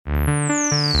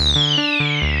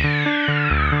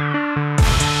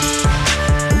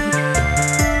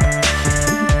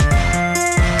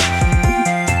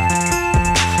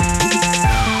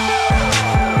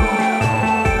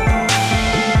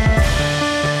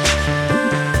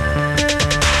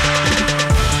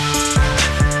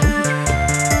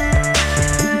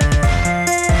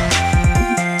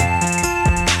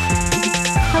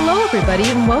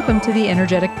everybody, and welcome to the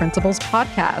Energetic Principles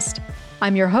Podcast.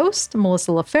 I'm your host,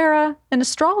 Melissa LaFera, an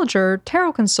astrologer,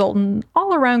 tarot consultant,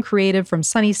 all-around creative from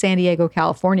sunny San Diego,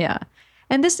 California.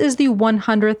 And this is the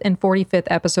 145th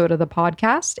episode of the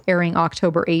podcast, airing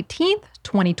October 18th,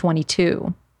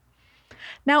 2022.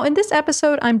 Now, in this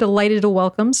episode, I'm delighted to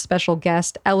welcome special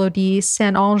guest Elodie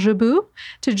Saint-Ongebut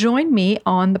to join me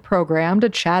on the program to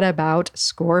chat about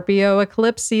Scorpio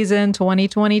eclipse season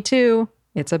 2022.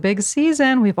 It's a big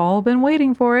season. We've all been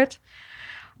waiting for it.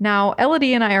 Now,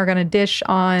 Elodie and I are going to dish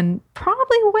on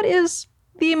probably what is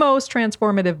the most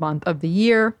transformative month of the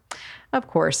year. Of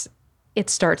course, it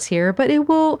starts here, but it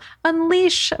will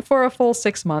unleash for a full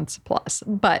 6 months plus.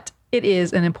 But it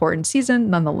is an important season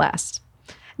nonetheless.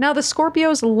 Now, the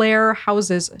Scorpio's lair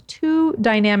houses 2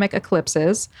 dynamic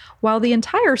eclipses, while the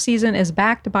entire season is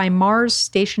backed by Mars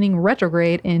stationing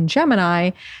retrograde in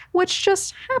Gemini, which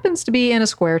just happens to be in a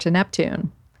square to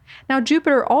Neptune. Now,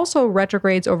 Jupiter also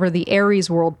retrogrades over the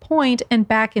Aries world point and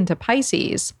back into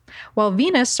Pisces, while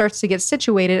Venus starts to get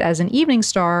situated as an evening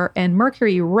star and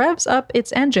Mercury revs up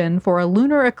its engine for a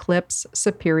lunar eclipse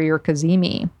superior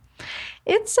cazimi.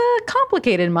 It's a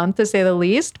complicated month, to say the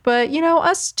least, but,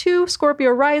 us 2 Scorpio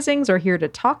risings are here to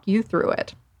talk you through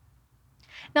it.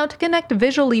 Now, to connect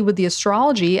visually with the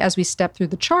astrology as we step through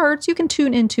the charts, you can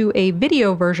tune into a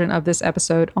video version of this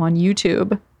episode on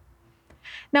YouTube.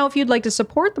 Now, if you'd like to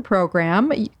support the program,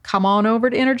 come on over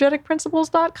to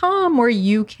energeticprinciples.com, where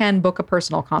you can book a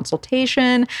personal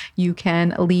consultation. You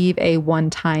can leave a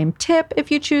one-time tip if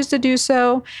you choose to do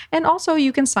so. And also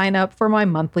you can sign up for my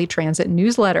monthly transit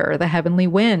newsletter, The Heavenly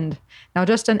Wind. Now,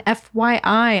 just an FYI,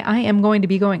 I am going to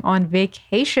be going on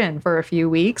vacation for a few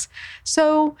weeks.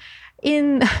 So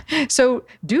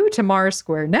due to Mars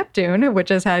square Neptune, which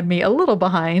has had me a little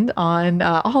behind on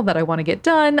all that I want to get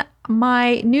done,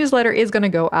 my newsletter is going to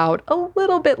go out a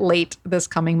little bit late this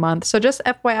coming month. So just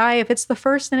FYI, if it's the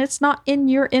first and it's not in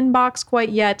your inbox quite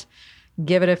yet,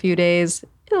 give it a few days.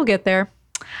 It'll get there.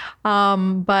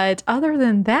 But other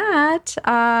than that,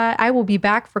 I will be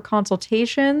back for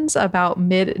consultations about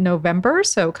mid-November.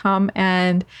 So come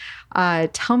and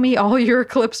tell me all your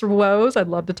eclipse woes. I'd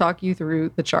love to talk you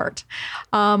through the chart.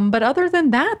 But other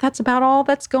than that, that's about all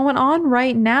that's going on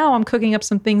right now. I'm cooking up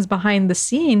some things behind the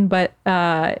scene, but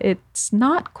it's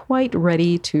not quite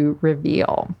ready to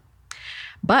reveal.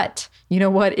 But you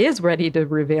know what is ready to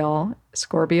reveal?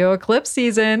 Scorpio eclipse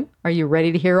season. Are you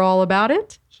ready to hear all about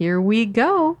it? Here we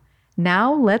go.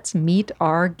 Now let's meet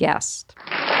our guest.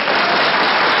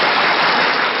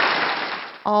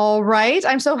 All right.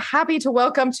 I'm so happy to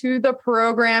welcome to the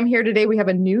program here today. We have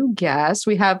a new guest.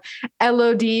 We have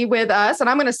Elodie with us, and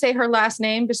I'm going to say her last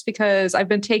name just because I've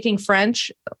been taking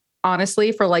French,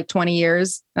 honestly, for like 20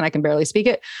 years and I can barely speak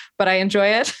it, but I enjoy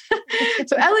it.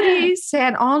 So Elodie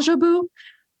Saint-Ongebut.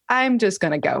 I'm just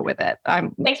going to go with it.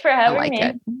 Thanks for having me.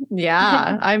 It.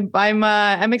 Yeah,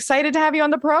 I'm excited to have you on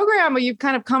the program. You've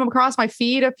kind of come across my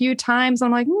feed a few times.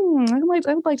 I'm like,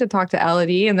 I would like to talk to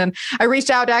Elodie. And then I reached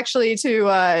out actually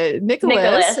to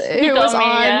Nicholas who was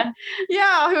on,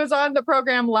 who was on the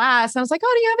program last. And I was like, do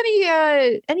you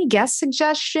have any guest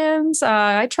suggestions?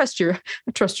 I trust your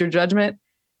judgment.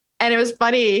 And it was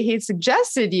funny. He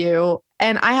suggested you,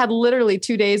 and I had literally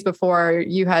 2 days before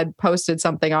you had posted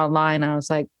something online. I was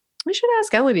like, we should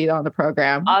ask Elodie on the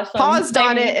program. Awesome. Paused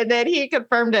on it, and then he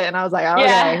confirmed it. And I was like,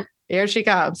 okay, here she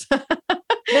comes.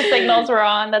 The signals were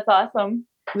on. That's awesome.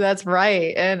 That's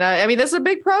right. And this is a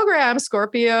big program,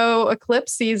 Scorpio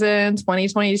eclipse season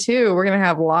 2022. We're going to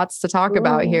have lots to talk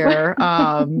about here.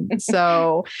 And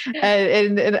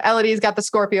Elodie's got the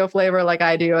Scorpio flavor like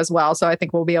I do as well. So I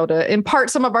think we'll be able to impart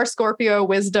some of our Scorpio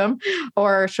wisdom,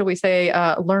 or should we say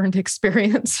learned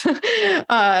experience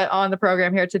on the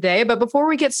program here today. But before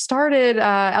we get started,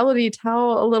 Elodie,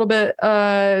 tell a little bit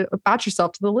about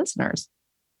yourself to the listeners.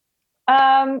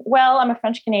 Well, I'm a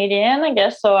French Canadian, I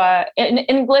guess. So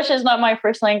English is not my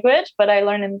first language, but I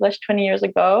learned English 20 years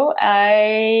ago.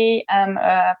 I am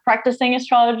a practicing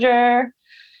astrologer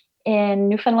in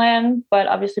Newfoundland, but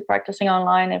obviously practicing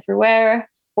online everywhere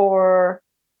for,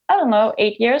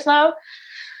 8 years now.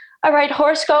 I write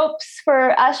horoscopes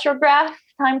for Astrograph,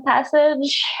 Time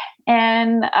Passage.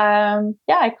 And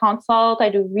I consult. I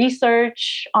do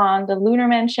research on the lunar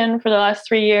mansion for the last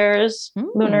 3 years.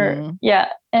 Lunar,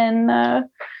 and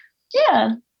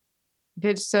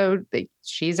Good. So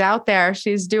she's out there.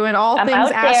 She's doing all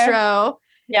things astro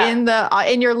in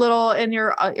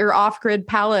your off-grid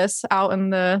palace out in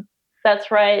the.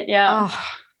 That's right. Yeah. Oh,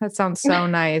 that sounds so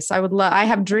nice. I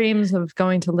have dreams of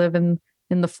going to live in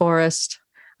the forest.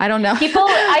 I don't know.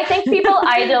 I think people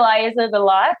idolize it a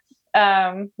lot.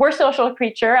 we're social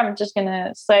creature. I'm just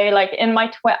gonna say, like in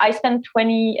my I spent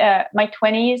my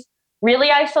 20s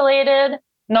really isolated,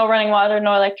 no running water,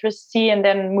 no electricity, and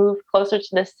then moved closer to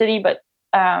the city, but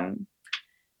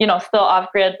still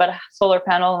off grid, but solar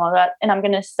panel and all that. And I'm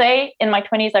gonna say, in my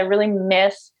 20s, I really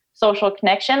miss social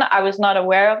connection. I was not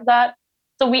aware of that.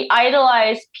 So we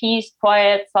idolize peace,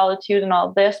 quiet, solitude, and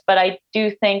all this, but I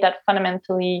do think that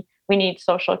fundamentally we need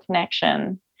social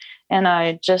connection. And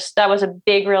that was a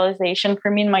big realization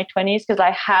for me in my 20s, because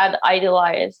I had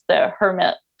idolized the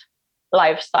hermit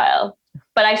lifestyle,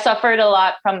 but I suffered a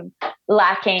lot from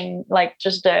lacking like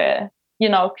just the,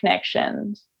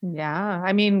 connections. Yeah.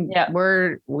 I mean,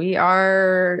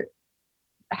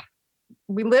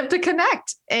 we live to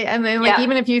connect. And then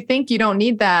even if you think you don't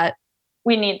need that,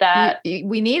 we need that.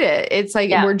 We need it. It's like,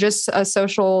 we're just a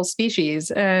social species.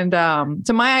 And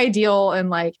so my ideal, and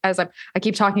like, as I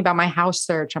keep talking about my house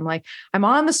search, I'm like, I'm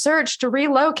on the search to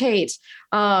relocate.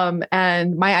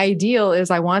 And my ideal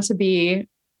is I want to be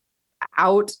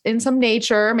out in some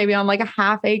nature, maybe on like a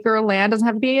 1/2 acre land. Doesn't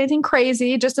have to be anything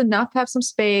crazy, just enough to have some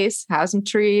space, have some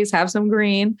trees, have some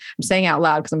green. I'm saying out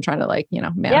loud because I'm trying to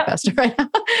manifest it right now.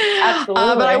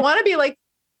 Absolutely. But I want to be like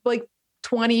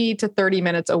 20 to 30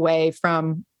 minutes away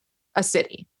from a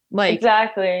city. Like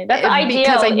exactly. That's ideal.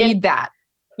 Because I need that.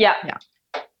 Yeah.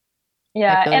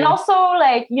 And also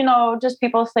just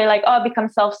people say like, oh, become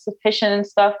self-sufficient and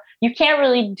stuff. You can't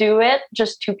really do it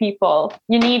just two people.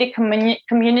 You need a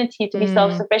community to be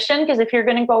self-sufficient, because if you're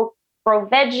going to go grow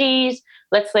veggies,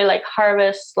 let's say like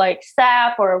harvest like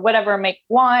sap or whatever, make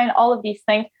wine, all of these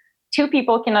things, two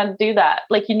people cannot do that.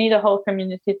 Like you need a whole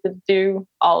community to do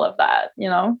all of that,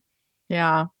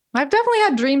 Yeah. I've definitely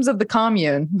had dreams of the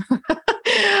commune.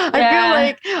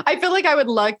 I feel like I would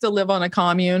like to live on a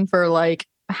commune for like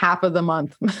half of the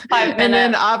month. 5 minutes. And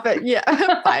then 5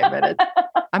 minutes.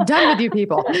 I'm done with you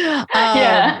people. There's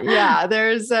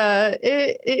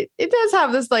it does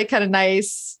have this like kind of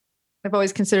nice, I've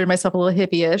always considered myself a little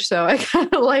hippie-ish, so I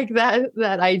kind of like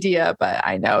that idea, but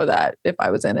I know that if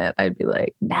I was in it, I'd be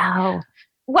like, no.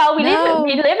 Well, we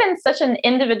live in such an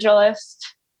individualist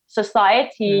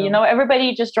society,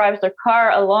 everybody just drives their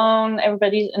car alone,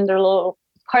 everybody's in their little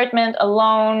apartment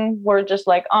alone, we're just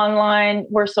like online,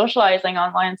 we're socializing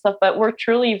online and stuff, but we're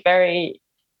truly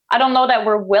I don't know that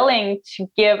we're willing to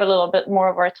give a little bit more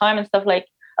of our time and stuff. Like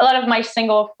a lot of my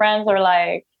single friends are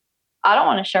like, I don't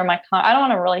want to share my time, I don't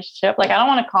want a relationship, like I don't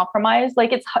want to compromise.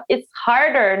 Like it's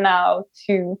harder now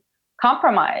to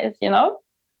compromise,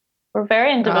 we're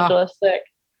very individualistic.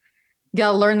 You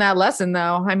gotta learn that lesson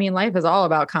though. I mean, life is all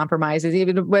about compromises.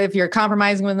 Even if you're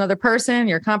compromising with another person,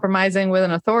 you're compromising with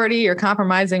an authority, you're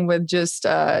compromising with just,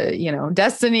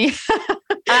 destiny. True.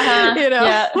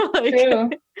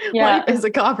 Life is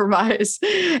a compromise.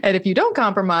 And if you don't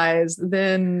compromise,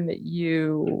 then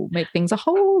you make things a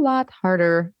whole lot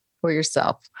harder for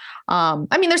yourself.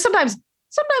 I mean, there's sometimes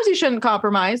you shouldn't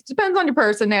compromise. Depends on your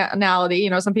personality.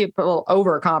 Some people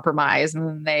over compromise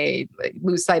and they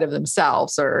lose sight of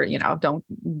themselves or, don't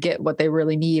get what they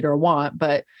really need or want.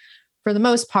 But for the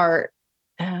most part,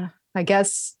 I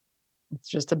guess it's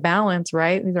just a balance,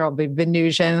 right? These are all big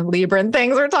Venusian, Libran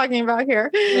things we're talking about here.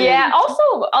 Yeah.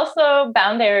 Also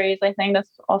boundaries. I think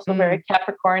that's also very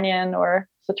Capricornian or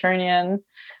Saturnian.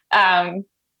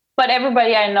 But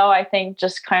everybody I know, I think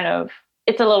just kind of,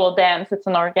 it's a little dance. It's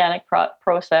an organic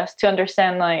process to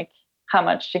understand like how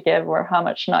much to give or how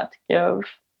much not to give.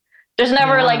 There's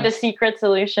never like the secret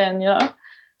solution, Yeah.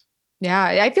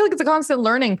 I feel like it's a constant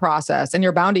learning process and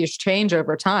your boundaries change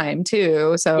over time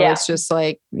too. So it's just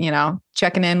like,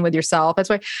 checking in with yourself. That's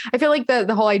why I feel like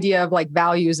the whole idea of like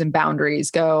values and boundaries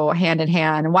go hand in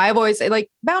hand. And why I've always like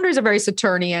boundaries are very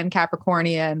Saturnian,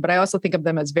 Capricornian, but I also think of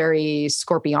them as very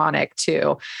Scorpionic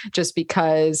too, just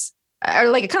because, or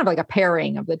like kind of like a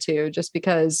pairing of the two, just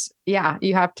because, you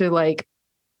have to like,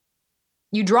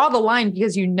 you draw the line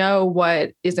because you know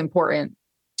what is important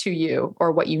to you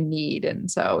or what you need.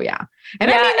 And so,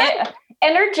 And I mean,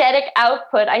 energetic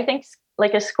output, I think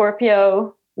like a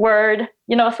Scorpio word,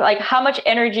 it's like how much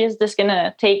energy is this going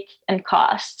to take and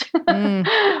cost?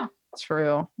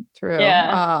 True.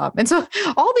 Yeah. And so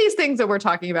all these things that we're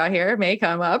talking about here may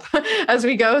come up as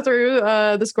we go through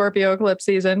the Scorpio eclipse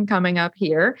season coming up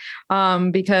here,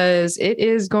 because it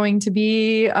is going to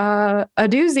be a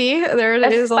doozy.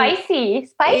 It is spicy.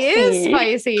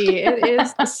 It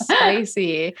is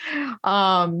spicy.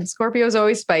 Scorpio is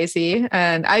always spicy.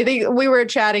 And I think we were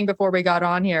chatting before we got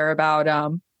on here about,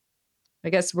 I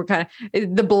guess we're kind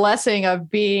of the blessing of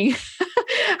being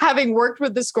having worked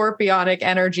with the Scorpionic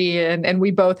energy and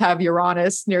we both have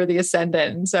Uranus near the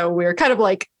ascendant. And so we're kind of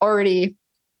like already,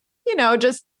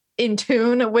 just in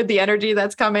tune with the energy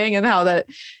that's coming and how that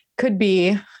could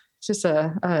be just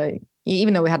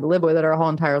even though we had to live with it our whole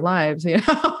entire lives,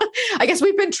 I guess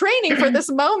we've been training for this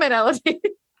moment, Elodie.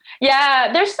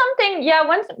 Yeah, there's something. Yeah,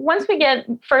 once we get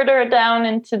further down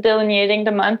into delineating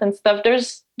the month and stuff,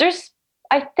 there's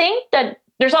I think that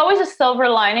there's always a silver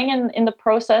lining in the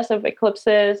process of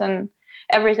eclipses and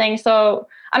everything. So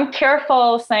I'm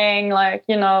careful saying like,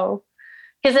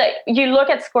 because you look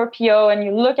at Scorpio and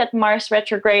you look at Mars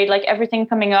retrograde, like everything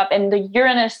coming up, and the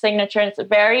Uranus signature, it's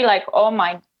very like, oh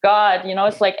my God,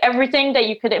 it's like everything that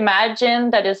you could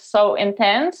imagine that is so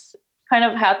intense kind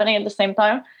of happening at the same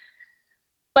time.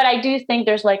 But I do think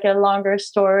there's like a longer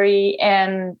story,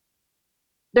 and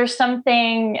there's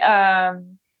something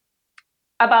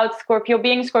about Scorpio,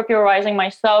 being Scorpio rising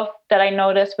myself, that I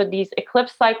noticed with these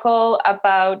eclipse cycle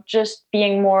about just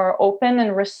being more open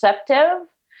and receptive.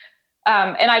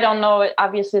 And I don't know, it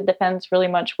obviously depends really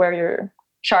much where your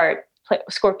chart,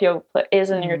 Scorpio is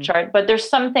in your chart, but there's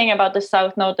something about the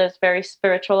South Node that's very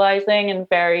spiritualizing and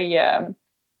very,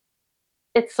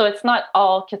 it's not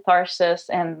all catharsis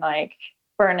and like,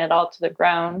 burn it all to the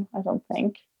ground, I don't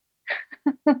think.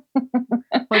 Well,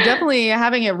 definitely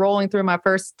having it rolling through my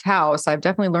first house, I've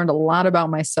definitely learned a lot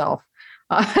about myself.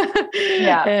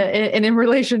 Yeah. And in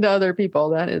relation to other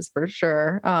people, that is for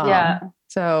sure.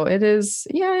 So it is,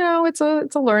 it's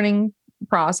a learning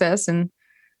process, and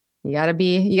you gotta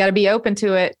be open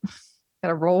to it.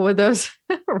 Gotta roll with those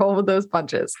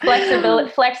punches.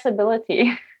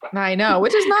 Flexibility. I know,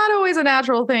 which is not always a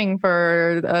natural thing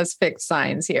for us fixed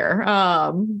signs here.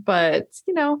 But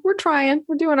we're trying,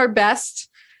 we're doing our best.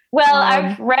 Well,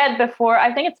 I've read before,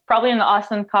 I think it's probably in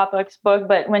Austin Coppock's book,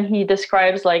 but when he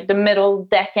describes like the middle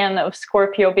decan of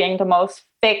Scorpio being the most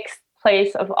fixed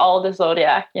place of all the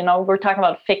zodiac, we're talking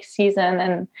about fixed season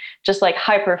and just like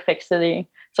hyper fixity.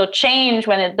 So change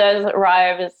when it does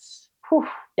arrive is,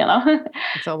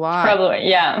 it's a lot. Probably,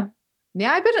 yeah.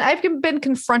 Yeah, I've been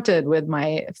confronted with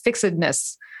my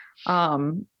fixedness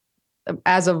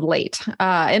as of late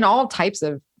in all types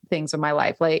of things in my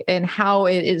life, like, and how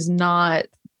it is not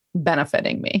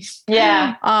benefiting me.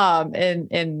 Yeah.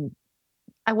 And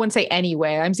I wouldn't say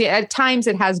anyway. I'm saying at times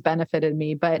it has benefited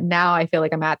me, but now I feel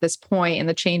like I'm at this point in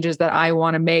the changes that I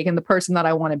want to make and the person that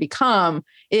I want to become,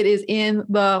 it is in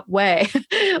the way.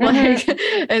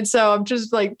 And so I'm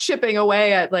just like chipping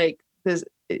away at like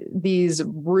these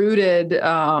rooted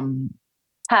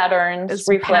patterns,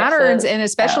 and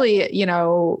especially,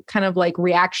 kind of like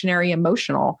reactionary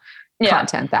emotional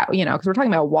content that, because we're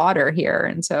talking about water here.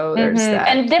 And so there's that.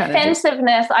 And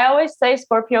defensiveness. I always say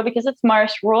Scorpio because it's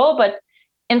Mars rule, but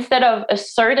instead of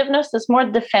assertiveness, it's more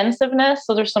defensiveness.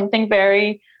 So there's something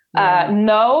very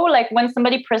no, like when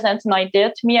somebody presents an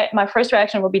idea to me, my first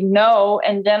reaction will be no,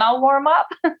 and then I'll warm up.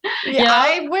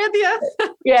 I'm with you.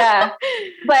 Yeah.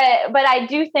 But I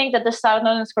do think that the South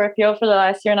Node in Scorpio for the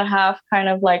last year and a half kind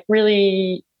of like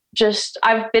really just,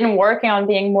 I've been working on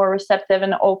being more receptive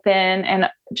and open, and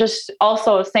just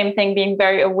also same thing, being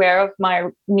very aware of my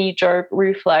knee-jerk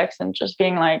reflex and just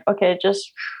being like, okay,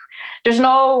 just there's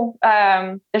no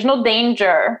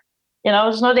danger.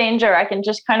 There's no danger. I can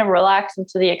just kind of relax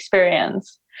into the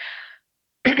experience.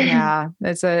 Yeah,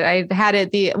 I had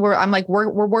it.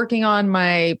 We're working on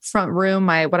my front room,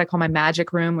 what I call my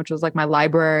magic room, which was like my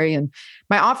library, and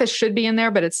my office should be in there,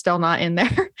 but it's still not in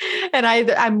there. And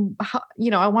I'm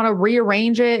I want to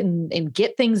rearrange it and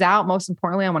get things out. Most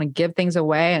importantly, I want to give things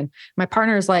away. And my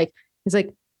partner is like, he's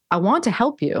like, I want to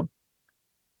help you,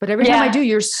 but every time I do,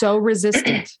 you're so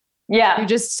resistant. Yeah. You're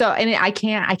just so, and I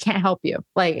can't help you.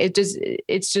 Like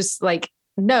it's just like,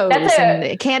 no, and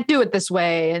it can't do it this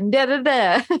way. And da, da,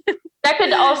 da. That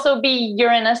could also be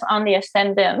Uranus on the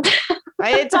ascendant.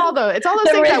 It's all those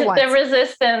things at once.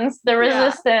 The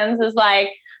resistance is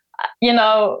like,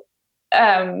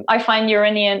 I find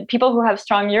Uranian people who have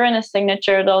strong Uranus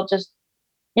signature, they'll just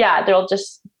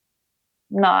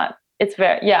not. It's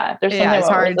very, there's something it's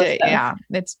hard resistance.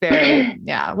 it's very,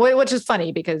 which is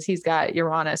funny because he's got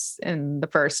Uranus in the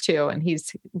first too, and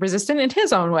he's resistant in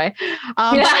his own way.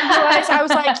 But I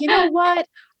was like, you know what?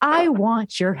 I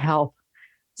want your help.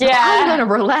 So I'm going to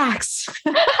relax.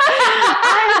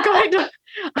 I'm going to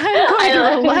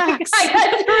relax.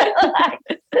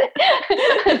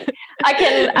 I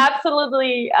can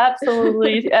absolutely.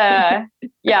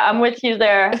 I'm with you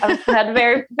there. I've had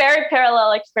very, very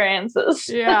parallel experiences.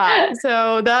 Yeah.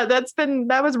 So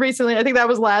that was recently. I think that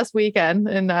was last weekend,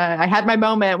 and I had my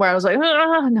moment where I was like,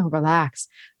 no, relax,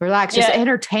 just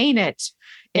entertain it.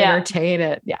 Yeah.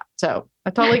 So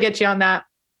I totally get you on that.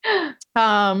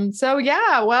 So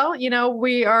yeah, well,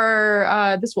 we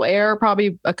are, this will air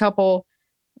probably a couple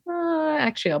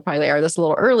Actually, I'll probably air this a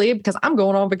little early because I'm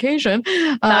going on vacation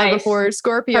Nice. before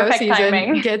Scorpio Perfect season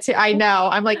timing. gets here. I know.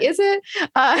 I'm like, is it?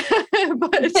 But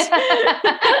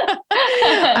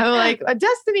I'm like,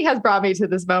 destiny has brought me to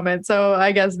this moment, so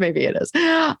I guess maybe it is.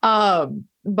 Yeah,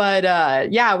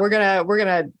 we're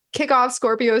gonna kick off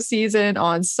Scorpio season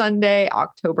on Sunday,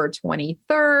 October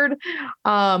 23rd,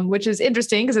 which is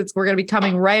interesting because we're gonna be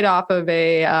coming right off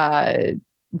a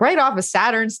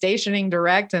Saturn stationing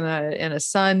direct in a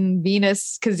Sun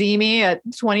Venus cazimi at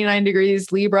 29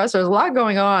 degrees Libra. So there's a lot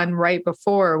going on right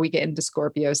before we get into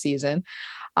Scorpio season.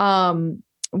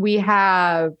 We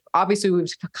have obviously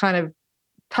we've kind of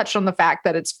touched on the fact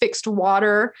that it's fixed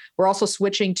water. We're also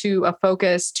switching to a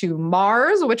focus to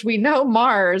Mars, which we know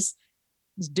Mars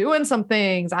is doing some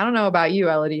things. I don't know about you,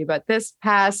 Elodie, but this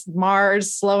past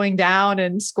Mars slowing down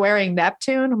and squaring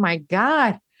Neptune, oh my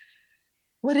God.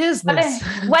 What is this?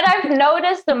 What I've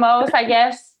noticed the most, I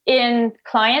guess, in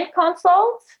client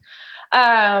consults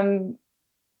in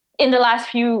the last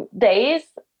few days,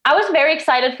 I was very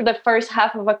excited for the first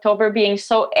half of October being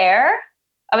so air.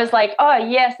 I was like, oh,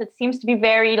 yes, it seems to be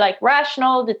very like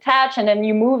rational, detached. And then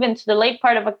you move into the late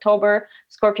part of October,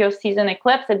 Scorpio season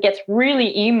eclipse, it gets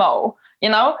really emo, you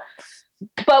know?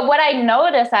 But what I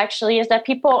notice actually is that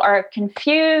people are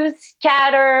confused,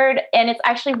 scattered, and it's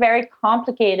actually very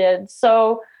complicated.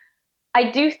 So I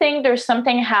do think there's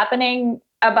something happening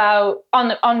about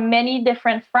on many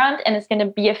different fronts, and it's going to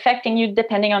be affecting you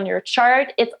depending on your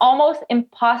chart. It's almost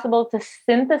impossible to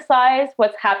synthesize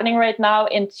what's happening right now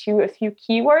into a few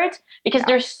keywords because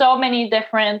there's so many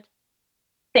different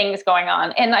things going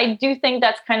on. And I do think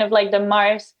that's kind of like the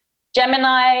Mars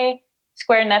Gemini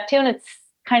square Neptune. It's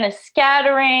kind of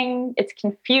scattering, it's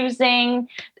confusing,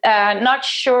 not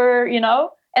sure, you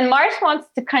know. And Mars wants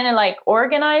to kind of like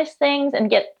organize things and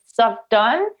get stuff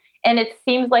done. And it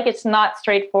seems like it's not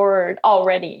straightforward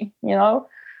already, you know?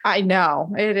 I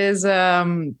know it is.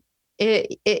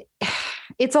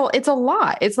 It's a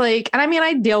lot. It's like, and I mean,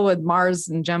 I deal with Mars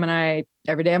and Gemini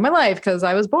every day of my life because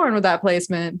I was born with that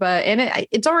placement. But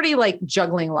it's already like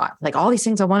juggling a lot, like all these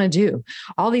things I want to do,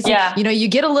 all these things, you know, you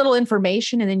get a little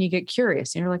information and then you get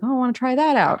curious and you're like, oh, I want to try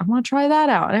that out. I want to try that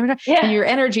out. And your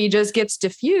energy just gets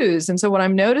diffused. And so what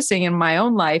I'm noticing in my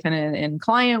own life and in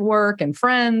client work and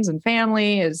friends and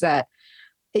family is that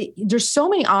there's so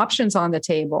many options on the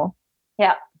table.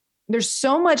 Yeah. There's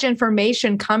so much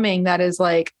information coming that is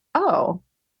like, oh,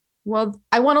 well,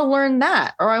 I want to learn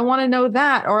that, or I want to know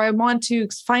that, or I want to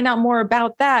find out more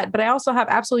about that. But I also have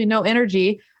absolutely no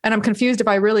energy and I'm confused if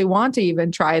I really want to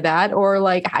even try that, or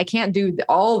like, I can't do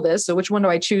all this. So which one do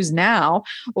I choose now?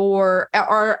 Or,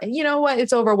 you know what?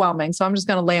 It's overwhelming. So I'm just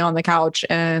going to lay on the couch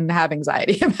and have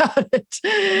anxiety about it.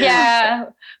 Yeah.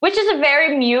 Which is a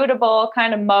very mutable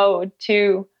kind of mode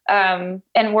too. And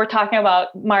we're talking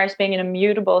about Mars being an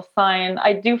immutable sign.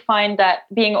 I do find that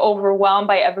being overwhelmed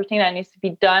by everything that needs to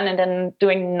be done and then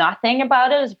doing nothing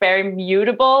about it is very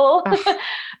mutable.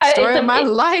 Story of my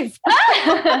life.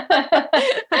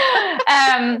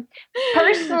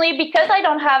 Personally, because I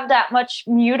don't have that much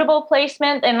mutable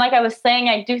placement, and like I was saying,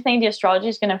 I do think the astrology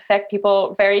is going to affect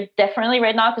people very differently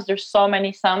right now because there's so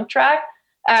many soundtracks.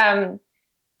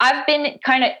 I've been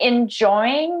kind of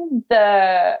enjoying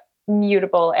the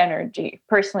mutable energy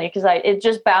personally because it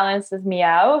just balances me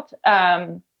out.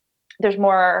 There's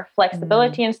more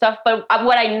flexibility and stuff, but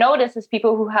what I notice is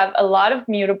people who have a lot of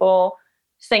mutable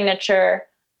signature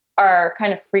are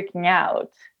kind of freaking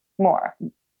out more,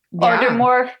 or they're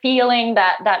more feeling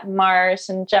that Mars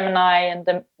and Gemini and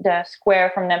the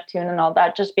square from Neptune and all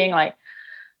that just being like,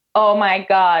 oh my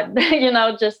God, you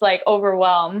know, just like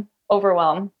overwhelm.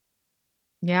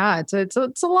 Yeah, it's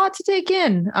a lot to take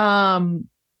in.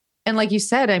 And like you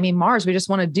said, I mean, Mars, we just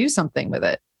want to do something with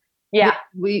it. Yeah.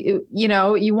 We you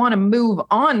know, you want to move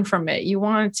on from it. You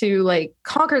want to like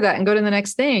conquer that and go to the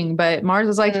next thing. But Mars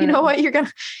is like, you know what? You're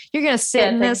gonna sit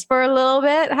in this for a little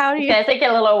bit. How do you? It's gonna take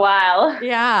a little while.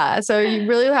 Yeah. So you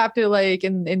really have to like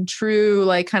in true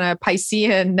like kind of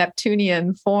Piscean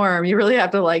Neptunian form, you really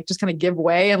have to like just kind of give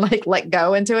way and like let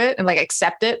go into it and like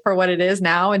accept it for what it is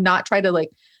now and not try to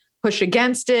like push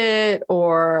against it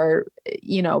or,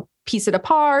 you know, piece it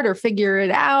apart or figure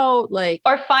it out, like,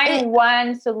 or find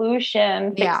one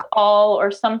solution, fix all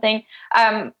or something.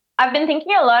 I've been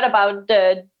thinking a lot about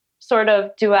the sort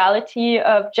of duality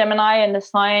of Gemini and the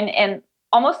sign, and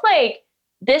almost like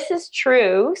this is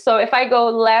true. So if I go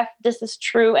left, this is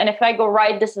true. And if I go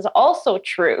right, this is also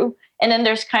true. And then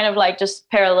there's kind of like just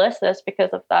paralysis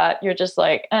because of that. You're just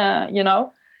like, you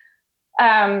know.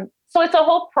 So it's a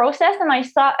whole process. And I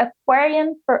saw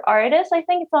Aquarian for Artists. I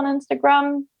think it's on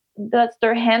Instagram. That's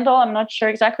their handle. I'm not sure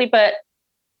exactly, but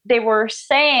they were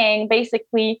saying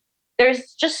basically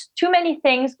there's just too many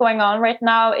things going on right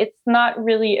now. It's not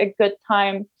really a good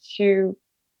time to,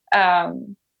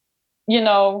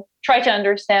 try to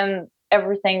understand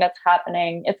everything that's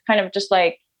happening. It's kind of just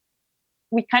like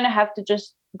we kind of have to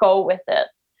just go with it.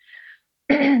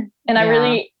 And I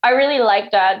really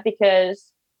like that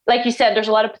because, like you said, there's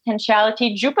a lot of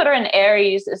potentiality. Jupiter in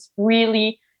Aries is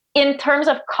really, in terms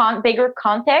of bigger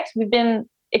context,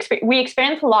 we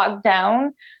experienced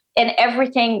lockdown and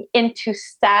everything into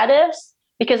status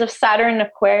because of Saturn in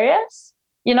Aquarius.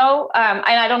 And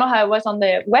I don't know how it was on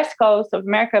the West Coast of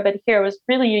America, but here it was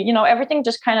really, everything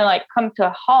just kind of like come to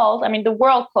a halt. I mean, the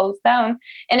world closed down,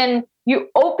 and then you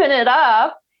open it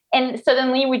up, and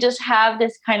suddenly we just have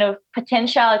this kind of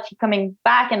potentiality coming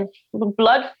back and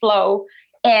blood flow.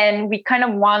 And we kind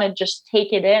of want to just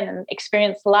take it in and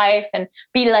experience life and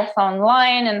be less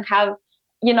online and have,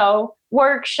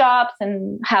 workshops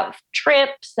and have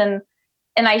trips. And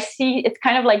I see it's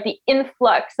kind of like the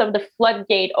influx of the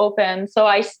floodgate open. So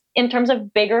in terms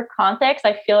of bigger context,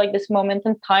 I feel like this moment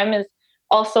in time is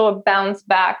also a bounce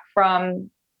back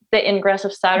from the ingress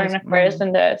of Saturn Aquarius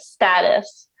and the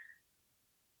status.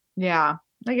 Yeah,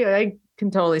 I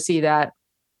can totally see that,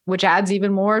 which adds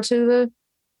even more to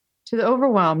the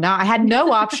overwhelm. Now I had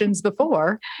no options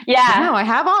before. Yeah. Now I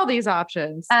have all these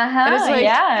options. And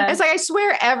it's like, I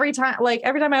swear every time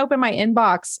I open my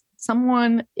inbox,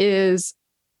 someone is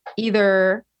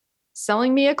either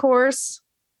selling me a course,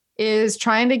 is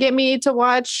trying to get me to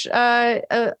watch a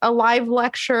live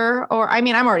lecture, or, I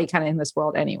mean, I'm already kind of in this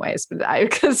world anyways, but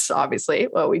because obviously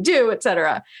what we do,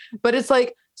 etc. But it's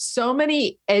like so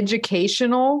many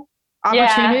educational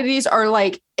opportunities are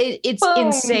like, it's Boom.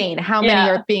 Insane how many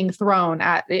are being thrown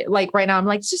at it. Like right now, I'm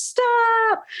like, just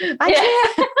stop. I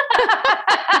can't.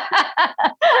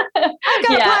 I've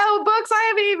got a pile of books I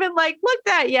haven't even looked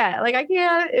at yet. Like I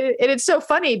can't. And it's so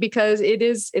funny because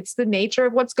it's the nature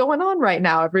of what's going on right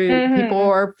now. People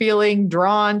are feeling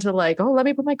drawn to let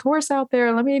me put my course out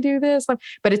there. Let me do this.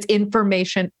 But it's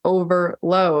information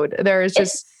overload. There is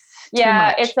just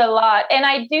it's a lot. And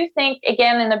I do think,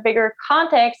 again, in the bigger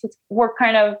context, we're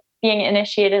kind of being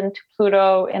initiated into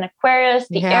Pluto in Aquarius,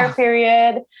 the air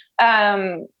period,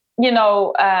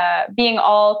 being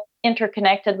all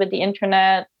interconnected with the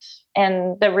internet,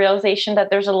 and the realization that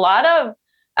there's a lot of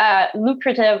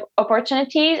lucrative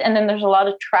opportunities, and then there's a lot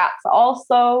of traps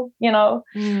also,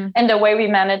 and the way we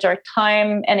manage our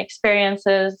time and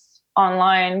experiences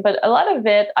online. But a lot of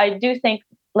it, I do think,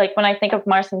 like when I think of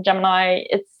Mars and Gemini,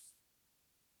 it's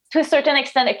to a certain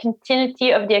extent a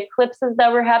continuity of the eclipses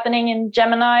that were happening in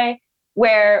Gemini,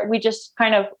 where we just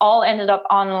kind of all ended up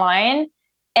online.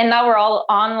 And now we're all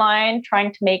online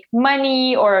trying to make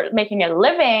money or making a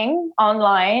living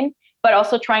online, but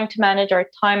also trying to manage our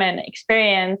time and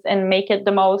experience and make it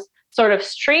the most sort of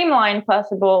streamlined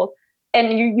possible.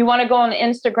 And you want to go on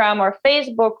Instagram or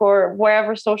Facebook or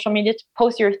wherever social media to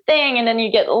post your thing, and then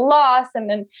you get lost, and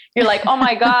then you're like, oh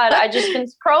my God, I just been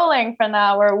scrolling for an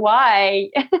hour. Why?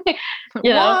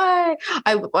 Why?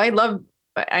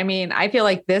 I feel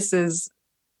like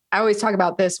I always talk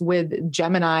about this with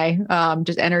Gemini,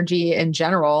 just energy in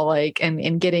general,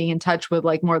 and getting in touch with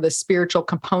more the spiritual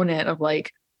component of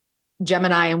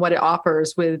Gemini and what it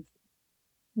offers with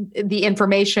the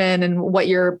information, and what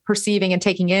you're perceiving and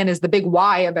taking in is the big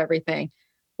why of everything.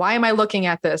 Why am I looking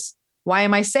at this? Why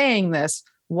am I saying this?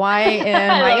 Why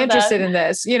am I interested in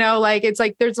this? It's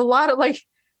like, there's a lot of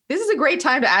this is a great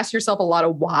time to ask yourself a lot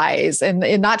of whys and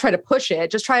not try to push it.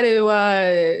 Just try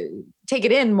to take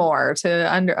it in more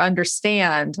to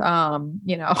understand,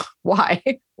 why.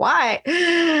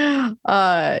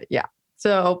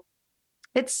 So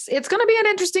it's going to be an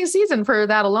interesting season for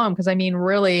that alone. Because I mean,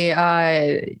 really,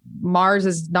 Mars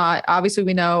is not, obviously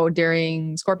we know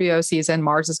during Scorpio season,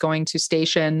 Mars is going to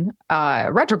station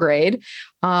retrograde,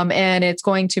 and it's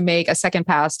going to make a second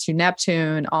pass to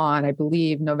Neptune on, I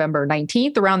believe, November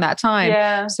 19th, around that time.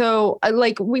 Yeah. So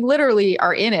we literally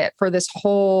are in it for this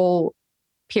whole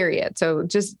period. So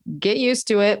just get used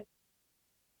to it,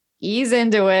 ease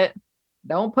into it,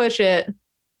 don't push it.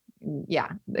 Yeah,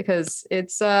 because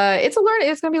it's going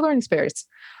to be a learning experience.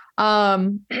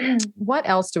 What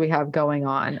else do we have going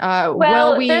on? Oh,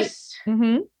 go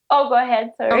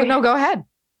ahead. Sorry. Oh, no, go ahead.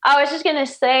 I was just going to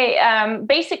say,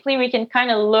 basically, we can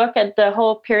kind of look at the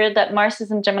whole period that Mars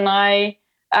is in Gemini,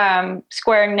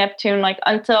 squaring Neptune,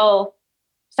 until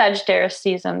Sagittarius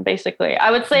season, basically.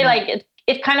 I would say,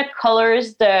 it kind of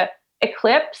colors the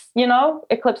eclipse,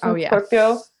 eclipse in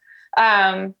Scorpio,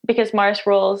 because Mars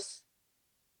rules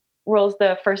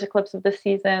the first eclipse of the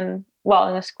season well,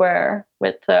 in a square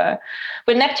with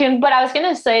Neptune. But I was going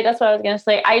to say, that's what I was going to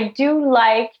say. I do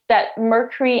like that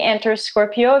Mercury enters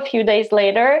Scorpio a few days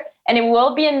later, and it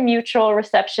will be in mutual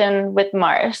reception with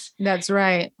Mars. That's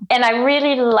right. And I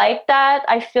really like that.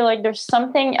 I feel like there's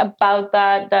something about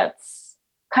that that's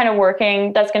kind of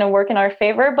working, that's going to work in our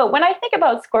favor. But when I think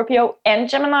about Scorpio and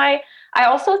Gemini, I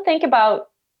also think about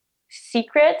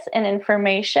secrets and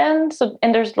information. So,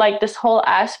 and there's like this whole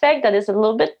aspect that is a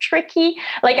little bit tricky.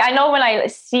 Like, I know when I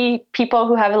see people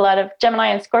who have a lot of Gemini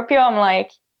and Scorpio, I'm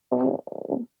like,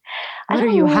 what are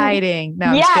you hiding?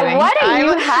 No, yeah, what are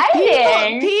you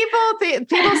hiding?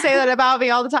 People say that about me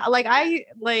all the time.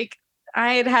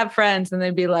 I'd have friends and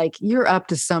they'd be like, "You're up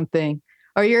to something,"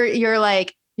 or "You're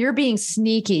like, you're being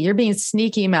sneaky. You're being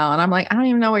sneaky, Mel." And I'm like, I don't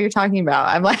even know what you're talking about.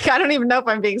 I'm like, I don't even know if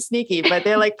I'm being sneaky, but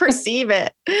they're like, perceive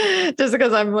it. Just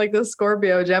because I'm like the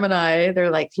Scorpio Gemini,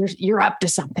 they're like, you're up to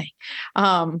something.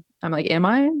 I'm like, am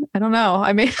I? I don't know.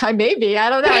 I may be. I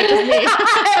don't know. It's just me.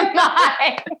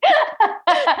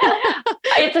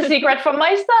 It's a secret from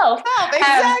myself. Oh,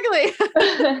 exactly.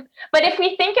 But if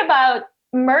we think about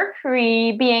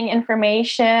Mercury being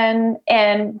information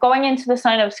and going into the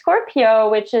sign of Scorpio,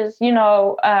 which is,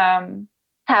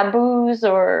 taboos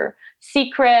or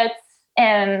secrets.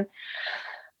 And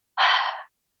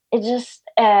it just,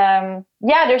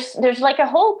 there's like a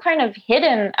whole kind of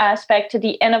hidden aspect to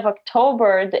the end of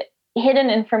October, the hidden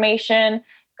information,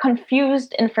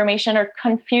 confused information or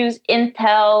confused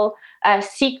intel,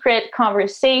 secret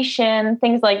conversation,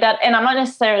 things like that. And I'm not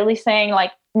necessarily saying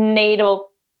like natal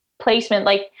placement.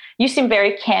 Like, you seem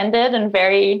very candid and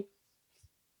very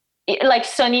like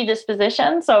sunny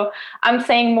disposition. So I'm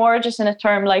saying more just in a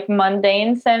term like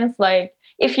mundane sense. Like,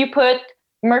 if you put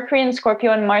Mercury and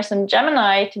Scorpio and Mars and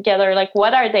Gemini together, like,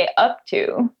 what are they up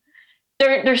to?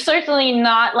 They're certainly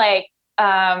not like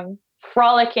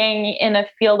frolicking in a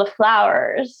field of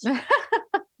flowers.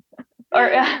 Or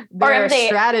they're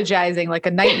strategizing like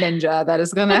a night ninja that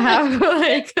is going to have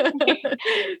like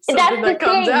something that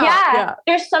comes out. Yeah.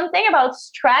 There's something about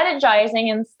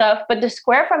strategizing and stuff, but the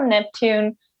square from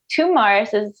Neptune to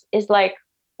Mars is like,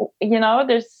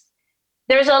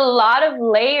 there's a lot of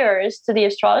layers to the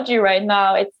astrology right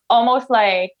now. It's almost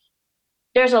like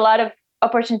there's a lot of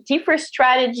opportunity for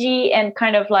strategy and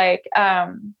kind of like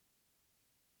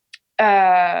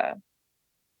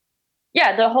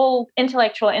the whole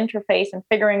intellectual interface and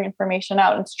figuring information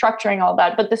out and structuring all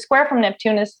that. But the square from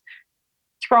Neptune is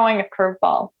throwing a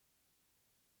curveball.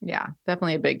 Yeah,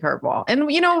 definitely a big curveball. And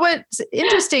what's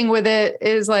interesting with it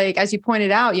is, like, as you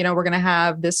pointed out, we're going to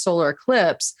have this solar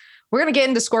eclipse. We're going to get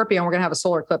into Scorpio and we're going to have a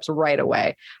solar eclipse right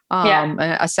away.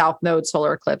 A south node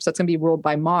solar eclipse that's going to be ruled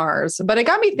by Mars. But it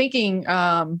got me thinking,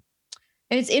 and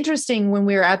it's interesting when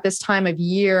we're at this time of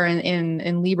year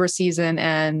in Libra season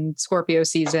and Scorpio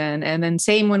season, and then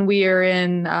same when we are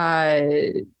in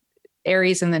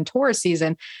Aries and then Taurus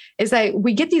season, is that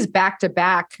we get these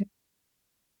back-to-back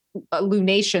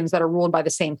lunations that are ruled by the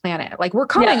same planet. Like, we're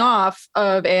coming off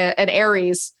of an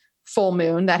Aries full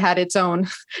moon that had its own,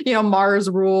 Mars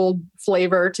ruled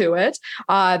flavor to it.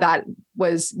 That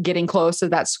was getting close to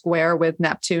that square with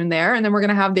Neptune there. And then we're going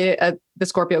to have the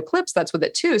Scorpio eclipse that's with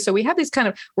it too. So we have these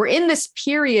we're in this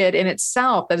period in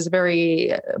itself that is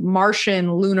very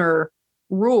Martian lunar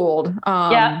ruled.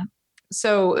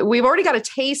 So we've already got a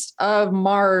taste of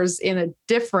Mars in a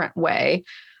different way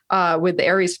with the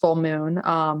Aries full moon.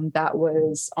 That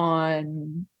was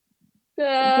on the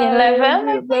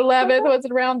 11th. Was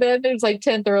it around then? It was like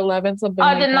 10th or 11th, something.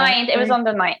 The 9th. It was on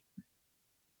the 9th.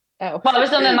 Oh, well, it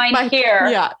was on the 9th here.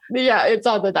 Yeah, it's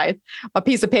on the 9th. A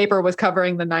piece of paper was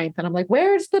covering the 9th, and I'm like,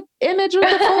 "Where's the image of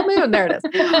the full moon?" There it is,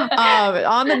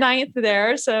 on the 9th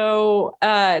there. So,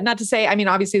 not to say, I mean,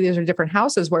 obviously these are different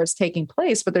houses where it's taking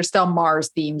place, but there's still Mars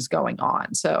themes going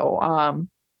on. So,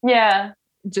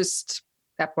 just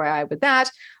FYI with that.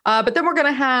 But then we're going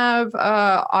to have,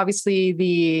 obviously,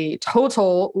 the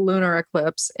total lunar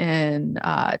eclipse in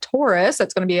Taurus.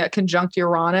 That's going to be a conjunct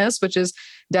Uranus, which is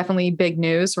definitely big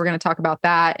news. So we're going to talk about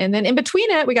that. And then in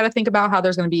between it, we got to think about how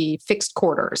there's going to be fixed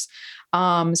quarters.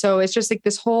 So it's just like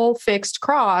this whole fixed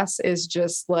cross is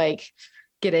just like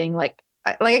getting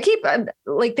I keep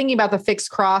thinking about the fixed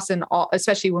cross and all,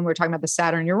 especially when we're talking about the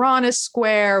Saturn Uranus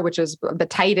square, which is the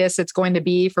tightest it's going to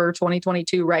be for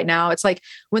 2022 right now. It's like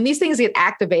when these things get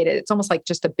activated, it's almost like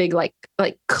just a big, like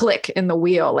click in the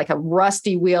wheel, like a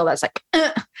rusty wheel. That's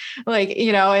and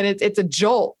it's a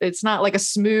jolt. It's not like a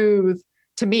smooth,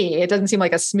 to me, it doesn't seem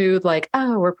like a smooth, like,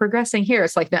 oh, we're progressing here.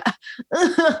 It's like, or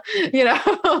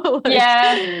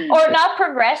not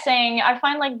progressing. I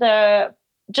find like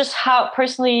just how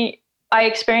personally, I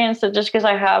experienced it just because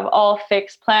I have all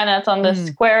fixed planets on the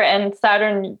square and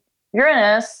Saturn,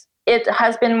 Uranus. It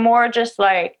has been more just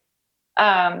like,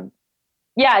 the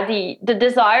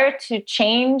desire to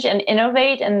change and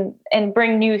innovate and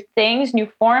bring new things, new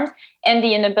forms, and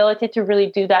the inability to really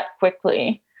do that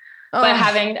quickly. But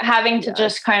having to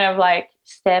just kind of like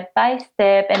step by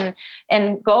step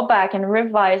and go back and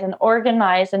revise and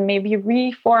organize and maybe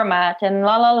reformat and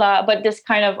la la la. But this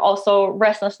kind of also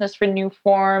restlessness for new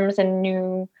forms and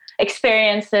new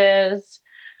experiences.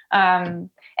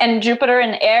 And Jupiter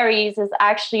in Aries is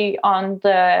actually on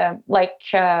the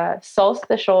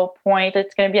solstitial point.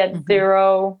 It's going to be at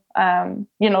zero,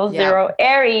 zero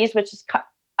Aries, which is,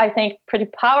 I think, pretty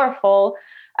powerful.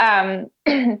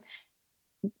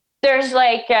 There's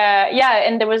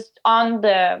and there was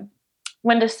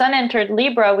when the sun entered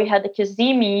Libra, we had the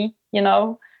Cazimi,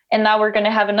 and now we're going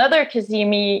to have another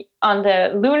Cazimi on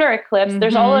the lunar eclipse.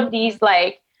 There's all of these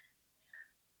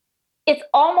it's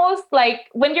almost like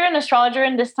when you're an astrologer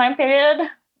in this time period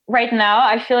right now,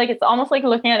 I feel like it's almost like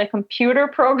looking at a computer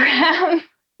program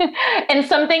and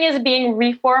something is being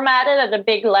reformatted at a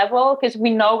big level because we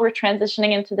know we're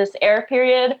transitioning into this air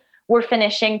period. We're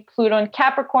finishing Pluto and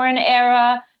Capricorn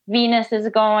era. Venus is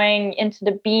going into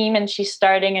the beam and she's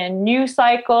starting a new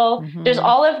cycle. There's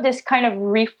all of this kind of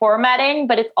reformatting,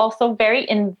 but it's also very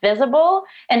invisible.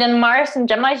 And then Mars and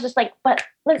Gemini is just like, but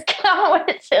let's get on with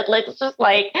it. Let's just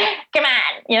come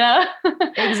on,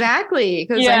 Exactly.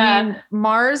 Because I mean,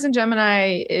 Mars and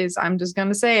Gemini is, I'm just going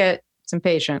to say it, it's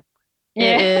impatient.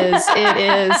 Yeah.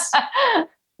 It is.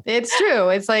 It's true.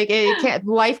 It's like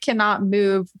life cannot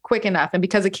move quick enough. And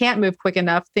because it can't move quick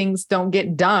enough, things don't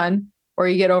get done. Or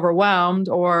you get overwhelmed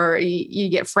or you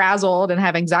get frazzled and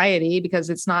have anxiety because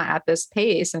it's not at this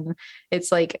pace. And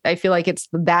it's like, I feel like it's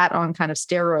that on kind of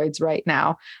steroids right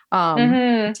now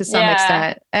to some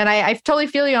extent. And I totally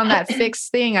feel you on that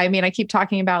fixed thing. I mean, I keep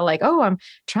talking about I'm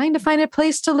trying to find a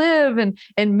place to live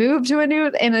and move to a new,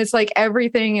 and it's like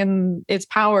everything in its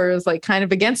power is like kind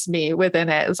of against me within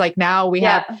it. It's like now we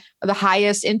have the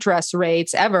highest interest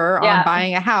rates ever on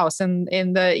buying a house. And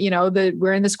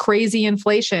we're in this crazy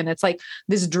inflation. It's like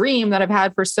this dream that I've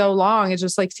had for so long. It's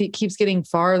just like, it keeps getting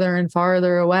farther and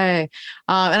farther away.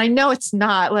 And I know it's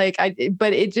not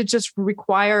but it just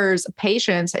requires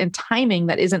patience and timing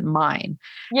that isn't mine.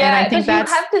 Yeah. And I think you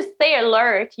have to stay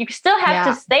alert. You still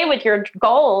have to stay with your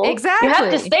goal. Exactly. You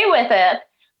have to stay with it.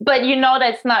 But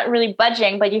that it's not really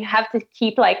budging, but you have to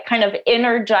keep kind of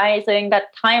energizing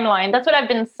that timeline. That's what I've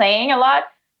been saying a lot.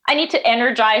 I need to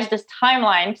energize this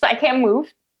timeline because I can't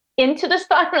move into this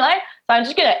timeline. So I'm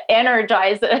just going to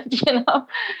energize it, you don't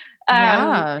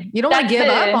want to give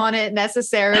up on it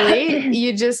necessarily.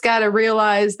 You just got to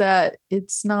realize that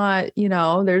it's not,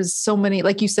 there's so many,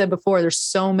 like you said before, there's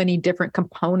so many different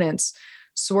components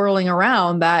swirling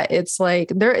around that it's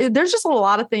like there's just a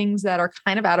lot of things that are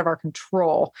kind of out of our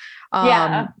control.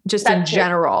 Just in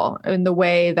general, in the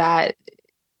way that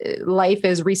life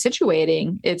is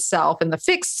resituating itself in the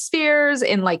fixed spheres,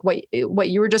 in like what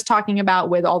you were just talking about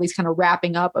with all these kind of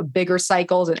wrapping up of bigger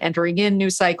cycles and entering in new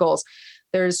cycles.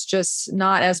 There's just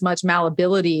not as much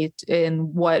malleability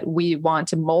in what we want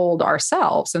to mold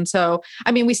ourselves. And so,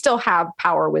 I mean, we still have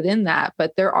power within that,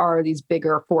 but there are these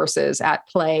bigger forces at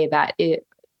play that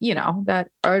that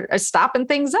are stopping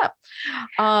things up.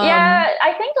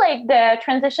 I think the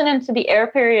transition into the air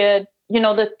period,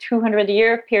 the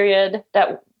 200-year period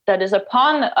that is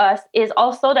upon us is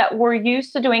also that we're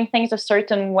used to doing things a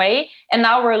certain way. And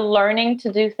now we're learning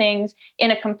to do things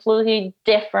in a completely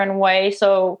different way.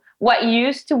 So what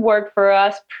used to work for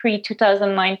us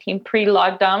pre-2019,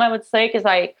 pre-lockdown, I would say, because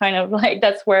I kind of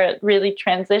that's where it really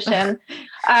transitioned.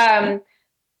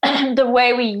 The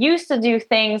way we used to do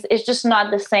things is just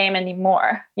not the same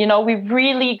anymore. We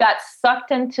really got sucked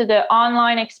into the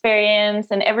online experience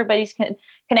and everybody's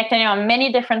connecting on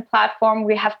many different platforms.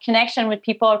 We have connection with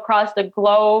people across the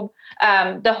globe.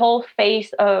 The whole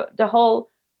face of the whole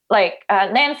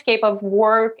landscape of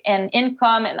work and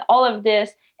income and all of this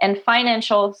and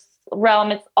financial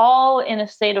realm, it's all in a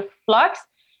state of flux.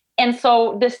 And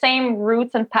so the same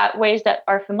routes and pathways that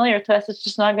are familiar to us, it's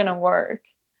just not going to work.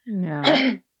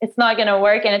 Yeah. It's not going to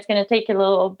work, and it's going to take a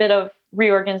little bit of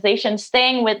reorganization,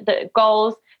 staying with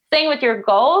your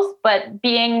goals, but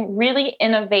being really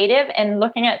innovative and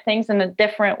looking at things in a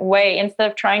different way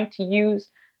instead of trying to use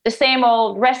the same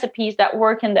old recipes that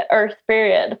work in the Earth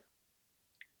period.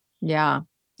 Yeah.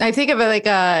 I think of it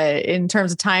in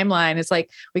terms of timeline, it's like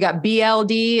we got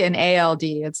BLD and ALD.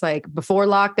 It's like before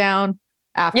lockdown,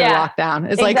 after lockdown.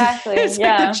 It's exactly. like, it's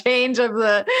like the change of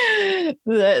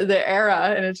the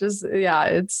era. And it's just,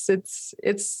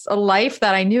 it's a life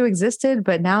that I knew existed,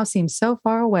 but now seems so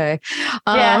far away.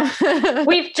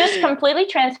 We've just completely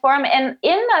transformed. And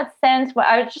in that sense,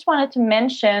 I just wanted to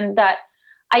mention that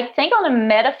I think on a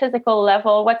metaphysical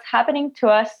level, what's happening to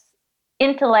us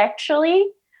intellectually,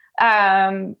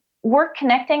 we're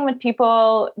connecting with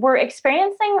people, we're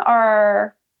experiencing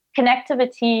our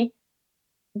connectivity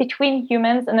between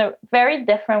humans in a very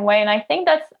different way. And I think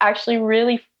that's actually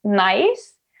really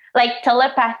nice. Like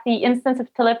telepathy, instance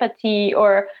of telepathy,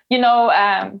 or,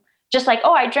 just like,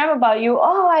 oh, I dreamt about you.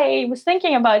 Oh, I was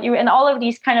thinking about you. And all of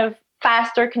these kind of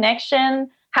faster connection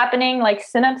happening, like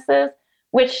synapses,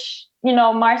 which,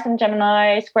 Mars and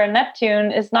Gemini square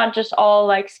Neptune is not just all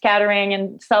like scattering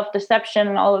and self-deception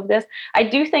and all of this. I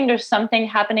do think there's something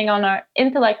happening on our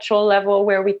intellectual level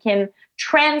where we can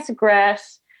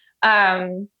transgress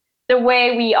the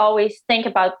way we always think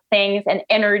about things and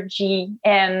energy.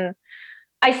 And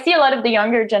I see a lot of the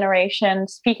younger generation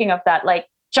speaking of that, like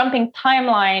jumping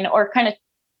timeline or kind of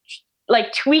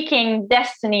like tweaking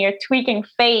destiny or tweaking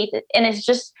fate. And it's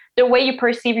just the way you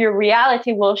perceive your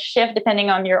reality will shift depending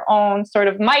on your own sort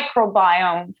of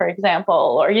microbiome, for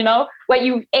example, or, what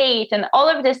you ate. And all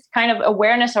of this kind of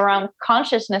awareness around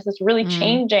consciousness is really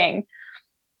changing.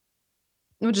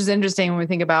 Which is interesting when we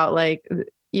think about like,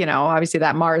 obviously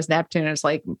that Mars, Neptune is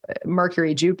like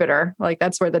Mercury, Jupiter. Like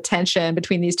that's where the tension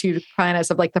between these two planets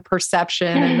of like the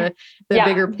perception and the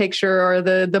bigger picture, or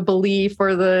the belief,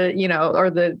 or the, or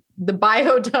the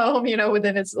biodome,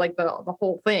 within it's like the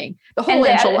whole thing, the whole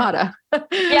enchilada. And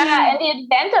the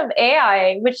advent of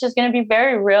AI, which is going to be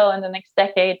very real in the next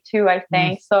decade too, I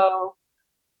think. So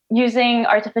using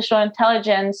artificial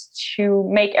intelligence to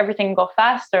make everything go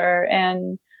faster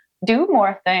and do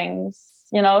more things,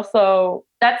 so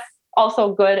that's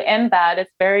also good and bad.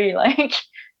 It's very like,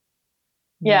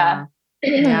 yeah.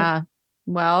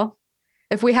 Well,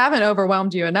 if we haven't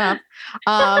overwhelmed you enough,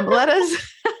 let us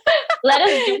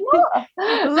do more.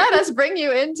 Let us bring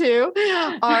you into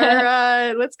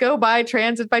our, let's go by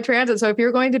transit. So if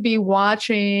you're going to be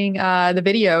watching the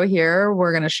video here,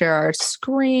 we're going to share our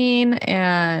screen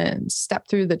and step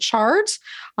through the chart.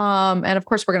 And of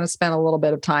course, we're going to spend a little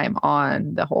bit of time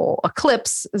on the whole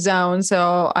eclipse zone.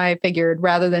 So I figured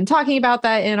rather than talking about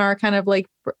that in our kind of like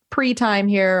pre-time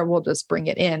here, we'll just bring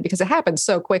it in because it happens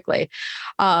so quickly.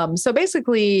 So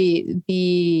basically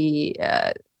the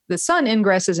sun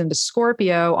ingresses into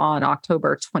Scorpio on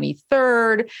October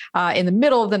 23rd, in the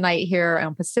middle of the night here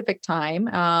on Pacific time.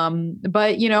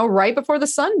 But, right before the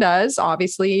sun does,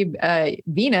 obviously,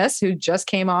 Venus, who just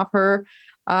came off her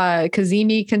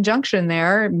Cazimi conjunction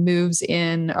there, moves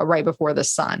in right before the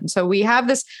sun. So we have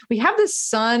this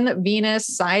sun, Venus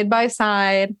side by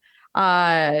side.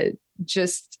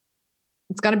 Just,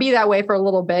 it's going to be that way for a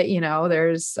little bit.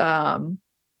 There's,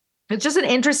 it's just an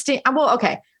interesting,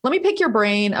 okay. Let me pick your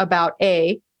brain about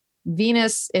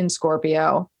Venus in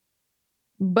Scorpio,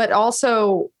 but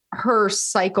also her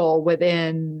cycle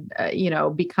within,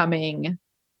 becoming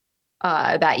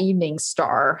that evening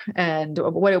star. And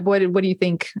what do you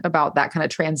think about that kind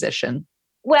of transition?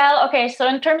 Well, okay. So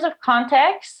in terms of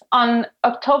context, on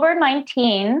October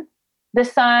 19, the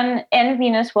sun and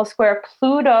Venus will square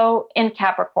Pluto in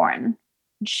Capricorn,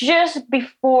 just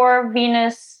before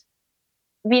Venus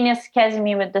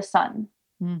Cazimi with the sun.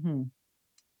 Mm-hmm.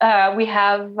 We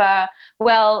have on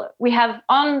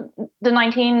the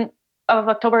 19th of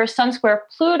October, Sun square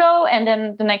Pluto, and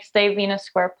then the next day, Venus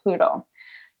square Pluto.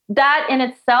 That in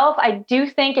itself, I do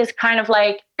think is kind of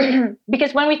like,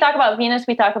 because when we talk about Venus,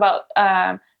 we talk about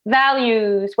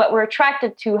values, what we're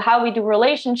attracted to, how we do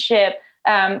relationship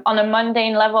on a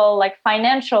mundane level, like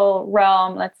financial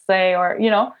realm, let's say, or,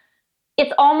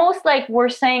 it's almost like we're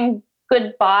saying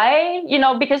goodbye,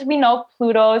 because we know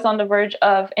Pluto is on the verge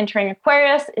of entering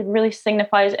Aquarius. It really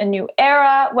signifies a new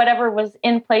era. Whatever was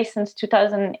in place since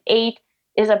 2008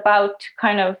 is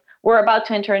we're about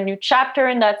to enter a new chapter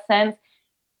in that sense.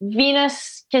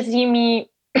 Venus Cazimi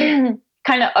kind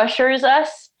of ushers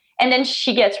us, and then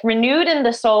she gets renewed in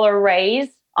the solar rays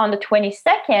on the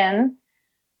 22nd,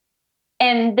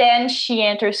 and then she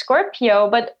enters Scorpio,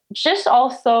 but just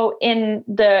also in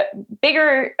the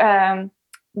bigger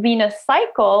Venus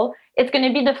cycle, it's going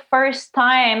to be the first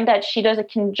time that she does a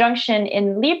conjunction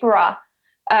in Libra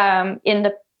in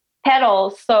the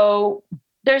petals. So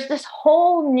there's this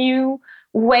whole new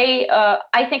way,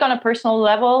 I think on a personal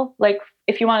level, like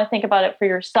if you want to think about it for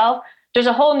yourself, there's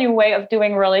a whole new way of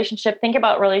doing relationship. Think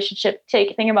about relationship,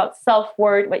 think about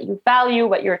self-worth, what you value,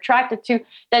 what you're attracted to.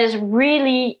 That is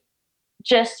really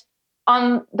just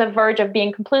on the verge of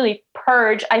being completely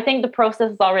purged. I think the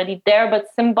process is already there, but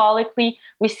symbolically,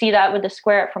 we see that with the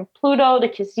square from Pluto, the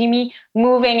Cazimi,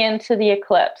 moving into the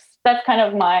eclipse. That's kind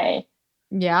of the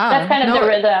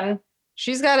rhythm.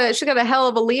 She's got a hell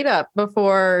of a lead up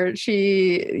before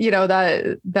she,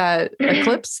 that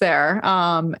eclipse there.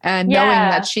 And knowing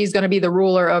that she's going to be the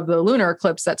ruler of the lunar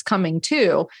eclipse that's coming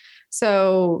too.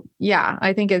 So yeah,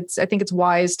 I think it's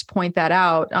wise to point that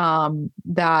out.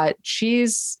 That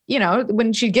she's,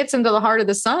 when she gets into the heart of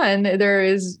the sun,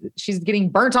 she's getting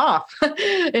burnt off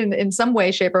in some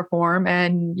way, shape, or form.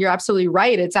 And you're absolutely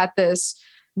right. It's at this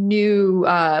new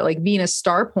like Venus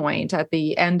star point at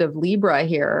the end of Libra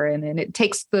here, and it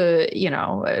takes with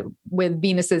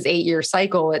Venus's 8-year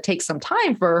cycle, it takes some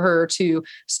time for her to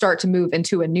start to move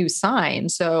into a new sign.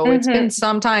 So it's been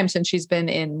some time since she's been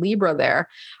in Libra there.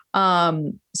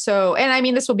 So, and I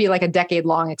mean, this will be like a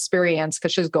decade-long experience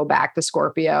because she'll go back to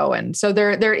Scorpio, and so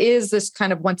there is this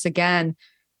kind of, once again,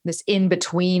 this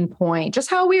in-between point, just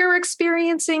how we are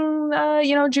experiencing,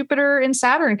 Jupiter and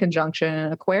Saturn conjunction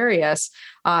in Aquarius,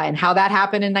 and how that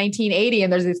happened in 1980.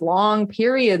 And there's these long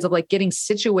periods of like getting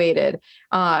situated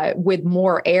with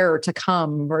more air to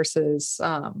come versus,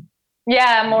 more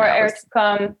air to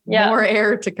come. Yeah. More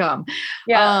air to come.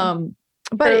 Yeah.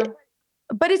 But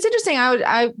it's interesting.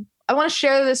 I want to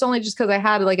share this only just because I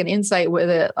had like an insight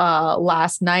with it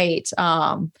last night.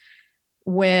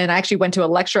 When I actually went to a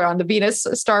lecture on the Venus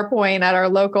star point at our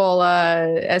local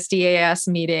SDAS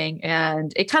meeting.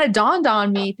 And it kind of dawned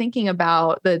on me thinking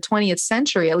about the 20th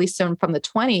century, at least from the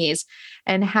 20s,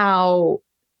 and how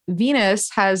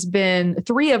Venus has been,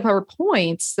 3 of her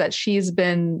points that she's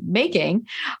been making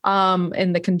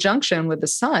in the conjunction with the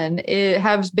sun, it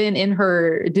has been in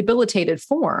her debilitated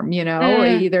form,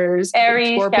 either Aries,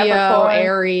 Scorpio, Capricorn.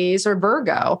 Aries, or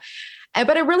Virgo.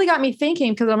 But it really got me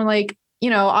thinking, because I'm like,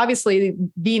 obviously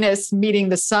Venus meeting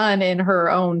the sun in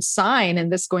her own sign,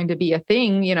 and this is going to be a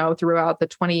thing, throughout the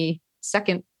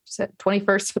 22nd,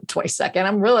 22nd.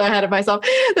 I'm really ahead of myself.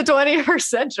 The 21st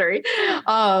century.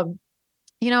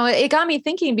 It got me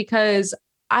thinking, because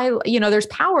there's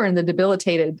power in the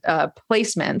debilitated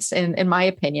placements, in my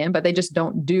opinion, but they just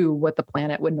don't do what the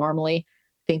planet would normally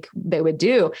think they would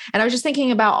do. And I was just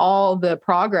thinking about all the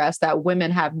progress that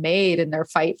women have made in their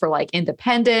fight for like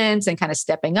independence and kind of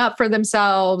stepping up for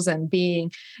themselves and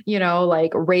being,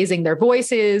 like raising their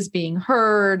voices, being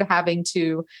heard, having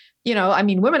to,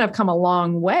 women have come a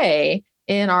long way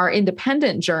in our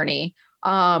independent journey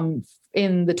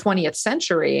in the 20th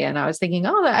century. And I was thinking,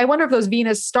 I wonder if those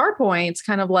Venus star points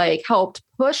kind of like helped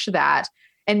push that.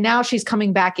 And now she's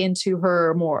coming back into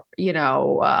her more,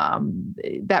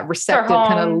 that receptive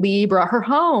kind of Libra, her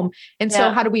home. And so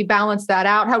how do we balance that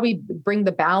out? How do we bring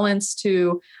the balance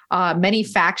to many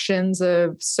factions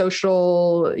of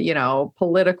social,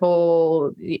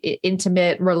 political,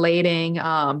 intimate relating?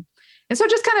 And so I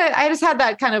just had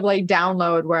that kind of like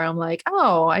download where I'm like,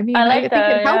 I think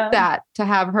it helped that to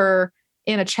have her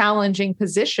in a challenging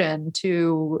position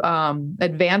to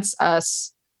advance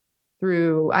us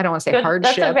through, I don't want to say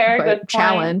hardship, that's a very but good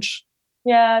challenge.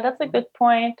 Point. Yeah, that's a good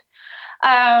point.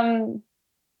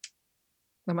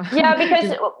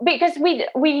 Because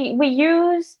we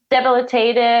use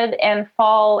debilitated and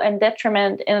fall and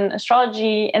detriment in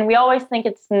astrology, and we always think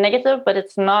it's negative, but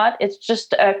it's not. It's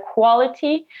just a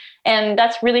quality, and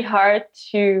that's really hard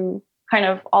to kind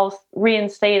of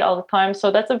reinstate all the time. So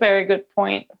that's a very good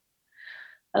point.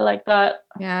 I like that.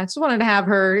 Yeah, I just wanted to have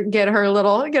her get her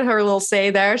little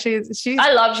say there. She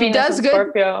I love Venus does and good.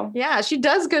 Scorpio. Yeah, she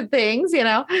does good things,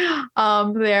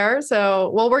 there. So,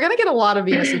 well, we're gonna get a lot of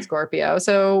Venus and Scorpio.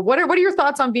 So, what are your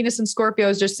thoughts on Venus and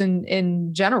Scorpios just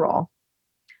in general?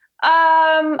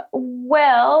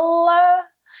 Well,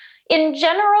 in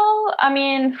general, I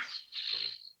mean.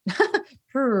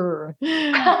 Can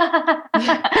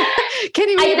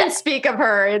you even speak of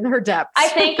her in her depths? I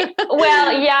think,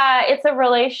 it's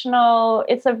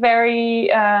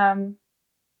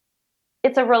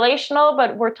a relational,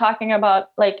 but we're talking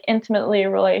about like intimately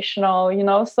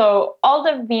relational, so all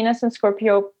the Venus and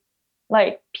Scorpio,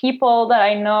 like people that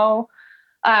I know,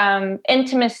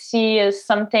 intimacy is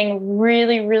something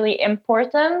really, really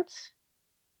important.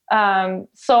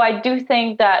 So I do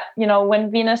think that, when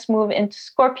Venus move into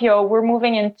Scorpio, we're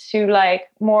moving into like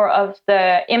more of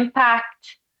the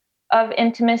impact of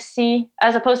intimacy,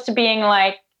 as opposed to being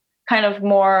like kind of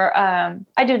more,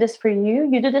 I do this for you,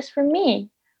 you do this for me,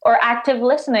 or active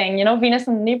listening. Venus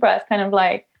and Libra is kind of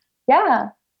like,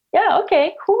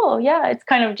 okay, cool. Yeah. It's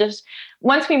kind of just,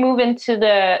 once we move into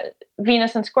the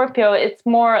Venus and Scorpio, it's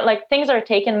more like things are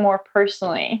taken more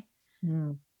personally.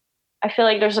 Mm. I feel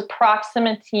like there's a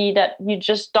proximity that you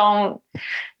just don't,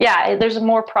 yeah, there's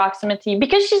more proximity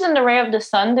because she's in the ray of the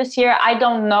sun this year. I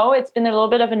don't know. It's been a little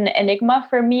bit of an enigma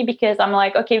for me because I'm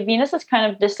like, okay, Venus is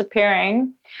kind of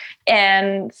disappearing.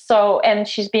 And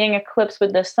she's being eclipsed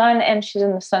with the sun and she's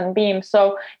in the sunbeam.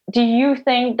 So do you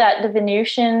think that the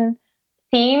Venusian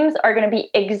themes are going to be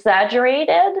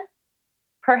exaggerated?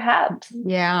 Perhaps.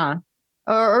 Yeah.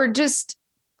 Or just,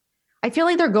 I feel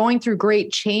like they're going through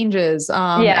great changes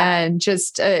and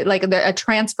just like a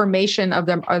transformation of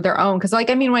their own. Cause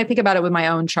like, I mean, when I think about it with my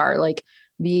own chart, like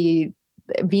the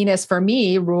Venus for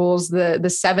me rules the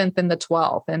 7th and the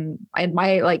 12th. And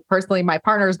my, like personally, my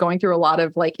partner is going through a lot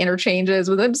of like interchanges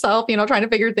with himself, trying to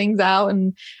figure things out.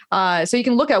 And so you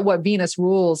can look at what Venus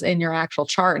rules in your actual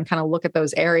chart and kind of look at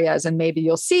those areas and maybe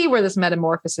you'll see where this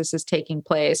metamorphosis is taking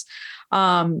place.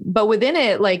 But within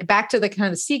it, like back to the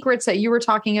kind of secrets that you were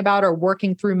talking about or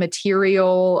working through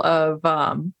material of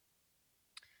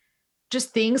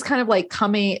just things kind of like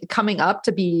coming up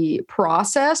to be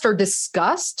processed or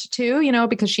discussed too,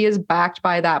 because she is backed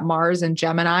by that Mars and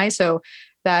Gemini. So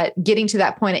that getting to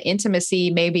that point of intimacy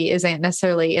maybe isn't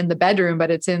necessarily in the bedroom, but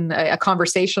it's in a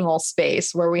conversational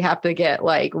space where we have to get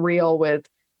like real with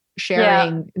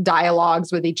sharing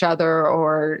dialogues with each other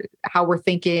or how we're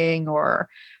thinking or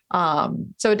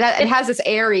so it has this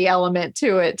airy element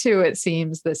to it too, it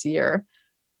seems this year.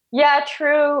 Yeah,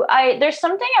 true. There's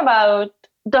something about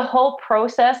the whole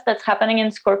process that's happening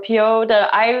in Scorpio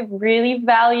that I really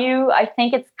value. I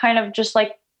think it's kind of just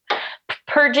like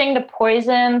purging the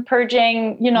poison,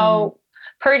 purging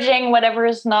whatever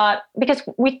is not, because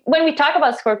when we talk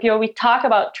about Scorpio, we talk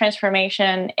about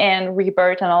transformation and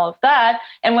rebirth and all of that.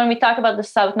 And when we talk about the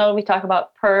South Node, we talk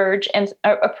about purge and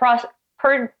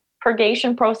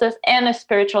purgation process and a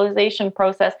spiritualization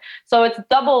process. So it's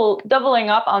doubling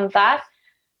up on that,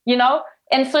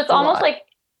 and so it's almost like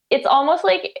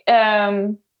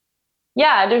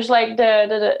there's like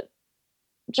the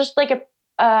just like a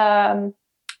and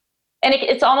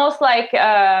it's almost like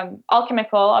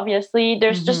alchemical. Obviously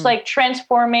there's just like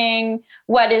transforming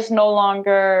what is no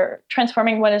longer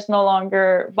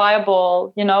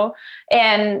viable,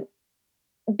 and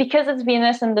because it's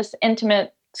Venus in this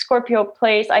intimate Scorpio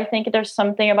place, I think there's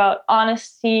something about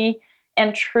honesty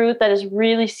and truth that is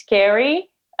really scary.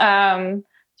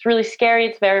 It's really scary.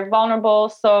 It's very vulnerable.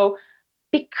 So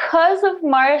because of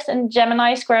Mars and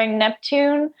Gemini squaring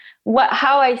Neptune,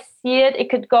 how I see it, it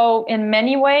could go in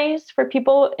many ways for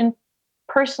people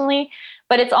personally,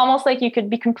 but it's almost like you could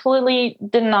be completely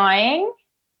denying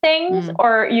things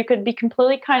or you could be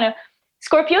completely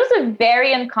Scorpio is a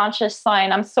very unconscious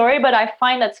sign. I'm sorry, but I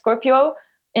find that Scorpio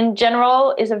in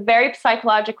general is a very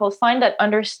psychological sign that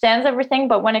understands everything,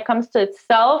 but when it comes to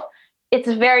itself, it's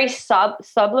very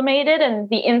sublimated and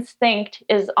the instinct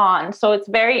is on. So it's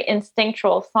very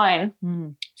instinctual sign.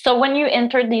 So when you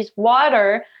enter these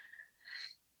water,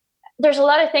 there's a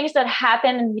lot of things that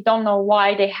happen and we don't know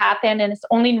why they happen. And it's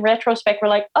only in retrospect, we're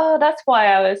like, oh, that's why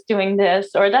I was doing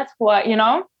this. Or that's what,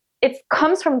 it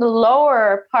comes from the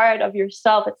lower part of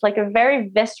yourself. It's like a very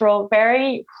visceral,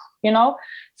 very,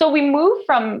 so we move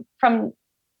from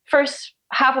first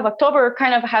half of October,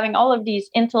 kind of having all of these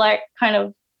intellect kind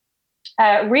of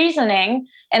reasoning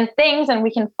and things, and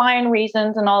we can find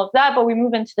reasons and all of that, but we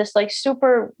move into this like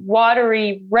super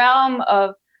watery realm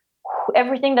of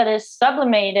everything that is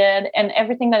sublimated and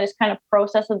everything that is kind of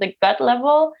processed at the gut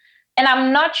level. And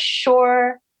I'm not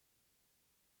sure,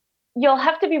 you'll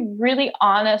have to be really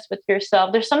honest with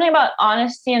yourself. There's something about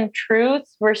honesty and truth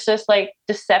versus like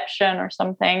deception or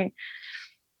something.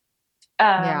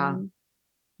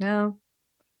 No.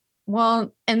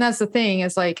 Well, and that's the thing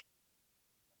is like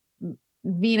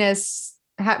Venus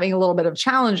having a little bit of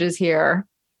challenges here.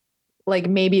 Like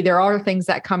maybe there are things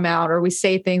that come out or we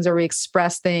say things or we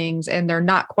express things and they're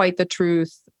not quite the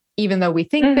truth, even though we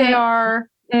think they are.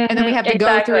 And then we have to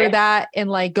go through that and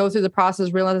like go through the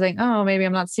process, realizing, oh, maybe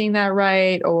I'm not seeing that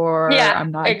right. Or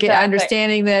I'm not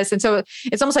understanding this. And so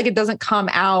it's almost like it doesn't come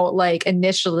out like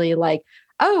initially like,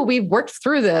 oh, we've worked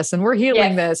through this and we're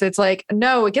healing this. It's like,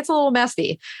 no, it gets a little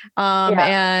messy.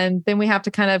 And then we have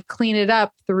to kind of clean it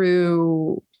up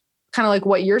through kind of like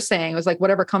what you're saying. It was like,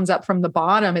 whatever comes up from the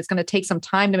bottom, it's going to take some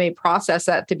time to maybe process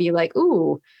that to be like,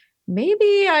 ooh,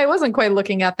 maybe I wasn't quite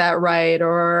looking at that right.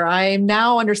 Or I'm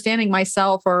now understanding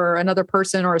myself or another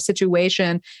person or a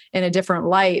situation in a different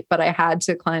light, but I had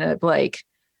to kind of like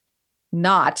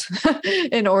not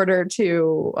in order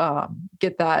to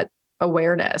get that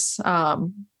awareness.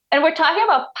 And we're talking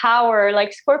about power.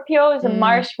 Like Scorpio is a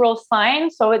Mars rule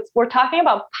sign. So we're talking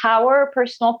about power,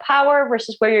 personal power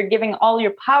versus where you're giving all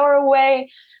your power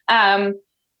away.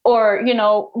 or,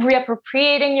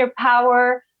 reappropriating your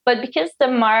power. But because the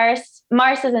Mars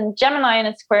is in Gemini and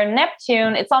it's square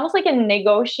Neptune, it's almost like a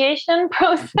negotiation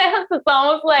process. It's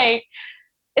almost like,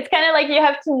 it's kind of like you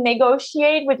have to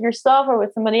negotiate with yourself or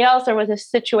with somebody else or with a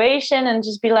situation and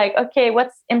just be like, okay,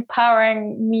 what's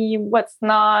empowering me, what's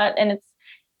not. And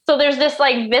so there's this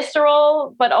like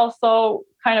visceral, but also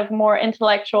kind of more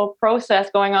intellectual process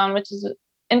going on, which is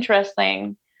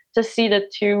interesting to see the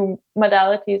two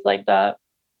modalities like that.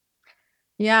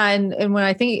 Yeah. And when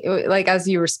I think, like, as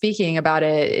you were speaking about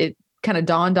it, it kind of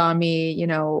dawned on me,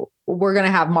 we're going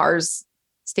to have Mars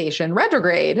station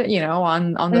retrograde,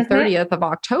 on the 30th of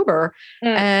October.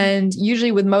 And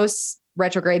usually with most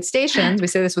retrograde stations, we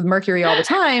say this with Mercury all the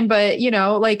time, but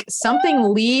like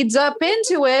something leads up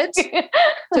into it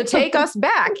to take us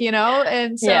back,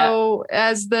 and so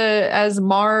as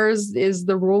Mars is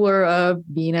the ruler of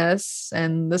Venus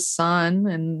and the sun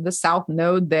and the south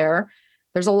node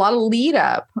there's a lot of lead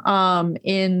up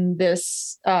in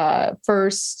this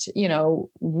first,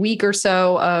 week or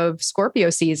so of Scorpio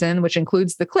season, which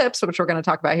includes the eclipse, which we're going to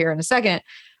talk about here in a second,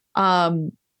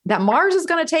 that Mars is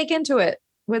going to take into it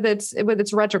with its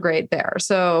retrograde there.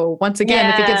 So once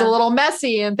again, if it gets a little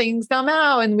messy and things come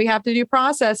out and we have to do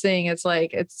processing, it's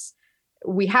like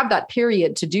we have that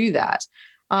period to do that.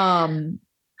 And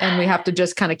we have to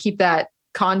just kind of keep that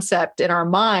concept in our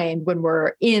mind when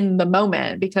we're in the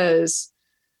moment, because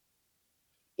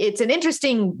it's an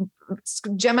interesting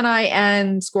Gemini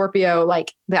and Scorpio,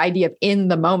 like the idea of in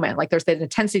the moment, like there's the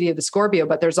intensity of the Scorpio,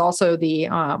 but there's also the,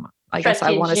 I guess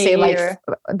I want to say like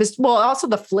this, well, also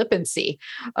the flippancy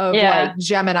of like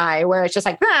Gemini, where it's just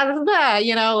like, blah, blah, blah,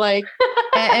 like,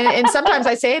 and sometimes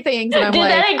I say things and I'm like,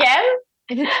 that again?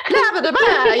 Blah, blah, blah,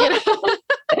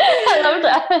 I love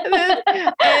that.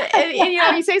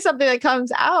 and you say something that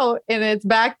comes out and it's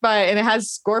backed by, and it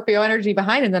has Scorpio energy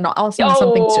behind it. And then all of a sudden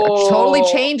something totally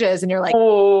changes and you're like,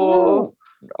 why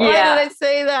did I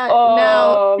say that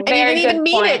now? And you didn't even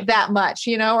mean it that much,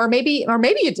 or maybe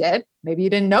you did. Maybe you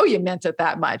didn't know you meant it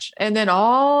that much. And then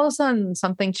all of a sudden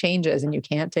something changes and you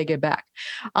can't take it back.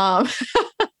 All the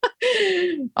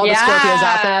Scorpios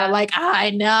out there are like, I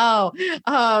know.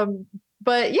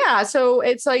 But yeah, so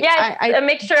it's like a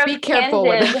mixture of be careful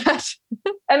with that.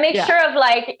 A mixture of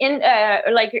like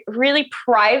like really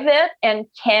private and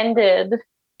candid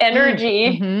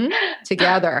energy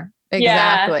together.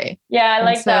 Exactly. Yeah, I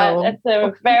like that.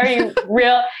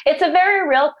 It's a very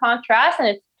real contrast, and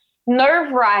it's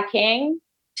nerve-wracking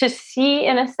to see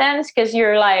in a sense, because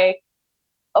you're like,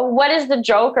 what is the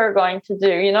Joker going to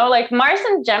do? Like Mars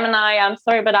and Gemini, I'm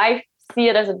sorry, but I see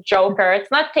it as a joker.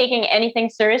 It's not taking anything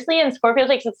seriously, and Scorpio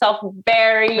takes itself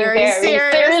very, very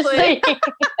seriously.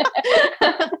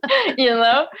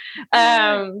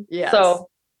 Yes. So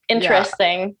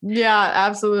interesting. Yeah,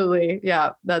 absolutely. Yeah,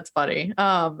 that's funny.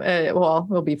 Well,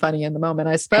 it'll be funny in the moment,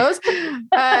 I suppose.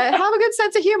 Have a good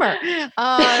sense of humor.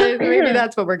 Maybe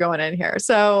that's what we're going in here.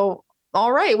 So,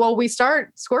 all right. Well, we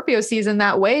start Scorpio season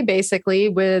that way, basically,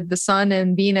 with the sun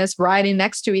and Venus riding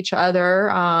next to each other,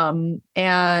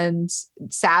 and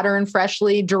Saturn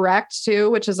freshly direct too,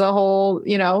 which is a whole,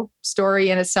 story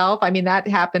in itself. I mean, that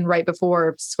happened right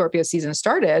before Scorpio season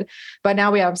started, but now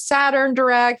we have Saturn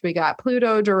direct, we got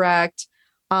Pluto direct.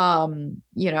 There's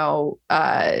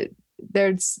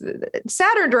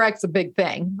Saturn direct's a big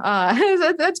thing.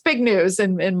 That's big news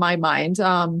in my mind.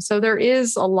 So there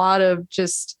is a lot of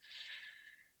just,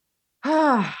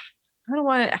 I don't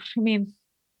want to,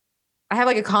 I have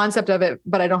like a concept of it,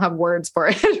 but I don't have words for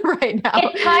it right now.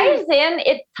 It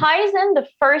ties in the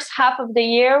first half of the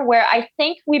year where I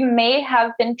think we may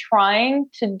have been trying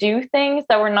to do things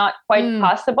that were not quite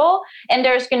possible. And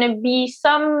there's going to be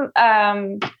some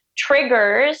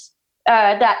triggers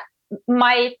that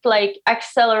might like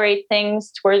accelerate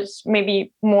things towards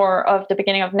maybe more of the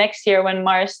beginning of next year when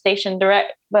Mars station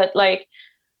direct. But like,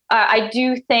 I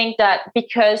do think that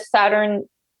because Saturn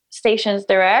stations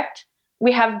direct,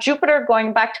 we have Jupiter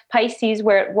going back to Pisces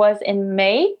where it was in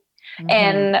May.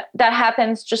 And that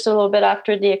happens just a little bit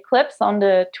after the eclipse on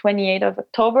the 28th of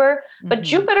October. But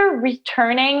Jupiter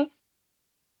returning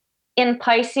in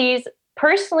Pisces,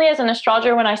 personally as an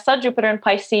astrologer, when I saw Jupiter in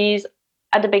Pisces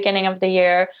at the beginning of the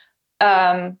year,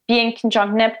 being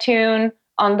conjunct Neptune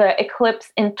on the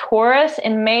eclipse in Taurus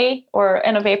in May or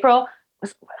end of April, I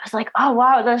was like, oh,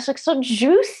 wow, that's like so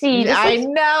juicy. I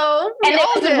know. And it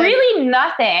was really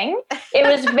nothing. It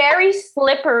was very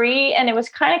slippery, and it was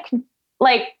kind of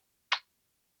like,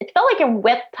 it felt like a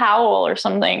wet towel or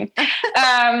something.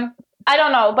 I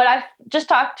don't know, but I've just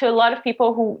talked to a lot of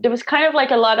people who there was kind of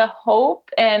like a lot of hope,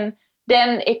 and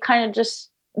then it kind of just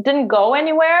didn't go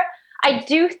anywhere. I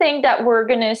do think that we're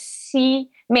going to see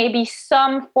maybe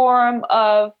some form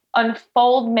of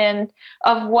unfoldment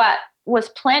of what was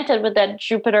planted with that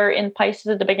Jupiter in Pisces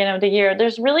at the beginning of the year.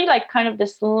 There's really like kind of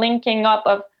this linking up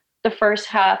of the first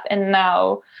half and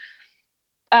now.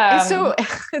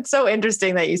 It's so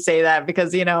interesting that you say that,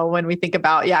 because, you know, when we think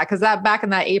about, because that back in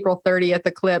that April 30th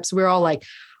eclipse, we were all like,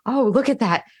 oh, look at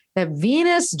that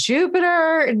Venus,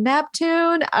 Jupiter,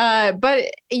 Neptune.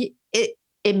 But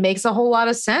it makes a whole lot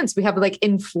of sense. We have like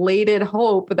inflated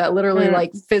hope that literally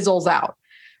like fizzles out.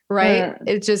 Right.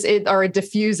 It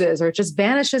diffuses, or it just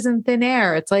vanishes in thin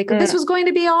air. It's like, this was going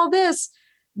to be all this,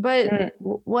 but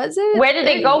was it? Where did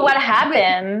it go? What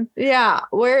happened? Yeah.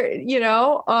 Where, you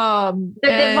know, the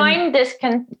divine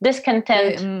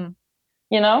discontent,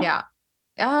 you know?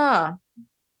 Yeah.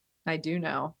 I do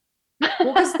know.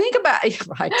 Well, because think about it,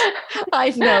 right?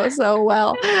 I know so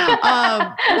well. But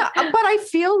I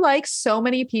feel like so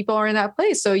many people are in that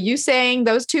place. So you saying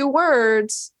those two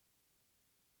words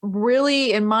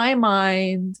really, in my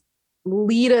mind,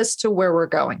 lead us to where we're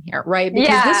going here, right?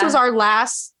 Because this was our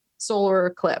last solar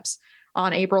eclipse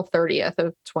on April 30th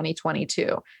of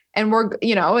 2022. And we're,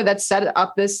 you know, that set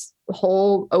up this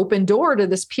whole open door to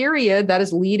this period that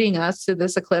is leading us to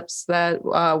this eclipse that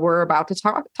we're about to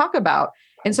talk about.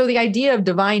 And so the idea of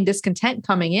divine discontent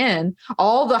coming in,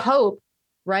 all the hope,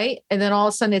 right? And then all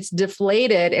of a sudden it's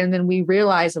deflated. And then we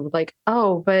realize it was like,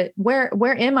 oh, but where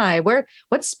am I? What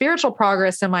spiritual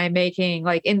progress am I making?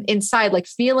 Like inside, like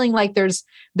feeling like there's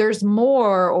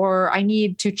more, or I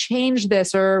need to change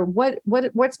this, or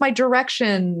what's my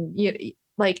direction?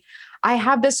 Like I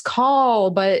have this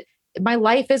call, but my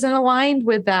life isn't aligned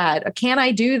with that. Can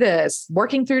I do this?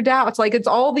 Working through doubts. Like it's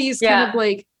all these kind of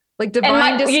like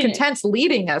divine discontents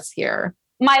leading us here.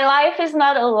 My life is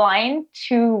not aligned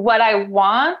to what I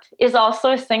want is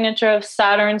also a signature of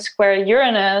Saturn square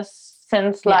Uranus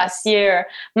since last year.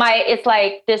 It's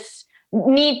like this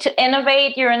need to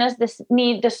innovate, Uranus, this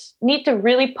need to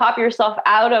really pop yourself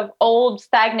out of old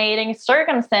stagnating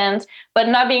circumstance, but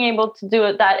not being able to do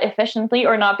it that efficiently,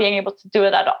 or not being able to do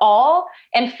it at all,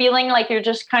 and feeling like you're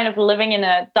just kind of living in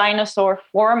a dinosaur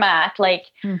format, like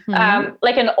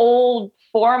an old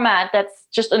format that's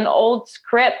just an old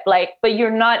script, like, but you're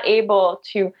not able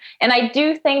to. And I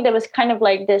do think there was kind of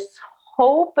like this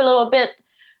hope a little bit.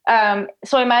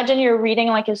 So imagine you're reading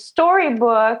like a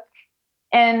storybook,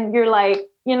 and you're like,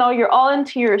 you know, you're all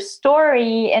into your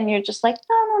story, and you're just like,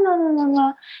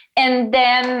 no. And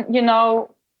then, you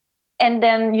know, and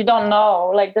then you don't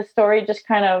know, like the story just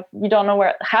kind of, you don't know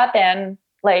where it happened.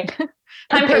 Like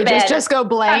time for bed. Just go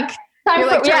blank. You're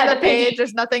like, turn the page,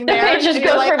 there's nothing there. The page just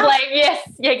goes for blank.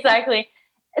 Yes, exactly.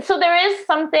 So there is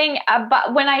something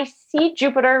about when I see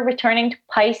Jupiter returning to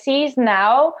Pisces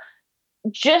now,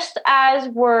 just as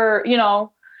we're, you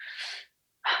know,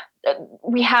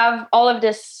 we have all of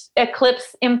this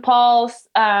eclipse impulse,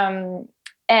 and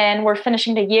we're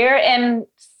finishing the year, and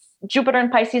Jupiter in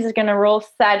Pisces is going to rule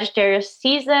Sagittarius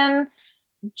season.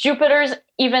 Jupiter's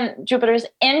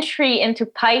entry into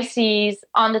Pisces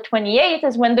on the 28th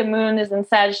is when the moon is in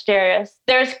Sagittarius.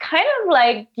 There's kind of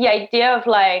like the idea of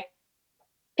like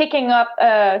picking up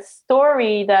a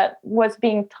story that was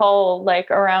being told like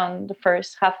around the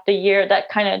first half of the year that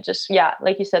kind of just,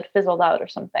 like you said, fizzled out or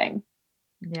something.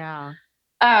 Yeah.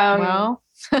 Well,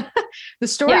 the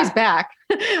story's back.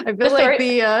 I feel like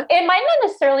it might not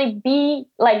necessarily be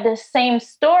like the same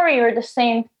story or the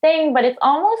same thing, but it's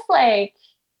almost like,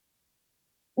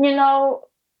 you know,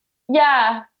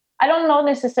 I don't know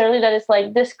necessarily that it's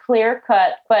like this clear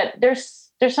cut, but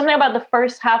there's something about the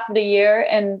first half of the year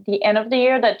and the end of the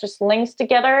year that just links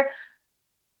together.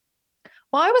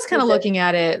 Well, I was kind of looking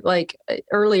at it like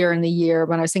earlier in the year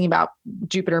when I was thinking about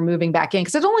Jupiter moving back in,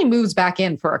 because it only moves back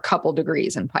in for a couple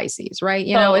degrees in Pisces, right?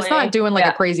 You know, it's not doing like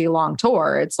a crazy long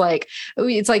tour. It's like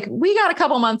we got a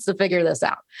couple months to figure this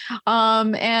out.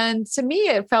 And to me,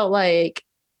 it felt like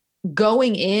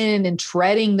going in and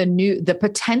treading the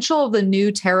potential of the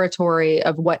new territory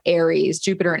of what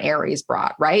Jupiter and Aries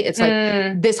brought, right? It's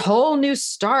like this whole new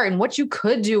start and what you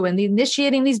could do and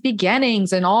initiating these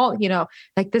beginnings and all, you know,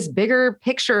 like this bigger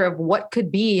picture of what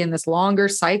could be in this longer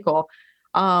cycle.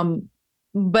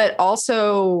 But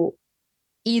also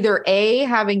either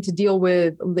having to deal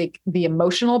with like the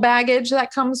emotional baggage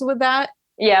that comes with that.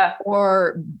 Yeah.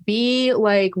 Or B,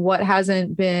 like what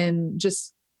hasn't been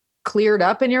just cleared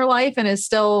up in your life and is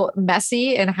still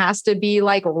messy and has to be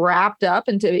like wrapped up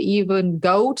and to even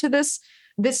go to this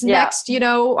next, you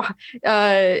know,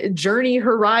 journey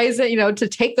horizon, you know, to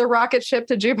take the rocket ship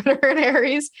to Jupiter and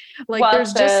Aries. Like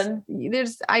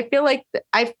I feel like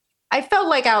I felt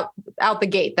like out the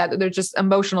gate that there's just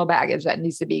emotional baggage that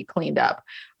needs to be cleaned up.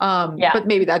 But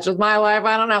maybe that's just my life.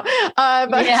 I don't know.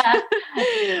 But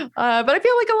I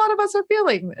feel like a lot of us are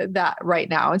feeling that right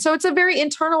now. And so it's a very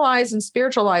internalized and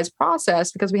spiritualized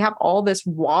process because we have all this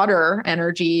water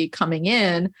energy coming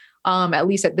in, at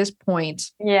least at this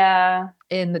point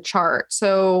in the chart.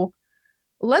 So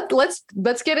let's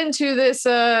get into this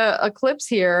eclipse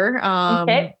here.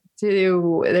 I'm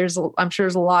sure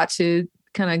there's a lot to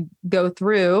kind of go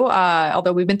through,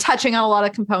 although we've been touching on a lot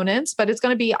of components, but it's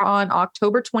going to be on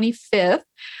October 25th,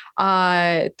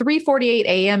 3:48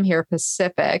 a.m. here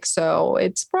Pacific. So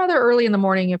it's rather early in the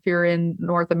morning if you're in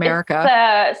North America.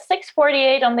 It's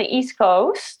 6:48 on the East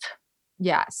Coast.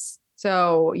 Yes.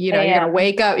 So, you're going to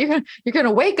wake up, you're going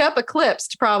to wake up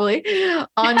eclipsed probably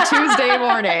on Tuesday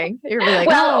morning. You're like,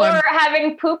 or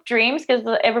having poop dreams, because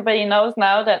everybody knows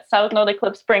now that South Node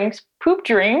eclipse brings poop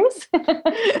dreams. How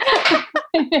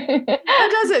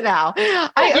does it now?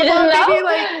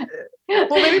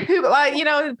 Maybe poop,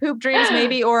 poop dreams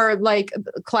maybe, or like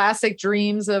classic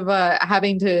dreams of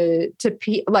having to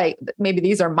pee. Like maybe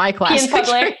these are my classic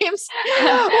dreams.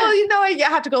 I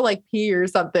have to go like pee or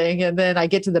something, and then I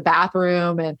get to the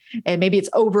bathroom and maybe it's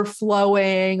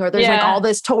overflowing, or there's like all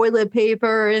this toilet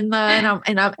paper and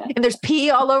there's pee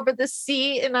all over the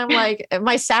seat, and I'm like,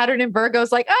 my Saturn in Virgo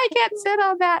is like, I can't sit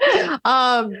on that,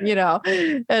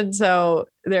 and so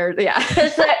there, but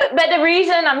the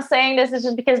reason I'm saying this is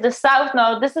just because the South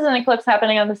Node, this is an eclipse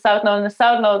happening on the South Node, and the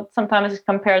South Node sometimes is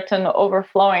compared to an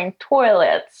overflowing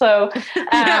toilet. So,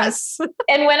 yes.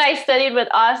 And when I studied with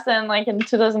Austin, like in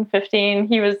 2015,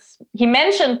 he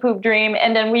mentioned poop dream,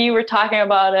 and then we were talking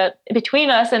about it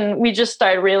between us, and we just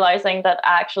started realizing that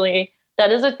actually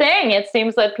that is a thing. It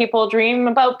seems that people dream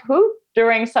about poop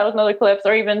during South Node eclipse,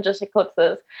 or even just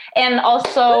eclipses, and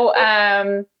also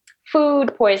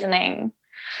food poisoning.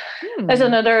 There's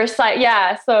another side.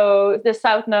 Yeah. So the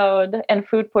South Node and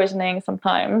food poisoning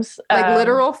sometimes. Like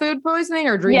literal food poisoning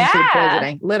or dream food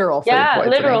poisoning? Literal food poisoning.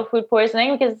 Literal food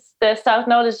poisoning, because the South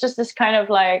Node is just this kind of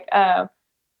like,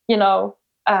 you're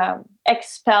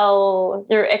expelling.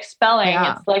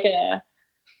 Yeah. It's like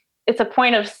it's a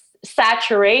point of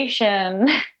saturation.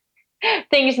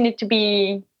 Things need to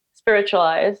be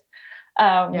spiritualized.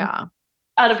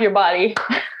 Out of your body.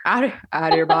 Out of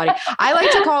your body. I like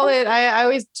to call it, I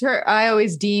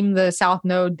always deem the South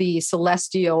Node the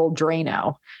celestial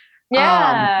Drano.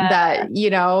 That,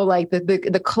 like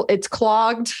it's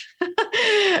clogged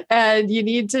and you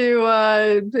need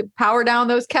to power down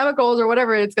those chemicals or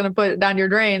whatever it's going to put down your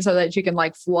drain so that you can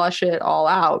like flush it all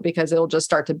out, because it'll just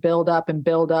start to build up and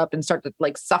start to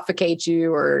like suffocate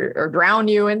you or drown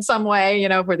you in some way,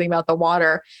 if we're thinking about the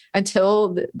water,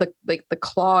 until the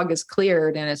clog is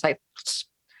cleared and it's like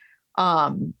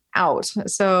out.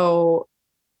 So,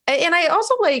 and I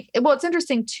also it's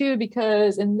interesting too,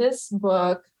 because in this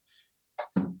book,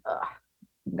 I'm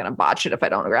going to botch it if I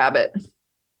don't grab it.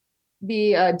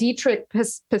 The Dietrich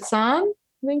Pisson, I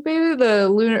think maybe the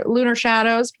lunar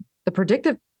shadows, the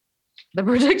predictive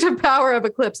power of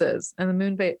eclipses and the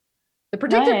moon phase, the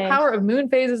predictive power of moon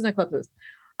phases and eclipses.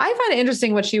 I find it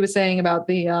interesting what she was saying about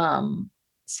the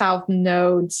South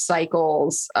Node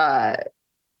cycles,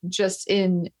 just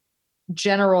in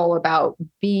general, about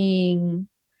being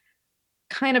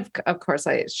kind of course,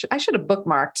 I should have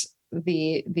bookmarked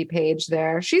the page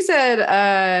there. She said,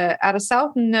 at a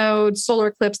South Node solar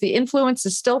eclipse, the influence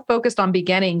is still focused on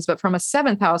beginnings, but from a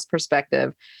seventh house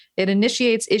perspective, it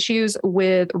initiates issues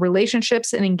with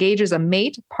relationships and engages a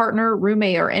mate, partner,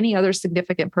 roommate, or any other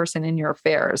significant person in your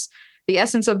affairs. The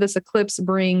essence of this eclipse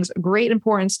brings great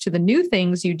importance to the new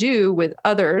things you do with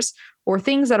others or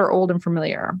things that are old and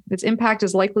familiar. Its impact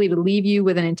is likely to leave you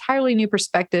with an entirely new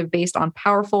perspective based on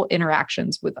powerful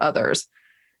interactions with others.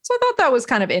 So I thought that was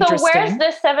kind of interesting. So where's the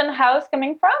seventh house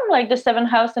coming from? Like the seventh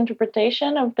house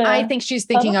interpretation of the... I think she's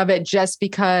thinking of it just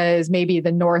because maybe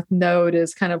the North Node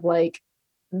is kind of like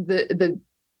the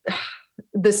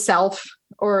self,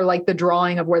 or like the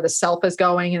drawing of where the self is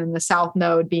going, and the South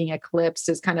Node being eclipsed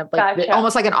is kind of like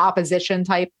almost like an opposition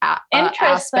type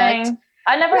aspect.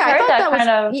 I never heard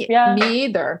that Me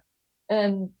either.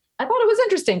 And I thought it was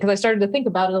interesting because I started to think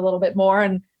about it a little bit more,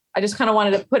 and I just kind of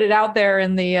wanted to put it out there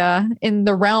in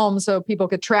the realm so people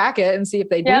could track it and see if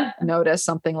they do notice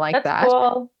something like that.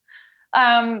 Cool.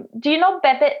 Do you know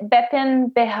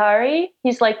Bipin Behari?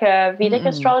 He's like a Vedic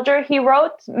astrologer. He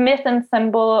wrote Myth and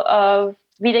Symbol of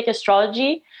Vedic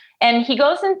Astrology, and he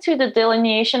goes into the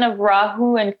delineation of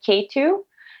Rahu and Ketu.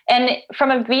 And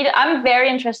from a Vedic, I'm very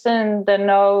interested in the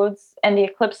nodes and the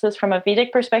eclipses from a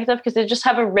Vedic perspective, because they just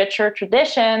have a richer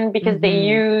tradition, because they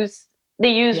use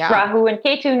they use Rahu and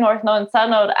Ketu, North Node and South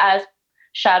Node, as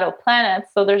shadow planets.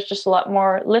 So there's just a lot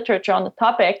more literature on the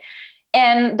topic.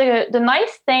 And the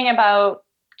nice thing about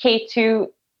Ketu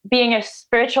being a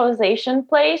spiritualization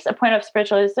place, a point of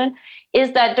spiritualization,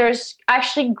 is that there's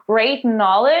actually great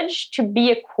knowledge to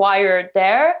be acquired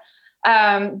there.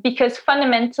 Because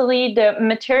fundamentally the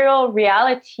material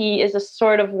reality is a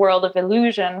sort of world of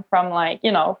illusion from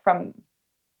from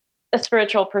a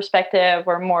spiritual perspective,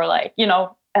 or more like,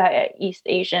 East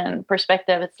Asian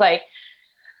perspective. It's like,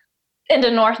 in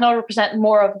the North Node represent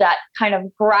more of that kind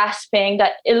of grasping,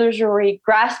 that illusory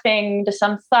grasping the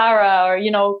samsara,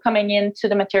 or, coming into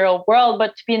the material world.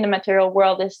 But to be in the material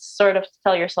world is sort of to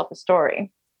tell yourself a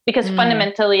story, because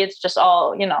fundamentally it's just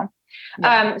all,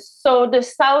 So the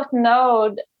South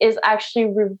Node is actually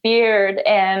revered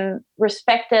and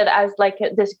respected as like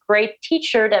this great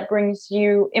teacher that brings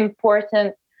you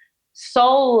important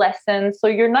soul lessons. So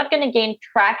you're not going to gain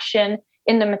traction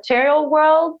in the material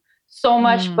world so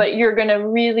much, but you're going to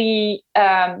really,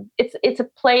 it's a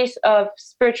place of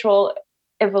spiritual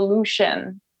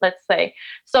evolution, let's say.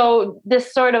 So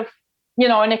this sort of,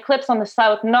 an eclipse on the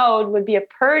South Node would be a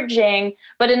purging,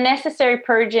 but a necessary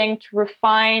purging to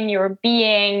refine your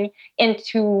being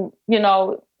into,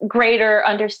 greater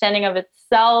understanding of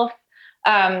itself.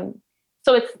 So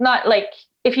it's not like,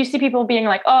 if you see people being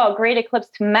like, oh, great eclipse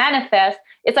to manifest,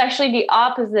 it's actually the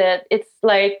opposite. It's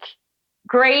like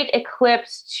great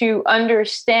eclipse to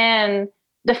understand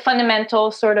the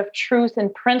fundamental sort of truth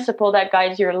and principle that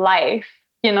guides your life,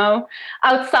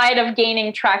 outside of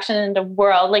gaining traction in the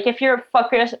world. Like if you're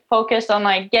focused on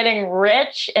like getting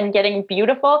rich and getting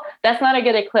beautiful, that's not a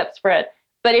good eclipse for it.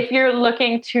 But if you're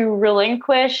looking to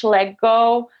relinquish, let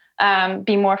go,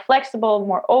 be more flexible,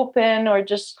 more open, or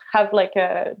just have like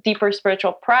a deeper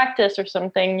spiritual practice or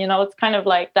something, it's kind of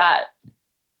like that,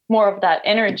 more of that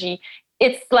energy.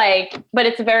 It's like, but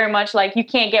it's very much like you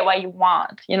can't get what you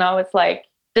want. It's like,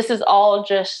 this is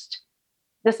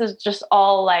just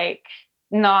all like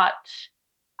not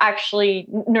actually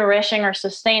nourishing or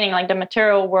sustaining like the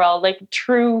material world. Like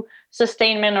true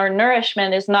sustainment or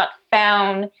nourishment is not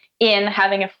found in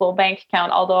having a full bank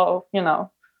account. Although, I don't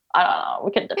know,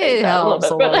 we could debate that a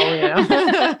little bit.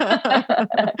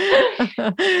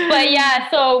 But yeah,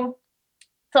 so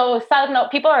South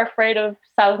Node, people are afraid of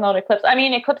South Node eclipse. I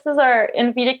mean, eclipses are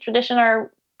in Vedic tradition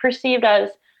are perceived as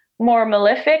more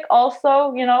malefic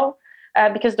also,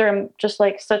 because they're just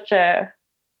like such a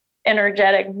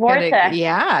energetic vortex.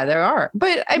 Yeah, there are.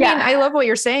 But I mean, I love what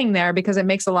you're saying there, because it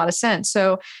makes a lot of sense.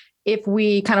 So if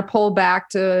we kind of pull back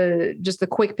to just the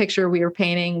quick picture we were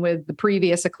painting with the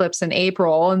previous eclipse in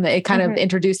April, and it kind of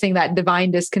introducing that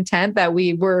divine discontent that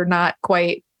we were not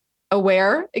quite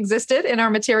aware existed in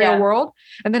our material world.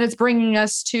 And then it's bringing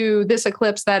us to this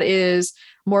eclipse that is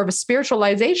more of a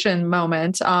spiritualization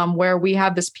moment, where we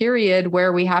have this period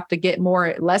where we have to get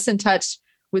less in touch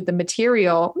with the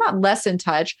material, not less in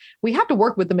touch. We have to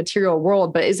work with the material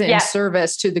world, but isn't in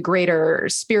service to the greater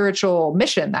spiritual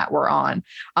mission that we're on,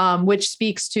 which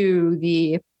speaks to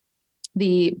the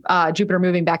Jupiter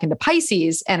moving back into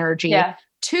Pisces energy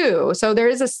too. So there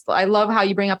is this, I love how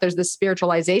you bring up, there's this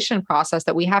spiritualization process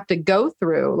that we have to go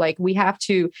through. Like we have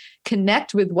to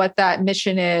connect with what that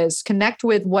mission is, connect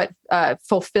with what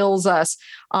fulfills us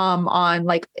on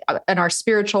like in our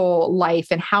spiritual life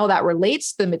and how that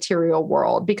relates to the material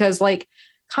world. Because like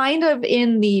kind of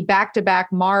in the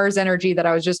back-to-back Mars energy that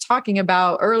I was just talking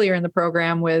about earlier in the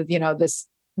program with,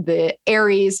 the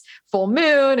Aries full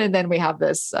moon, and then we have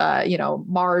this,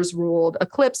 Mars ruled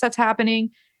eclipse that's happening.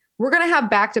 We're going to have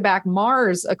back-to-back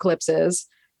Mars eclipses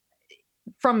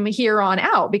from here on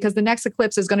out, because the next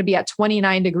eclipse is going to be at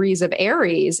 29 degrees of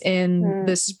Aries in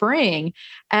the spring.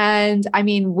 And I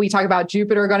mean, we talk about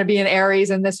Jupiter going to be in Aries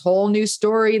and this whole new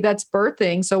story that's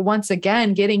birthing. So once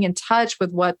again, getting in touch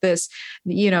with what this,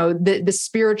 the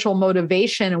spiritual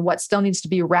motivation and what still needs to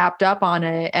be wrapped up on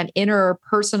an inner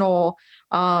personal,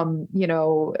 level,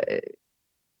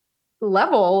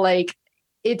 like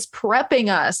it's prepping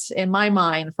us in my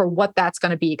mind for what that's going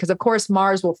to be. Because of course,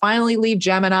 Mars will finally leave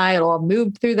Gemini. It'll have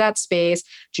moved through that space.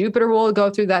 Jupiter will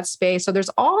go through that space. So there's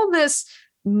all this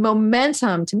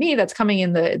momentum to me that's coming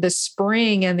in the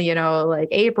spring and the, like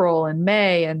April and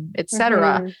May and et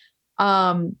cetera.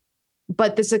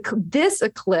 But this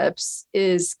eclipse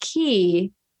is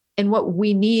key in what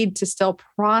we need to still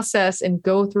process and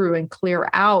go through and clear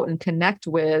out and connect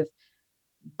with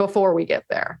before we get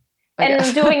there.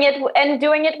 And doing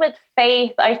it with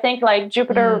faith. I think like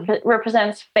Jupiter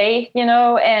represents faith,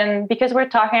 and because we're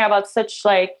talking about it's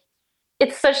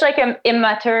such like an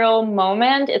immaterial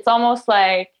moment. It's almost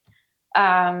like,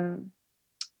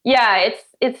 yeah,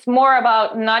 it's more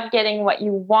about not getting what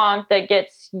you want that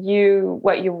gets you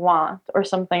what you want, or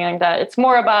something like that. It's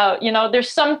more about,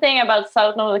 there's something about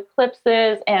south node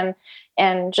eclipses, and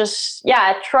just,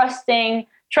 yeah, trusting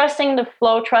the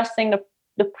flow, trusting the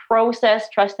process,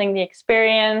 trusting the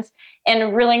experience,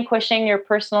 and relinquishing your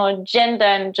personal agenda,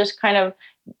 and just kind of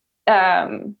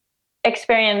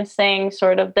experiencing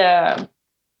sort of the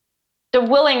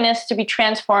willingness to be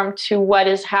transformed to what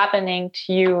is happening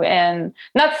to you, and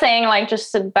not saying like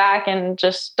just sit back and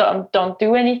just don't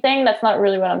do anything. That's not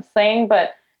really what I'm saying,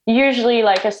 but usually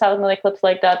like a south node eclipse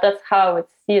like that, that's how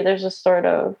it's see. There's a sort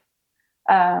of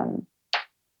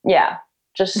yeah,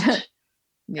 just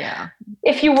Yeah.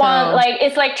 if you want, like,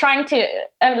 it's like trying to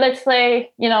let's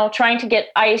say, trying to get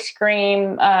ice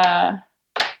cream.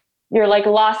 You're like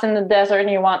lost in the desert and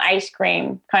you want ice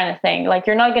cream, kind of thing. Like,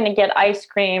 you're not going to get ice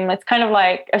cream. It's kind of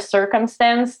like a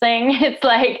circumstance thing. It's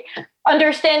like,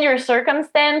 understand your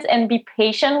circumstance and be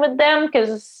patient with them,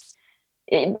 because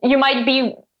you might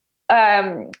be,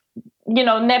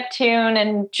 Neptune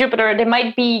and Jupiter, they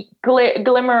might be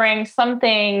glimmering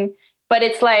something, but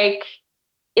it's like,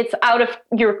 it's out of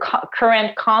your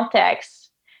current context.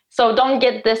 So don't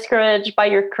get discouraged by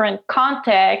your current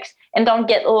context, and don't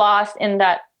get lost in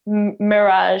that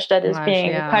mirage that is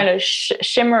being kind of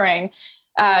shimmering.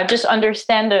 Just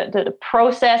understand the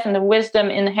process and the wisdom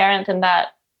inherent in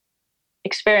that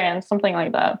experience, something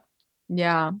like that.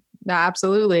 Yeah,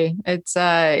 absolutely. It's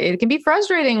it can be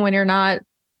frustrating when you're not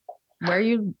where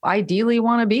you ideally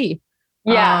want to be.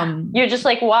 Yeah, you're just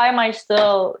like, why am I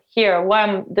still here?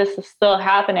 This is still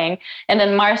happening? And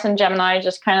then Mars and Gemini is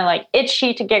just kind of like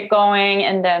itchy to get going.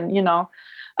 And then,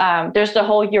 there's the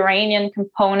whole Uranian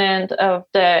component of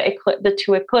the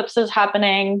two eclipses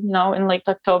happening, in late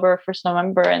October, 1st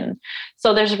November. And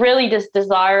so there's really this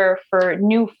desire for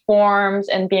new forms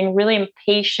and being really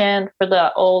impatient for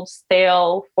the old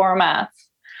stale formats.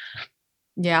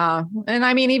 Yeah. And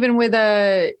I mean, even with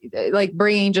like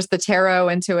bringing just the tarot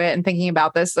into it and thinking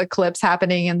about this eclipse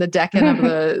happening in the decan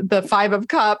of the 5 of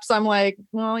Cups, I'm like,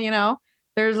 well,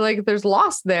 there's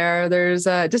loss there. There's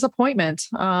disappointment.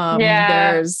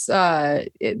 There's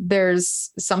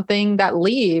something that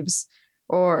leaves,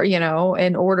 or,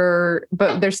 in order,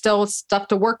 but there's still stuff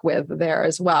to work with there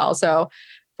as well. So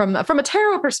from a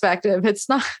tarot perspective, it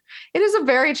is a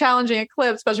very challenging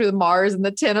eclipse, especially with Mars and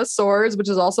the 10 of Swords, which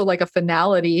is also like a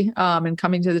finality, and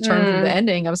coming to the terms of the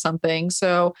ending of something.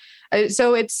 So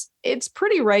it's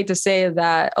pretty right to say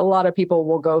that a lot of people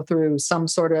will go through some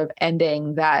sort of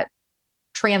ending that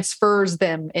transfers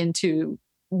them into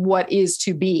what is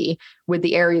to be, with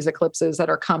the Aries eclipses that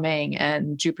are coming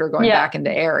and Jupiter going back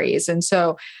into Aries. And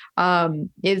so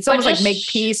it's almost like make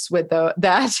peace with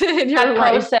that in your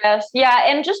process. Yeah.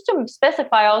 And just to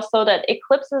specify also that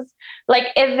eclipses, like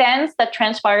events that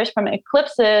transpires from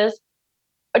eclipses,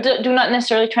 do not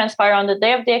necessarily transpire on the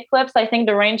day of the eclipse. I think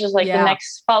the range is like the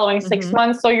next following 6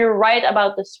 months. So you're right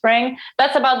about the spring.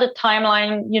 That's about the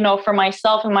timeline, for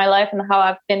myself in my life and how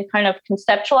I've been kind of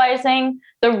conceptualizing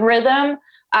the rhythm.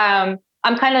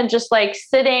 I'm kind of just like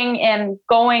sitting and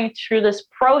going through this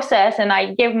process, and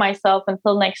I give myself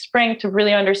until next spring to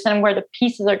really understand where the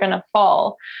pieces are going to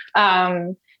fall.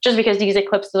 Just because these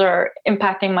eclipses are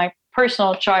impacting my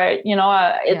personal chart,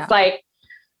 it's like,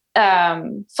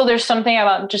 so there's something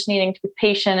about just needing to be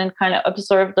patient and kind of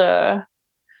observe the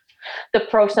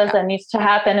process that needs to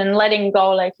happen, and letting go,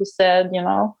 like you said,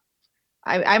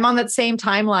 I'm on that same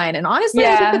timeline. And honestly,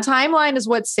 I think the timeline is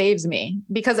what saves me,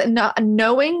 because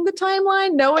knowing the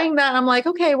timeline, knowing that I'm like,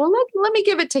 okay, well, let me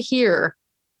give it to here.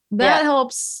 That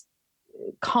helps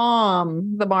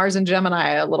calm the Mars and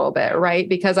Gemini a little bit, right?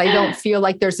 Because I don't feel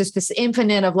like there's this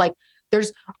infinite of like,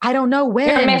 I don't know when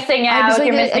you're missing out. Like,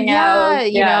 you're missing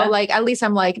out. Like, at least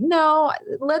I'm like, no,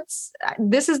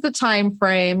 this is the time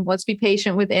frame. Let's be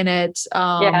patient within it.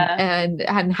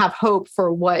 And have hope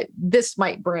for what this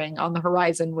might bring on the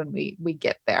horizon when we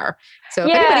get there. So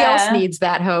if anybody else needs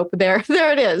that hope, there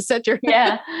it is. Set your,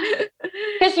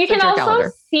 because you can also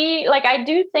calendar. See, like, I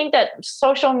do think that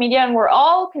social media, and we're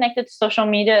all connected to social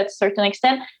media at a certain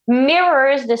extent,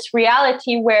 mirrors this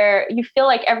reality where you feel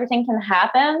like everything can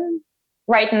happen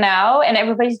right now, and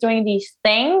everybody's doing these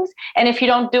things, and if you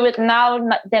don't do it now,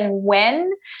 then when?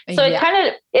 So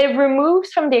it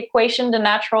removes from the equation the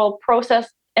natural process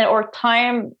or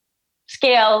time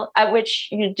scale at which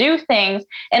you do things.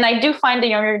 And I do find the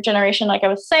younger generation, like I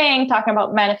was saying, talking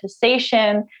about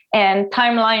manifestation and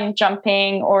timeline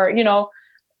jumping, or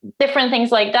different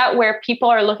things like that, where people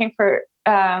are looking for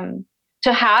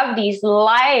to have these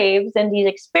lives and these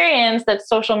experiences that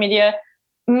social media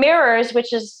mirrors,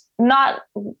 which is not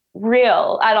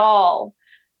real at all.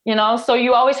 So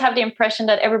you always have the impression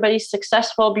that everybody's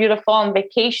successful, beautiful, on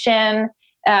vacation,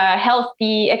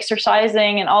 healthy,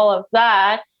 exercising, and all of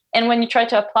that. And when you try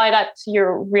to apply that to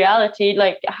your reality,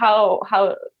 like how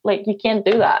like you can't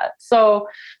do that. So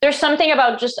there's something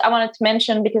about, just I wanted to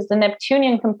mention, because the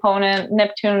Neptunian component,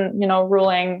 Neptune,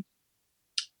 ruling,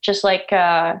 just like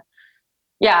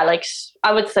like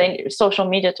I would say social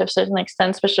media to a certain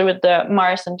extent, especially with the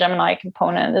Mars and Gemini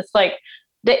component. It's like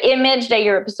the image that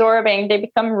you're absorbing, they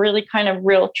become really kind of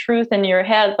real truth in your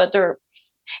head, but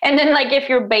and then like if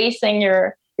you're basing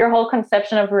your whole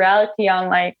conception of reality on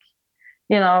like,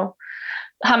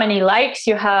 how many likes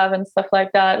you have and stuff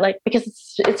like that, like,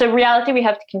 because it's a reality we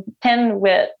have to contend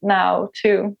with now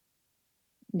too.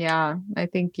 Yeah, I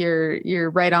think you're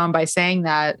right on by saying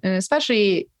that. And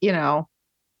especially, I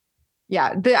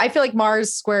feel like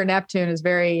Mars square Neptune is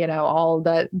very, all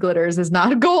that glitters is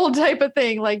not gold type of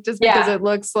thing. Like just because it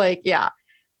looks like, yeah.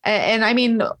 And I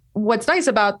mean, what's nice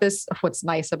about this eclipse,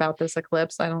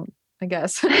 I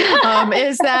guess,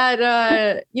 is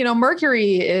that,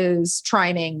 Mercury is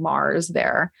trining Mars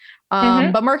there.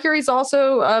 But Mercury's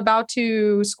also about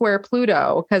to square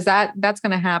Pluto, because that's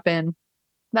going to happen.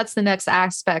 That's the next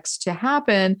aspects to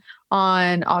happen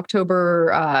on October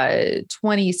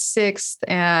 26th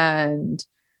and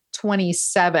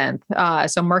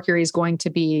 27th. So Mercury is going to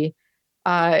be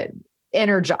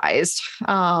energized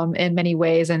in many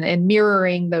ways, and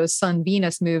mirroring those Sun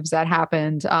Venus moves that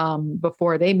happened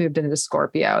before they moved into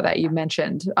Scorpio that you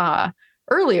mentioned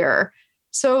earlier.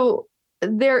 So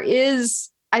there is,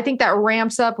 I think that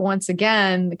ramps up once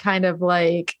again, kind of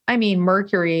like,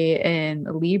 Mercury in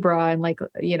Libra, and like,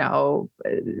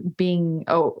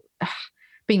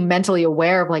 being mentally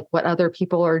aware of like what other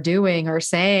people are doing or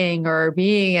saying or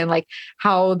being, and like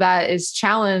how that is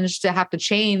challenged to have to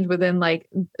change within like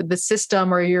the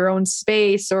system or your own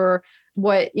space, or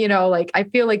what, like, I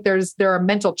feel like there are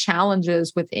mental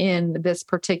challenges within this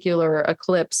particular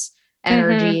eclipse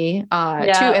energy, too,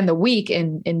 and the week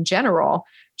in general,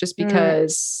 just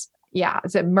because,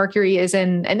 Mercury is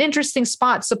in an interesting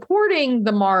spot supporting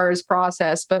the Mars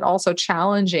process, but also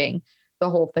challenging the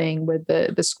whole thing with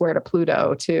the square to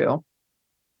Pluto too.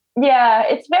 Yeah,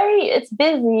 it's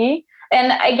busy.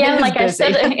 And again, like I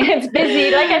said, it's busy.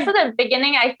 Like I said at the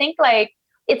beginning, I think like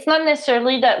it's not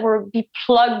necessarily that we're be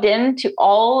plugged into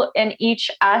all and each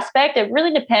aspect. It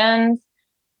really depends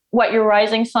what your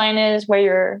rising sign is, where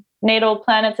your natal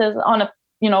planet is on a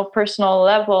personal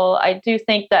level. I do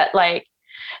think that like,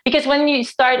 because when you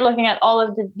start looking at all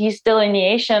of these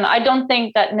delineation, I don't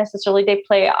think that necessarily they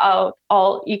play out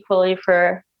all equally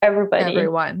for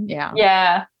everyone.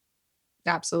 Yeah,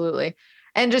 absolutely.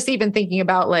 And just even thinking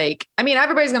about like,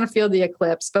 everybody's going to feel the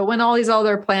eclipse, but when all these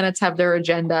other planets have their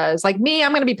agendas, like me,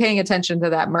 I'm going to be paying attention to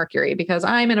that Mercury, because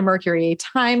I'm in a Mercury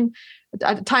time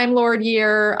Lord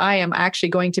year. I am actually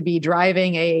going to be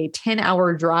driving a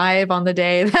 10-hour drive on the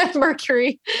day that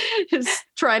Mercury is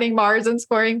trining Mars and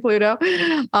squaring Pluto.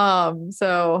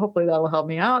 So hopefully that will help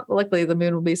me out. Luckily, the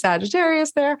moon will be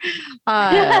Sagittarius there.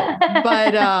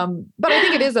 But I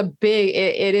think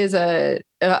it is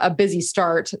a busy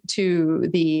start to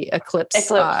the eclipse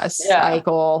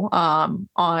cycle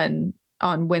on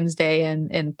Wednesday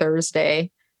and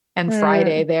Thursday and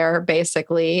Friday there,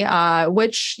 basically,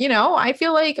 which, I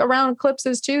feel like around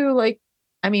eclipses too, like,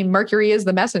 Mercury is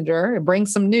the messenger. It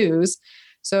brings some news.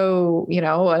 So,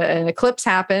 an eclipse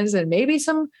happens and maybe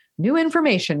some new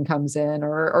information comes in,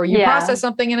 or you process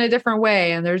something in a different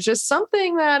way. And there's just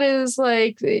something that is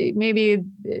like maybe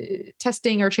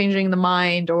testing or changing the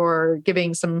mind, or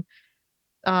giving some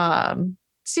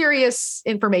serious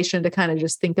information to kind of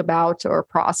just think about or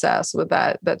process with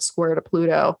that square to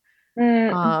Pluto.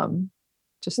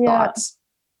 Just thoughts.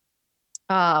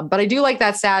 But I do like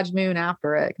that Sag moon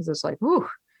after it, because it's like, whoo,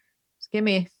 just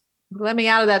let me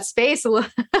out of that space a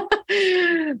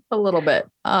little bit.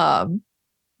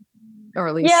 Or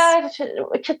at least,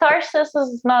 catharsis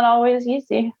is not always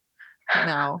easy.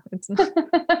 No, it's not.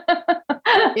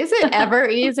 Is it ever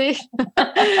easy?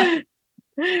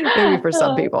 Maybe for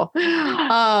some people.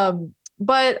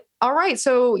 But all right.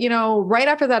 So, right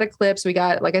after that eclipse, we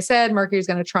got, like I said, Mercury's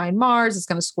going to trine Mars. It's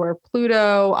going to square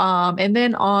Pluto. And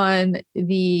then on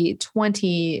the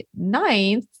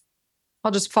 29th,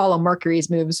 I'll just follow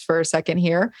Mercury's moves for a second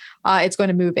here. It's going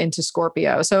to move into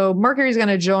Scorpio. So Mercury's going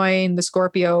to join the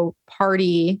Scorpio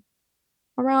party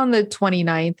around the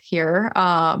 29th here,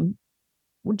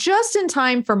 just in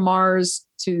time for Mars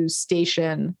to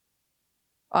station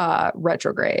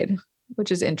retrograde,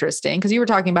 which is interesting, because you were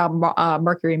talking about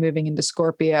Mercury moving into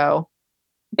Scorpio.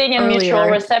 Being in mutual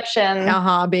reception.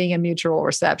 Being in mutual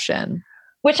reception.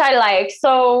 which I like.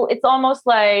 So it's almost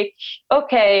like,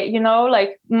 okay,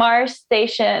 like Mars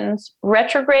stations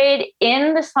retrograde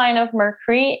in the sign of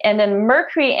Mercury, and then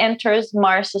Mercury enters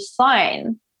Mars's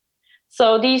sign.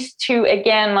 So these two,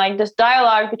 again, like this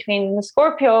dialogue between the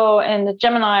Scorpio and the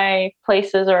Gemini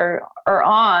places are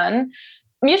on.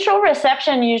 Mutual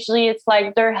reception, usually it's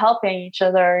like they're helping each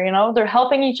other, they're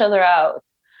helping each other out.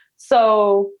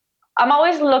 So I'm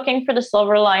always looking for the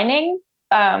silver lining,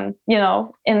 in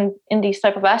these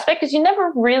type of aspects, because you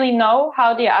never really know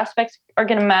how the aspects are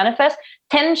going to manifest.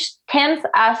 Tense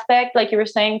aspect, like you were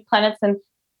saying, planets in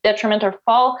detriment or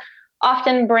fall,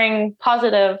 often bring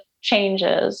positive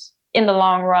changes in the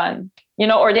long run,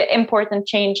 or the important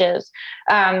changes.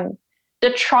 The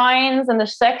trines and the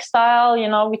sextile,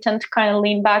 we tend to kind of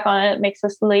lean back on it. It makes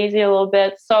us lazy a little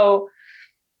bit. So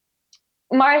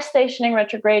Mars stationing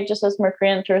retrograde just as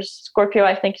Mercury enters Scorpio,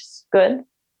 I think is good.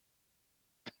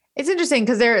 It's interesting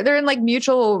because they're in like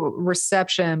mutual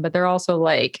reception, but they're also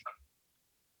like,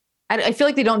 I feel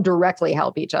like they don't directly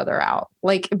help each other out,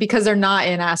 like because they're not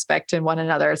in aspect in one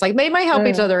another. It's like they might help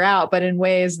each other out, but in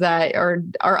ways that are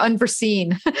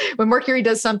unforeseen. When Mercury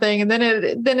does something, and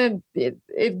then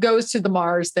it goes to the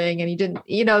Mars thing, and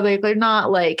they're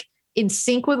not like in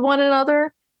sync with one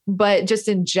another, but just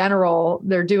in general,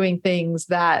 they're doing things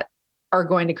that are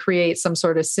going to create some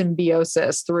sort of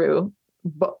symbiosis through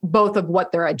both of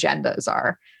what their agendas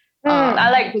are.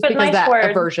 I like, but nice that word,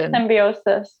 aversion.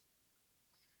 Symbiosis.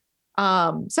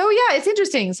 So yeah, it's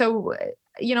interesting. So,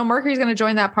 Mercury's going to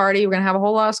join that party. We're going to have a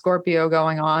whole lot of Scorpio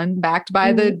going on, backed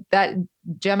by that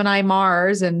Gemini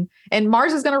Mars, and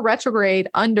Mars is going to retrograde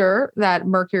under that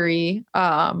Mercury,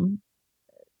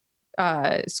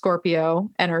 Scorpio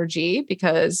energy,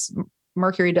 because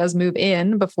Mercury does move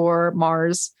in before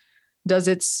Mars does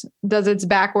its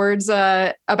backwards,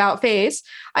 about face.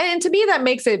 And to me, that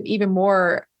makes it even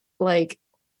more like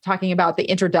talking about the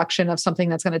introduction of something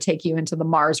that's going to take you into the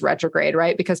Mars retrograde,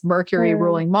 right? Because Mercury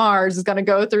ruling Mars is going to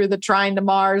go through the trine to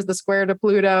Mars, the square to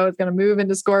Pluto. It's going to move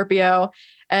into Scorpio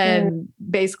and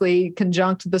basically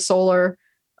conjunct the solar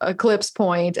eclipse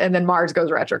point, and then Mars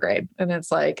goes retrograde. And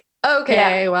it's like,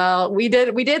 okay, well, we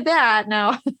did that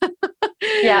now.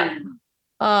 Yeah.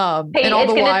 And all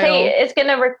the while, it's going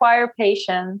to require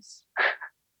patience.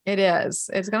 It is.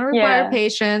 It's going to require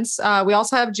patience. We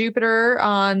also have Jupiter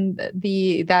on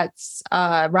that's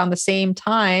around the same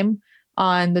time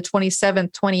on the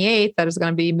 27th, 28th, that is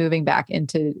going to be moving back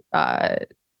into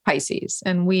Pisces.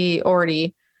 And we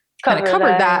already kind of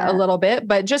covered that a little bit,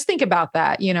 but just think about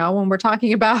that, when we're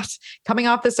talking about coming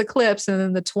off this eclipse and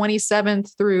then the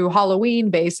 27th through Halloween,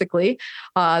 basically,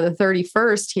 the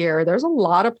 31st here, there's a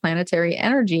lot of planetary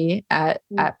energy at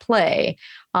play.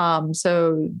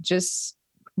 So just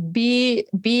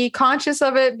be conscious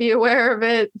of it, be aware of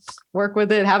it, work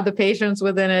with it, have the patience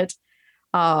within it.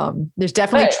 There's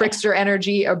definitely trickster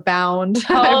energy abound.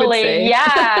 Totally.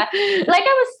 Yeah. Like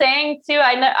I was saying too,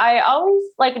 I always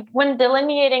like when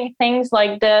delineating things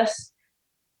like this,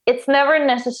 it's never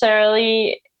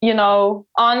necessarily,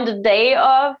 on the day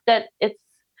of that. It's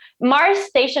Mars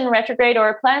station retrograde or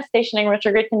a planet stationing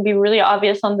retrograde can be really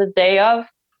obvious on the day of.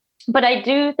 But I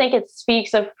do think it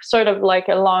speaks of sort of like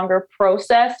a longer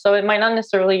process. So it might not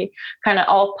necessarily kind of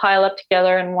all pile up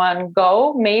together in one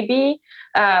go, maybe.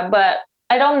 But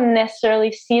I don't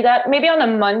necessarily see that. Maybe on a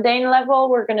mundane level,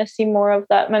 we're going to see more of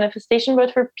that manifestation.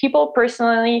 But for people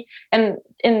personally and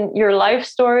in your life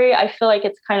story, I feel like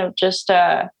it's kind of just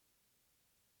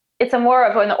it's a more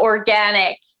of an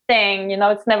organic thing.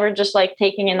 It's never just like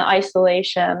taking in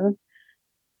isolation.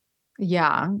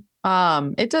 Yeah.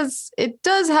 It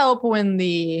does help when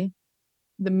the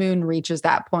moon reaches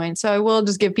that point. So I will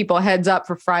just give people a heads up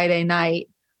for Friday night.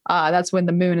 That's when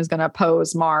the moon is going to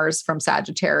oppose Mars from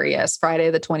Sagittarius,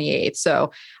 Friday the 28th.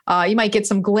 So you might get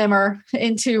some glimmer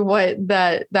into what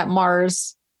that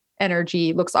Mars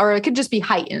energy looks, or it could just be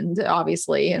heightened,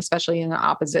 obviously, especially in an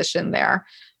opposition there.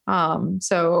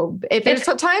 So if it's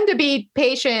time to be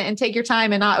patient and take your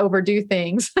time and not overdo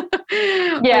things,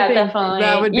 definitely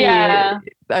that would be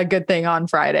a good thing on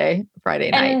Friday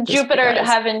night. And Jupiter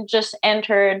having just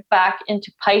entered back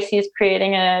into Pisces,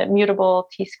 creating a mutable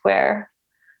T-square.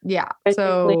 Yeah.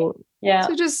 So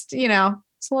just,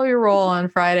 slow your roll on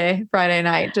Friday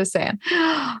night, just saying.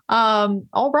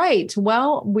 All right.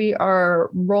 Well, we are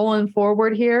rolling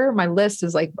forward here. My list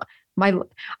is like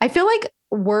I feel like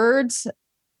words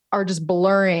are just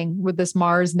blurring with this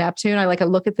Mars Neptune. I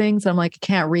look at things and I'm like, I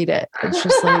can't read it. It's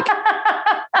just like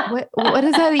what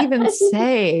does that even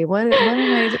say? What does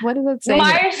that say?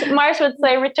 Mars would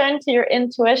say return to your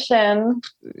intuition.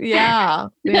 Yeah.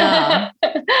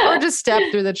 Or just step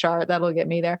through the chart. That'll get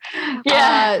me there.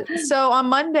 Yeah. So on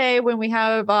Monday, when we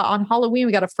have on Halloween,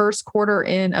 we got a first quarter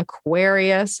in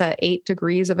Aquarius at 8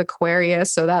 degrees of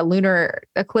Aquarius. So that lunar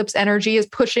eclipse energy is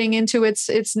pushing into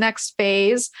its next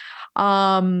phase.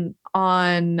 On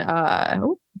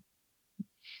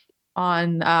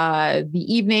the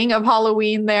evening of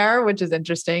Halloween there, which is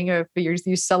interesting. If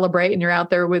you celebrate and you're out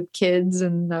there with kids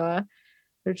and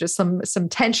there's just some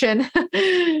tension,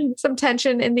 some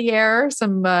tension in the air,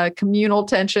 some communal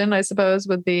tension, I suppose,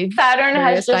 with the Saturn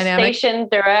has just stationed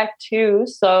direct too.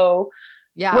 So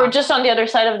yeah, we're just on the other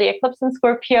side of the eclipse in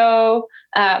Scorpio.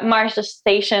 Mars just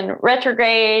stationed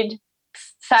retrograde.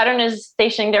 Saturn is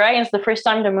stationing direct. It's the first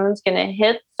time the moon's going to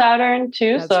hit Saturn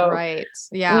too. That's right.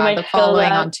 Yeah, the following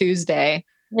on Tuesday.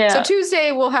 Yeah. So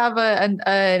Tuesday we'll have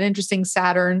an interesting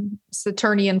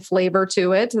Saturnian flavor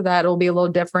to it. That'll be a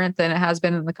little different than it has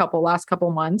been in the last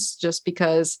couple months, just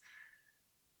because,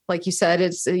 like you said,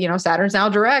 it's, Saturn's now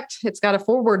direct. It's got a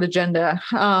forward agenda.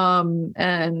 And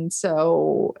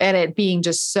it being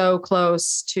just so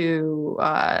close to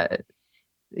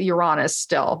Uranus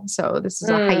still. So this is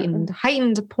a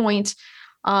heightened point.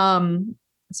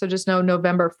 So just know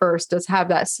November 1st does have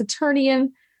that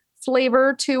Saturnian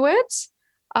flavor to it.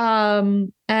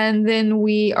 And then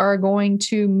we are going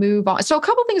to move on. So a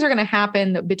couple things are going to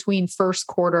happen between first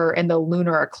quarter and the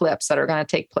lunar eclipse that are going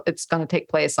to take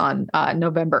place on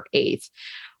November 8th.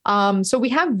 So we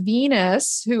have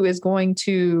Venus, who is going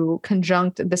to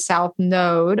conjunct the South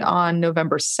Node on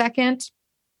November 2nd.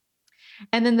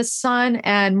 And then the Sun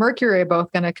and Mercury are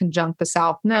both going to conjunct the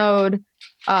South Node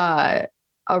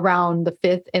around the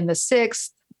 5th and the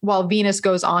 6th, while Venus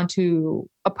goes on to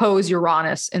oppose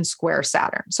Uranus and square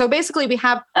Saturn. So basically we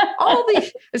have all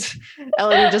these,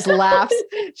 Elodie just laughs.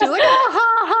 She's like, ha,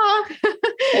 ha.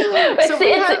 So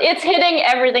it's hitting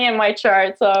everything in my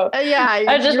chart. So yeah,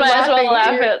 I just might as well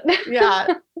laugh it. Yeah.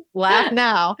 Laugh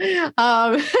now.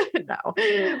 No,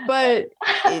 but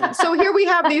so here we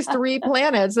have these 3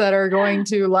 planets that are going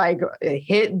to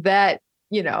hit that,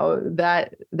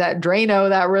 that Drano,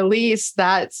 that release,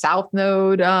 that South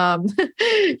Node,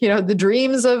 the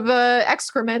dreams of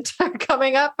excrement are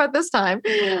coming up at this time.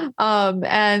 But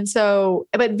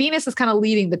Venus is kind of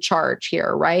leading the charge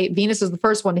here, right? Venus is the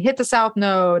first one to hit the South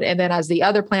Node. And then as the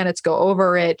other planets go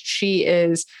over it, she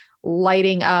is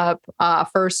lighting up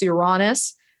first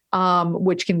Uranus,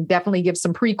 which can definitely give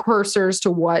some precursors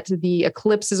to what the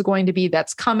eclipse is going to be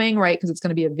that's coming, right? Because it's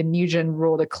going to be a Venusian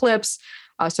ruled eclipse.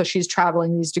 So she's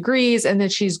traveling these degrees, and then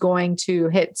she's going to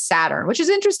hit Saturn, which is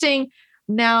interesting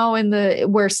now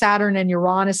where Saturn and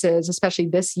Uranus is, especially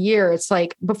this year. It's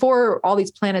like before all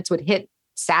these planets would hit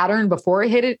Saturn before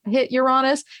it hit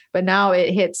Uranus, but now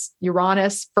it hits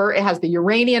Uranus it has the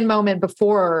Uranian moment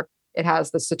before it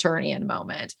has the Saturnian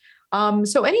moment.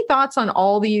 So any thoughts on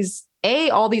all these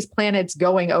planets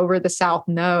going over the South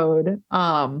Node?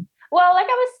 Well, like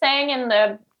I was saying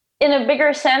in a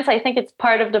bigger sense, I think it's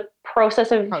part of the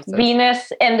process of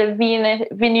Venus and the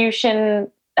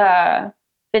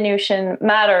Venusian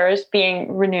matters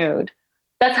being renewed.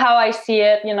 That's how I see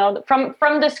it,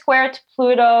 from the square to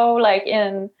Pluto, like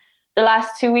in the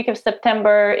last 2 weeks of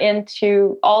September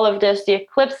into all of this, the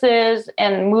eclipses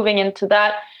and moving into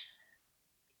that.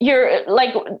 You're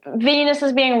like Venus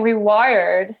is being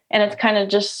rewired, and it's kind of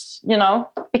just,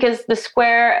 because the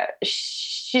square,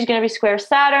 she's going to be square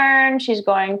Saturn. She's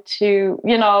going to,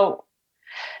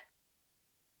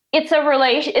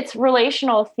 it's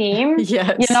relational theme,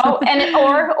 yes. And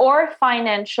or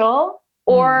financial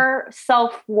or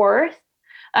self-worth.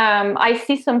 I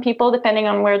see some people, depending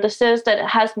on where this is, that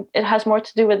it has more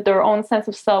to do with their own sense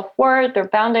of self-worth, their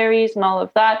boundaries and all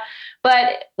of that.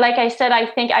 But like I said, I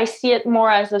think I see it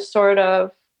more as a sort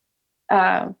of,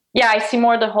 I see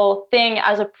more the whole thing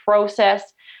as a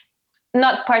process,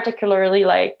 not particularly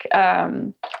like,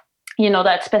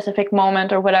 that specific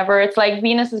moment or whatever. It's like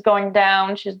Venus is going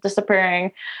down, she's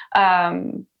disappearing.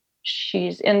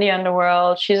 She's in the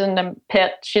underworld, she's in the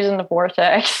pit, she's in the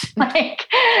vortex,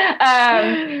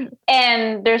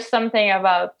 and there's something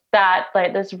about that,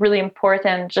 that's really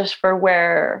important just for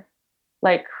where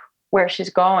she's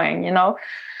going, Oh,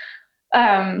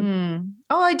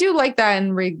 I do like that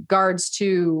in regards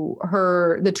to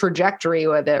the trajectory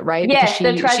with it, right? Yes,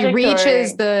 because the trajectory.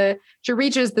 She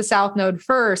reaches the South Node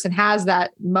first and has that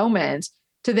moment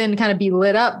to then kind of be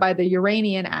lit up by the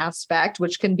Uranian aspect,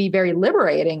 which can be very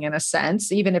liberating in a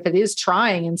sense, even if it is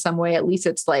trying in some way. At least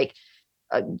it's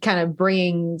kind of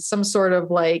bringing some sort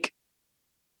of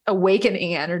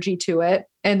awakening energy to it.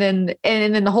 And then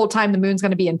the whole time the moon's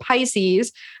going to be in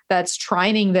Pisces, that's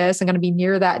trining this and going to be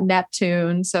near that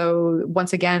Neptune. So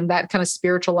once again, that kind of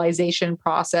spiritualization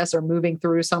process or moving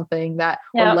through something that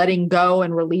or letting go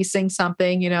and releasing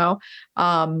something,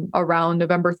 around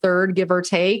November 3rd, give or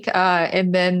take.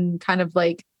 And then kind of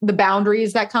like the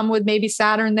boundaries that come with maybe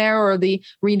Saturn there, or the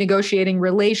renegotiating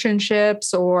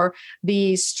relationships, or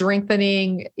the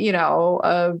strengthening,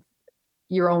 of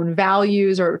your own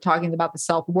values, or talking about the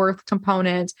self-worth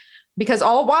component. Because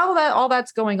all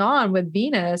that's going on with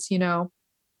Venus,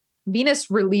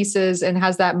 Venus releases and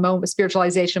has that moment,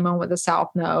 spiritualization moment with the South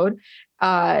Node.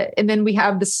 And then we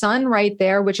have the sun right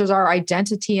there, which is our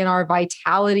identity and our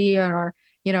vitality and our,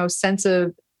 sense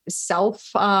of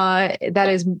self that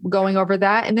is going over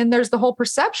that. And then there's the whole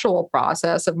perceptual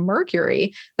process of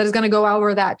Mercury that is going to go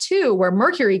over that too, where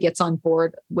Mercury gets on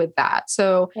board with that.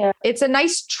 So it's a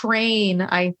nice train,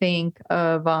 I think,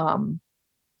 of,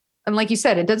 and like you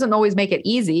said, it doesn't always make it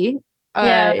easy.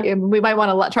 We might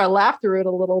want to try to laugh through it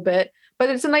a little bit, but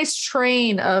it's a nice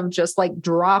train of just like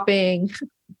dropping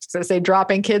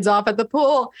kids off at the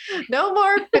pool. No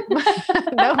more,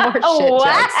 no more shit.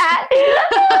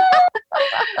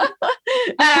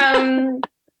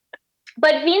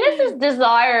 But Venus's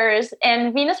desires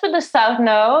and Venus with the South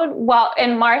Node,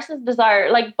 and Mars's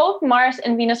desire, like both Mars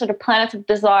and Venus are the planets of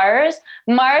desires.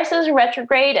 Mars is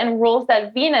retrograde and rules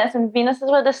that Venus, and Venus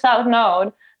is with the South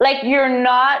Node. Like, you're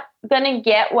not going to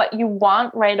get what you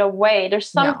want right away. There's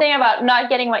something about not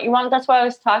getting what you want. That's why I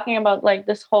was talking about like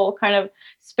this whole kind of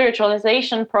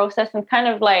spiritualization process and kind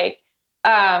of like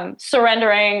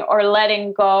surrendering or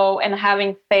letting go and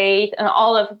having faith and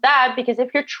all of that. Because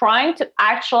if you're trying to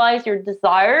actualize your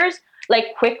desires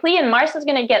like quickly, and Mars is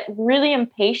going to get really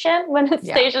impatient when it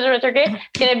stages retrograde,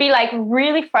 it's going to be like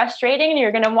really frustrating, and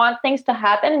you're going to want things to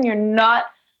happen, and you're not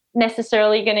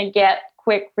necessarily going to get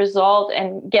quick result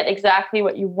and get exactly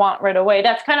what you want right away.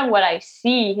 That's kind of what I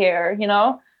see here,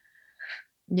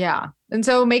 Yeah. And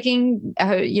so making,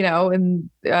 in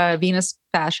Venus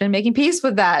fashion, making peace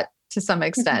with that to some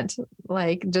extent,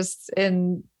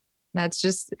 and that's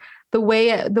just the way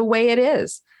it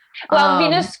is. Well,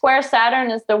 Venus square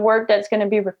Saturn is the work that's going to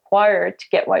be required to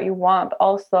get what you want.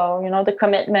 Also, the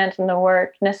commitment and the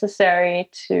work necessary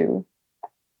to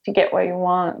get what you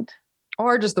want.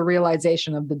 Or just the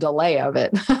realization of the delay of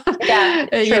it. Yeah,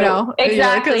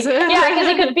 exactly. Because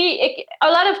it could be a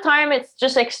lot of time. It's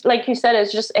just like you said,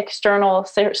 it's just external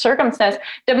circumstance.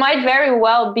 There might very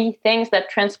well be things that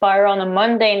transpire on a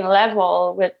mundane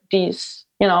level with these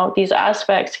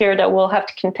aspects here that we'll have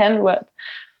to contend with.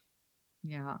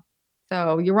 Yeah.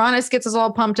 So Uranus gets us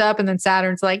all pumped up, and then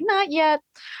Saturn's like, not yet.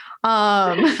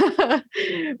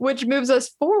 Which moves us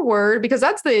forward, because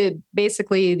that's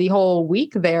basically the whole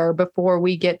week there before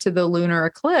we get to the lunar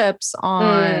eclipse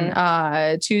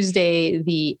on Tuesday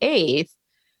the 8th.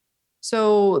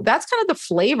 So that's kind of the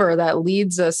flavor that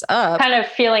leads us up. Kind of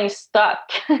feeling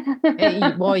stuck.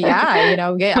 Well,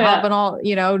 hopping all,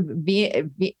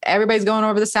 everybody's going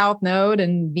over the South Node,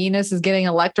 and Venus is getting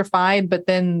electrified, but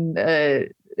then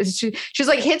she's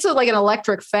like hits it like an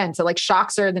electric fence. It like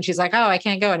shocks her, and then she's like, "Oh, I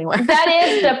can't go anywhere." That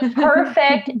is the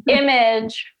perfect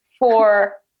image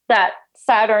for that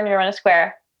Saturn-Uranus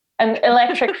square, an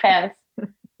electric fence.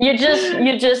 You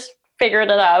just figured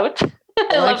it out.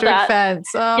 I love that fence.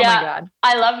 Oh my God,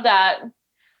 I love that.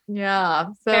 Yeah.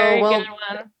 So good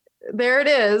one. There it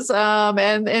is.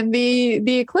 And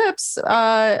the eclipse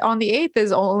on the 8th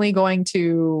is only going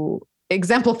to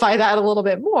exemplify that a little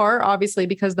bit more, obviously,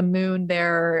 because the moon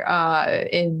there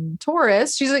in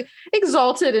Taurus, she's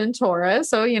exalted in Taurus.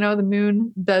 So, the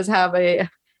moon does have a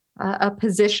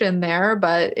position there,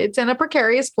 but it's in a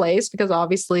precarious place because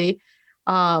obviously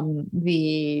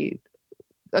the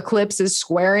eclipse is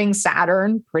squaring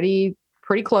Saturn pretty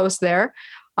close there.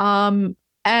 And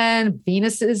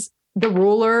Venus is the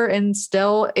ruler and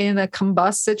still in a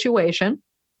combust situation.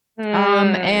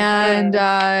 And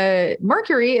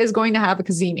Mercury is going to have a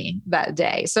cazimi that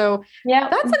day. So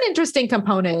that's an interesting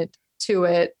component to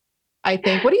it, I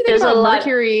think. What do you think about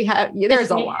Mercury?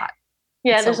 There's a lot.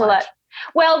 Yeah, there's a lot.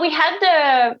 Well, we had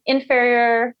the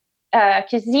inferior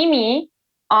cazimi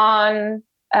on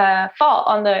fall,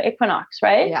 on the equinox,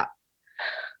 right? Yeah.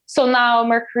 So now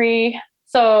Mercury,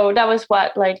 so that was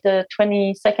like the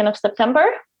 22nd of September.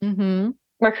 Mm-hmm.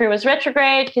 Mercury was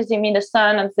retrograde, cazimi the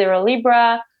sun on 0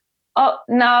 Libra. Oh,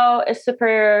 now a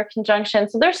superior conjunction.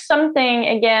 So there's something,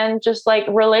 again, just like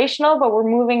relational, but we're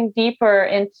moving deeper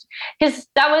into, because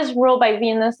that was ruled by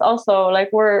Venus also. Like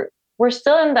we're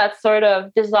still in that sort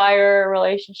of desire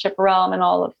relationship realm and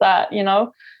all of that,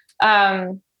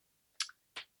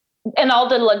 and all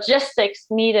the logistics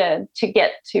needed to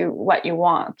get to what you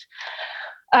want.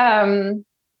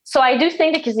 So I do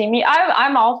think the Cazimi,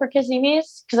 I'm all for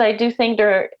Cazimis because I do think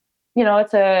they're,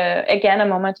 it's a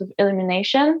moment of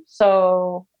illumination.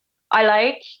 So I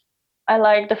like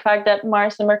the fact that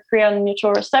Mars and Mercury are in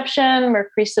mutual reception.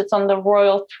 Mercury sits on the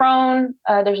royal throne.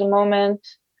 There's a moment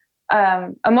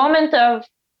of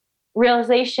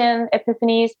realization,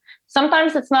 epiphanies.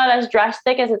 Sometimes it's not as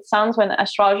drastic as it sounds when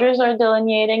astrologers are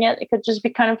delineating it. It could just be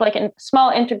kind of like a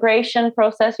small integration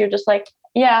process. You're just like,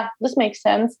 yeah, this makes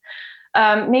sense.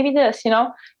 Maybe this,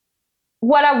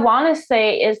 What I want to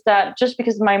say is that just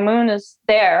because my moon is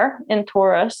there in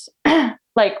Taurus,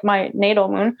 like my natal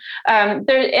moon, and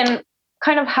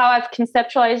kind of how I've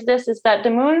conceptualized this is that the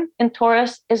moon in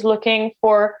Taurus is looking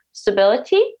for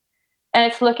stability. And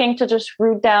it's looking to just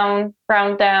root down,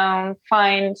 ground down,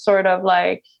 find sort of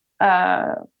like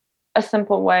a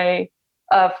simple way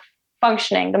of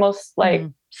functioning, the most like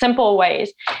simple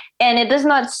ways. And it does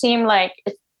not seem like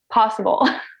it's possible.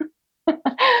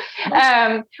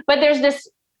 But there's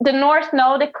the North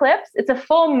Node eclipse. It's a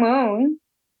full moon.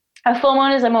 A full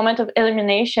moon is a moment of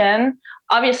illumination.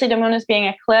 Obviously, the moon is being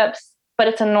eclipsed. But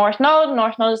it's a North Node.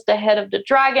 North Node is the head of the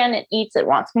dragon. It eats, it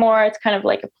wants more. It's kind of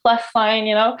like a plus sign,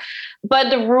 But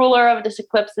the ruler of this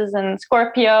eclipse is in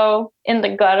Scorpio, in the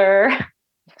gutter,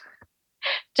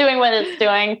 doing what it's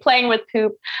doing, playing with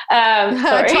poop.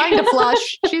 Trying to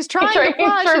flush. She's trying to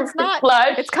flush. It's not.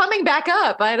 Flush. It's coming back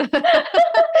up.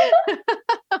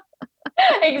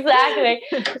 Exactly.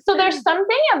 So there's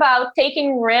something about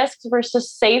taking risks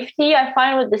versus safety. I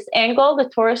find with this angle, the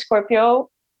Taurus Scorpio.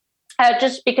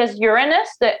 Just because Uranus,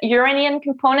 the Uranian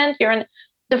component,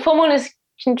 the full moon is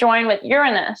conjoined with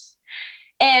Uranus.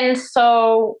 And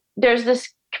so there's this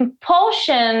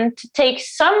compulsion to take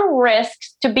some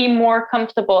risks to be more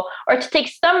comfortable, or to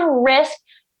take some risk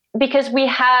because we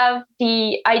have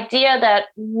the idea that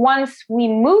once we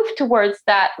move towards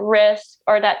that risk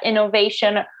or that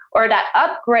innovation or that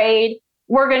upgrade,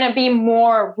 we're going to be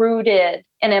more rooted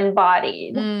and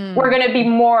embodied. We're going to be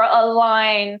more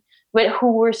aligned with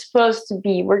who we're supposed to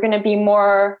be. We're going to be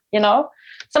more,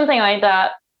 something like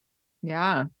that.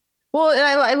 Yeah. Well, and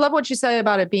I love what you said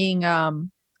about it being,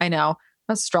 I know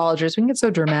astrologers, we can get so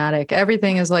dramatic.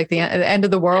 Everything is like the end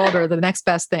of the world or the next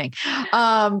best thing.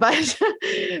 But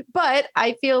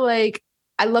I feel like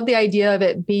I love the idea of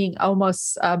it being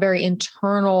almost a very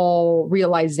internal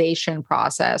realization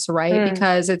process, right?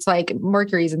 Because it's like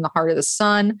Mercury's in the heart of the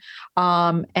sun,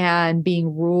 and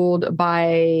being ruled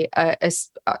by a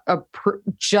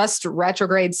just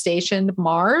retrograde stationed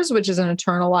Mars, which is an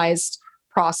internalized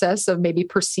process of maybe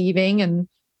perceiving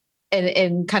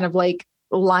and kind of like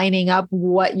lining up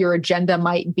what your agenda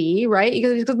might be, right?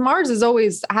 Because Mars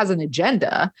has an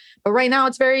agenda, but right now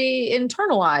it's very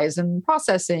internalized and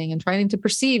processing and trying to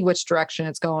perceive which direction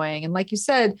it's going. And like you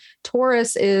said,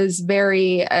 Taurus is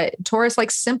very, Taurus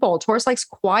likes simple, Taurus likes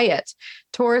quiet,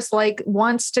 Taurus like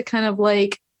wants to kind of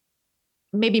like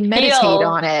maybe meditate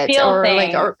on it or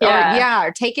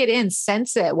take it in,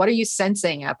 sense it. What are you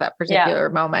sensing at that particular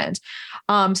moment?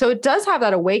 So it does have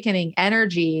that awakening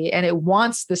energy and it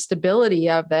wants the stability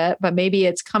of it, but maybe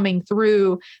it's coming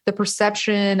through the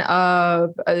perception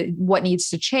of what needs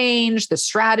to change, the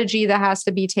strategy that has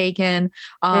to be taken,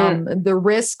 the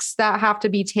risks that have to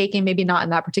be taken, maybe not in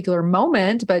that particular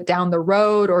moment, but down the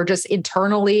road or just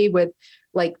internally with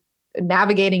like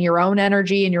navigating your own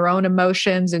energy and your own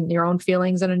emotions and your own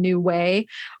feelings in a new way,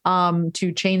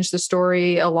 to change the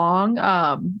story along.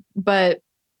 But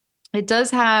it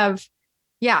does have,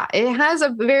 it has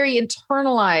a very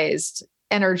internalized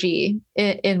energy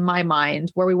in my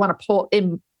mind where we want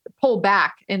to pull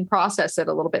back and process it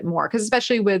a little bit more. Cause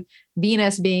especially with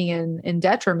Venus being in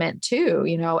detriment too,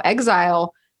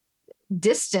 exile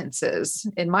distances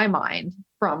in my mind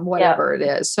from whatever it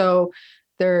is. So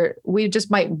we just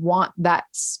might want that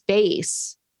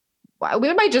space.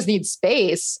 We might just need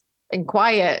space and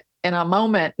quiet in a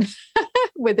moment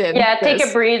within. Yeah, take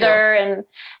a breather. And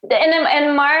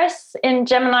Mars in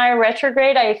Gemini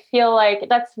retrograde, I feel like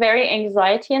that's very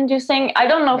anxiety inducing. I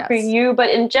don't know for you, but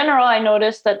in general, I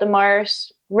noticed that the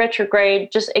Mars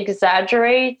retrograde just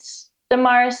exaggerates the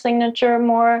Mars signature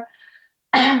more.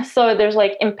 So there's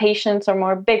like impatience or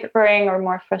more bickering or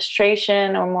more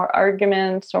frustration or more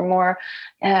arguments or more,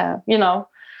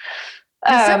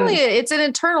 Definitely, it's an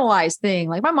internalized thing.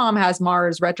 Like my mom has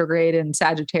Mars retrograde in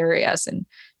Sagittarius, and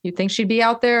you'd think she'd be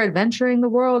out there adventuring the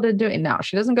world and doing. No,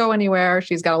 she doesn't go anywhere.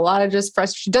 She's got a lot of just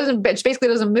frustration. She basically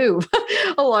doesn't move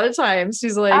a lot of times.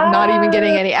 She's like not even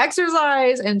getting any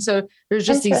exercise, and so there's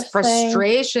just these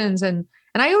frustrations and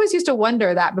And I always used to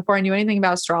wonder that before I knew anything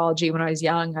about astrology when I was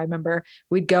young. I remember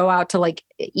we'd go out to like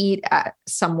eat at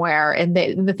somewhere, and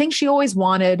the thing she always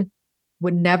wanted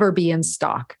would never be in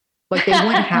stock. Like they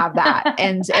wouldn't have that.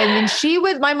 And then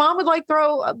my mom would like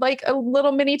throw like a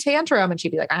little mini tantrum, and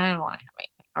she'd be like, I don't want to have it.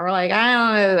 Or like, I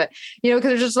don't know, because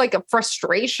there's just like a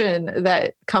frustration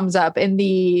that comes up in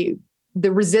the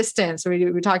resistance.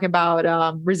 We were talking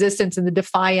about resistance and the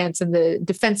defiance and the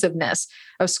defensiveness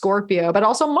of Scorpio, but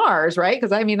also Mars, right?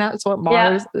 Because I mean, that's what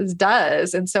Mars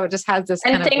does. And so it just has this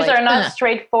and things are not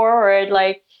straightforward,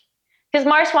 like, because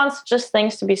Mars wants just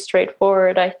things to be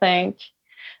straightforward, I think.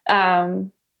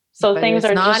 So but things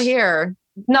are not just here.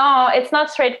 No, it's not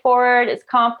straightforward. It's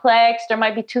complex. There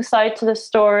might be two sides to the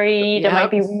story. There might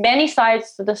be many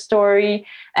sides to the story.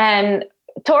 And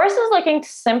Taurus is looking to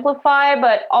simplify,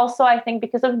 but also I think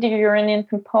because of the Uranian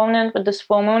component with this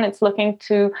full moon, it's looking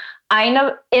to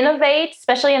innovate,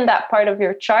 especially in that part of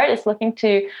your chart. It's looking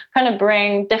to kind of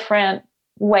bring different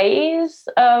ways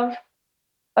of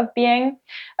being.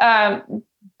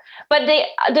 But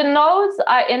the nodes,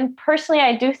 personally,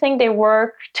 I do think they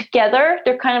work together.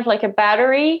 They're kind of like a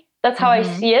battery. That's how I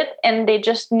see it. And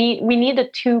we need the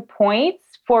 2 points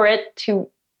for it to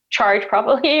charge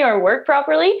properly or work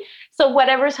properly. So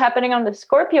whatever's happening on the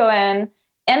Scorpio end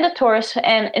and the Taurus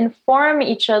and inform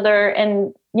each other.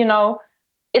 And,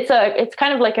 it's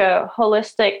kind of like a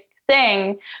holistic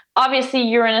thing. Obviously,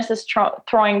 Uranus is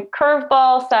throwing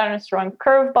curveballs. Saturn is throwing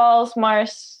curveballs.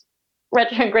 Mars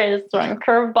retrograde is throwing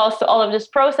curveballs to all of this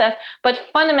process. But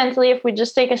fundamentally, if we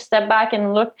just take a step back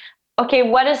and look, okay,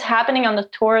 what is happening on the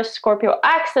Taurus-Scorpio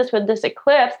axis with this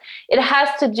eclipse? It has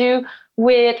to do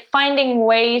with finding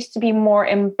ways to be more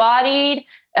embodied,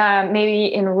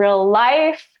 maybe in real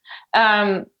life,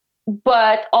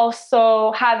 but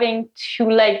also having to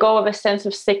let go of a sense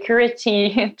of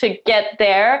security to get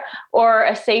there, or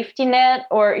a safety net,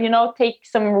 or, take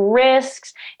some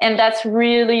risks. And that's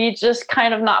really just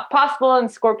kind of not possible.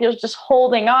 And Scorpio's just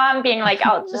holding on, being like,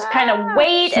 I'll just kind of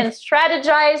wait and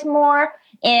strategize more.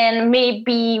 And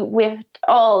maybe with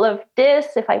all of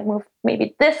this, if I move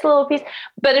maybe this little piece,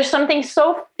 but there's something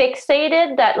so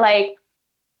fixated that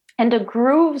and the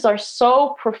grooves are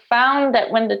so profound that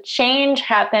when the change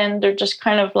happened, they're just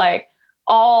kind of like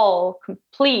all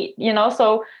complete,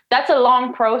 so that's a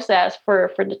long process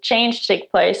for the change to take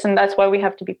place. And that's why we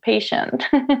have to be patient.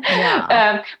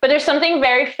 Yeah. But there's something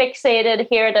very fixated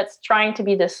here that's trying to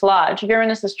be dislodged.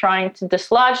 Uranus is trying to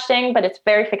dislodge things, but it's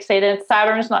very fixated.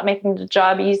 Saturn's not making the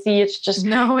job easy. It's just,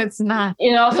 no, it's not,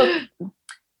 so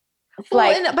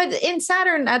but in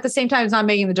Saturn at the same time, it's not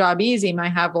making the job easy.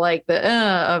 Might have like the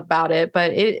about it,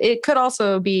 but it could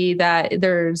also be that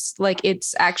there's like,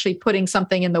 it's actually putting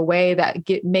something in the way that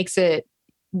makes you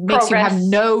have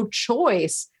no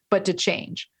choice but to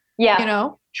change. Yeah.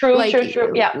 True.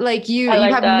 Yeah. Like you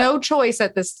have no choice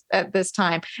at this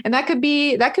time. And that could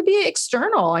be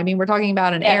external. I mean, we're talking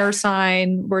about an air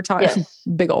sign. We're talking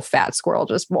big old fat squirrel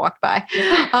just walked by.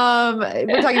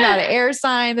 We're talking about an air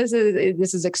sign. This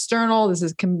is external. This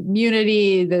is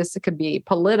community. This could be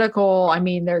political. I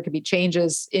mean, there could be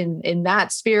changes in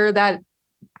that sphere that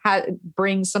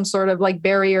brings some sort of like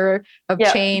barrier of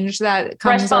change that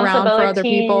comes around for other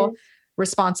people.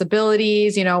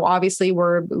 Responsibilities, obviously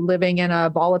we're living in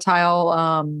a volatile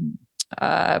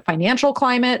financial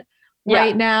climate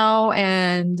right now,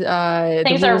 and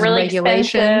things are really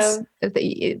regulations.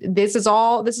 Expensive. This is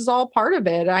all part of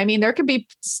it. I mean, there could be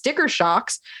sticker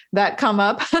shocks that come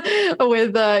up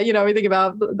with we think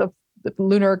about the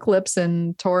lunar eclipse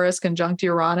in Taurus conjunct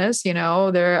Uranus.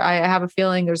 I have a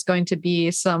feeling there's going to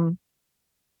be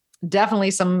definitely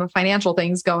some financial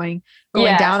things going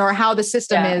down, or how the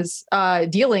system is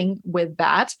dealing with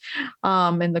that,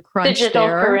 and the crunch digital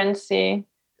there. Currency.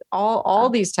 All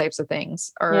these types of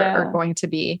things are going to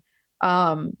be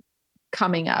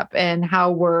coming up, and how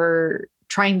we're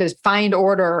trying to find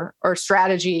order or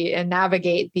strategy and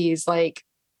navigate these like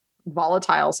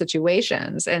volatile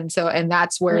situations. And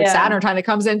that's where Saturn kind of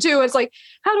comes in too. It's like,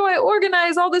 how do I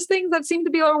organize all these things that seem to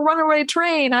be a runaway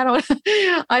train? I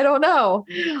don't know.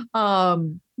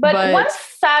 But once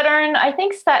I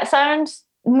think Saturn's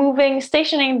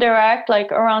stationing direct,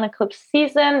 like around eclipse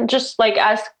season, just like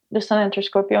as the sun enters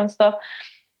Scorpio and stuff,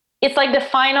 it's like the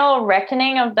final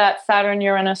reckoning of that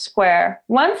Saturn-Uranus square.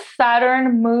 Once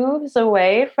Saturn moves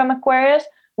away from Aquarius,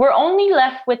 we're only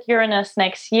left with Uranus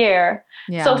next year.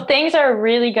 Yeah. So things are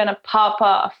really going to pop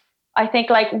off. I think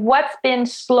like what's been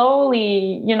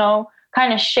slowly,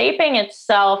 kind of shaping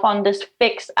itself on this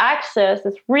fixed axis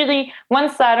is really,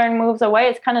 once Saturn moves away,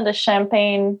 it's kind of the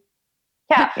champagne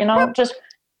cap, just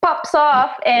pops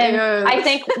off. And Yes. I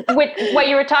think with what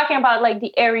you were talking about, like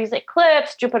the Aries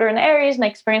eclipse, Jupiter in Aries, and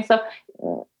experience stuff,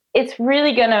 it's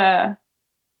really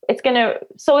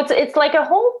so it's like a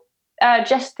whole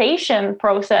gestation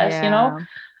process,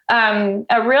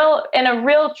 a real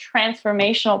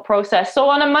transformational process. So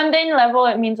on a mundane level,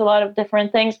 it means a lot of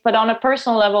different things, but on a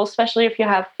personal level, especially if you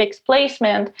have fixed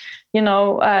placement,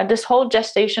 this whole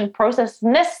gestation process is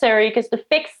necessary because the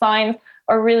fixed signs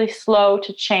are really slow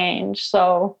to change.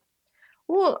 So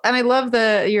well, and I love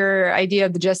your idea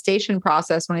of the gestation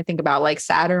process when I think about like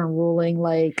Saturn ruling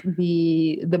like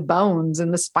the bones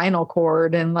and the spinal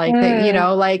cord and like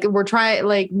like we're trying,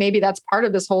 like maybe that's part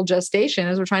of this whole gestation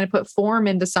is we're trying to put form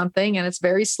into something, and it's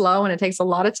very slow and it takes a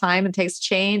lot of time. It takes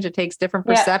change. It takes different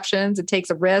perceptions. It takes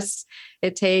a risk.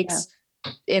 It takes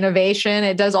innovation.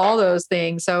 It does all those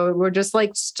things. So we're just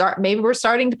like maybe we're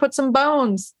starting to put some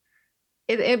bones.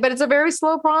 But it's a very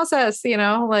slow process, we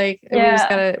just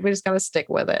gotta stick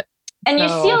with it. And you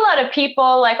see a lot of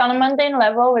people like on a mundane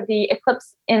level with the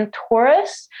eclipse in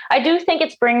Taurus. I do think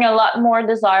it's bringing a lot more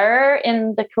desire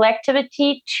in the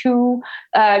collectivity to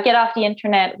get off the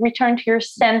internet, return to your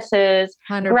senses,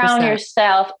 100%. Ground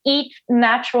yourself, eat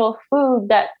natural food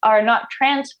that are not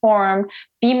transformed,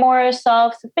 be more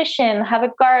self-sufficient, have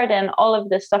a garden, all of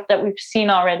this stuff that we've seen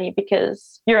already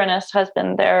because Uranus has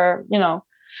been there,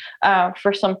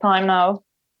 for some time now.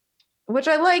 Which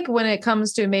I like when it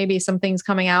comes to maybe some things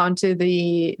coming out into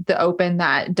the open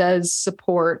that does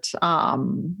support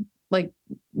like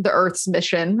the Earth's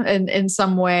mission in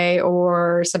some way,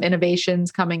 or some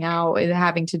innovations coming out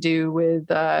having to do with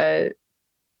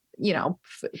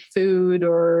food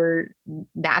or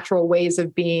natural ways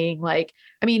of being. Like,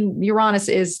 I mean, Uranus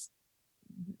is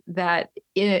that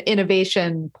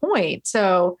innovation point.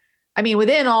 So, I mean,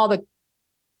 within all the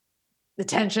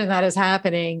tension that is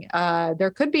happening, there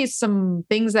could be some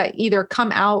things that either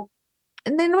come out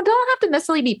and they don't have to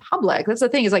necessarily be public. That's the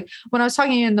thing, is like when I was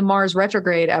talking in the Mars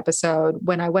retrograde episode,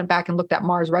 when I went back and looked at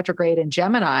Mars retrograde and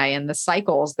Gemini and the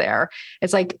cycles there,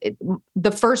 it's like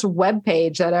the first web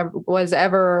page that was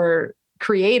ever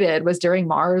created was during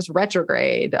Mars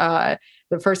retrograde. The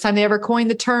first time they ever coined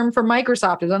the term for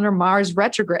Microsoft is under Mars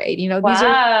retrograde.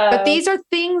 These are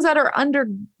things that are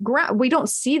underground. We don't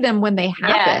see them when they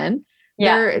happen.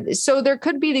 So there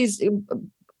could be these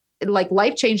like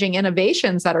life-changing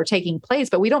innovations that are taking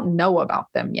place, but we don't know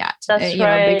about them yet. That's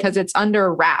right. Because it's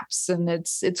under wraps and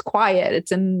it's quiet.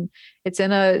 It's in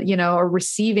a, a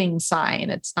receiving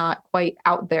sign. It's not quite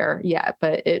out there yet,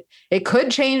 but it could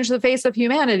change the face of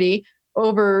humanity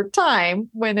over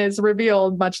time when it's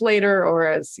revealed much later, or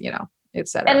as, et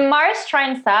cetera. And Mars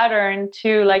trine Saturn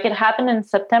too, like it happened in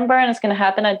September and it's going to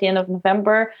happen at the end of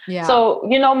November. Yeah. So,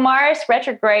 Mars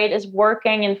retrograde is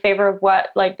working in favor of what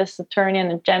like the Saturnian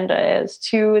agenda is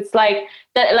too. It's like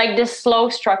that, like this slow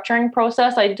structuring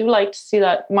process. I do like to see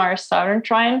that Mars Saturn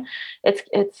trine.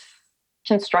 It's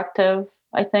constructive,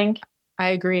 I think. I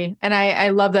agree. And I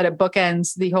love that it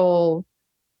bookends the whole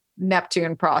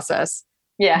Neptune process.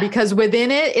 Yeah. Because within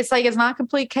it, it's like, it's not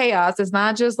complete chaos. It's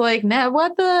not just like,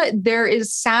 there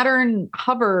is Saturn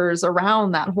hovers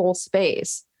around that whole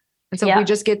space. And so if we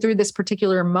just get through this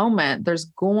particular moment, there's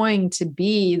going to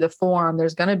be the form,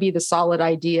 there's going to be the solid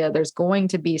idea, there's going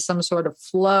to be some sort of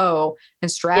flow and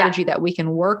strategy that we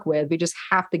can work with. We just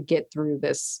have to get through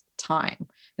this time.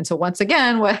 And so once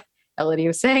again, what Elodie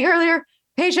was saying earlier,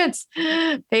 patience,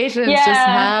 just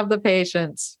have the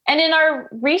patience. And in our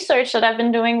research that I've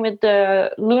been doing with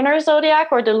the lunar zodiac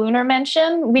or the lunar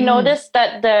mention, we noticed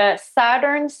that the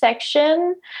Saturn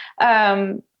section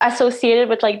associated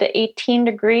with like the 18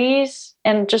 degrees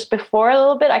and just before a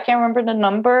little bit, I can't remember the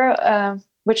number,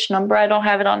 which number, I don't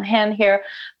have it on hand here,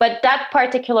 but that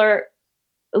particular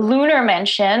lunar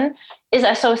mention is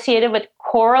associated with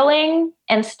quarreling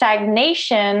and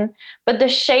stagnation, but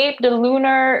the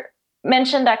lunar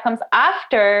mention that comes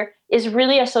after is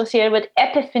really associated with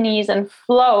epiphanies and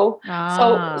flow.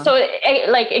 So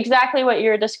like exactly what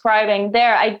you're describing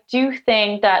there. I do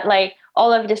think that like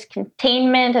all of this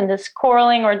containment and this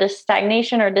quarreling or this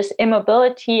stagnation or this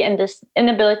immobility and this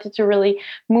inability to really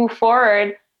move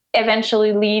forward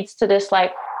eventually leads to this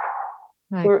this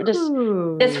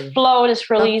flow, this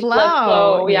release, blood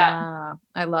flow. Yeah.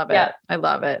 I love it. Yeah. I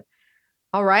love it.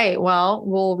 All right. Well,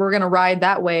 we're going to ride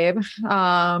that wave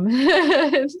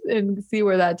and see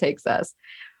where that takes us.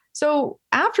 So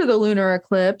after the lunar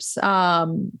eclipse, it's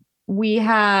an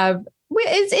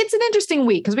interesting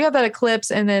week because we have that eclipse,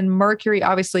 and then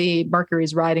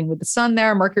Mercury's riding with the sun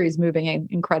there. Mercury's moving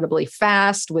incredibly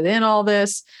fast within all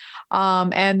this.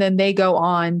 And then they go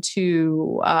on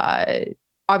to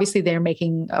obviously they're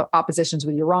making oppositions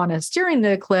with Uranus during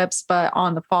the eclipse, but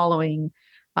on the following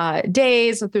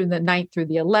days through the 9th through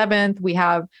the 11th, we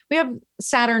have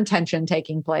Saturn tension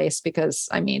taking place because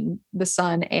the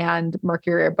sun and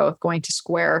Mercury are both going to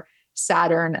square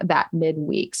Saturn that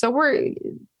midweek. So we're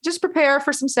just prepare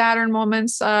for some Saturn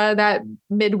moments that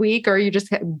midweek, or you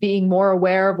just being more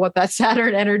aware of what that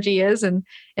Saturn energy is and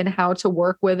how to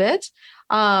work with it.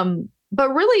 But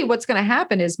really what's going to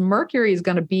happen is Mercury is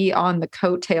going to be on the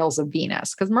coattails of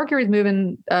Venus because Mercury is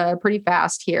moving pretty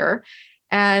fast here.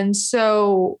 And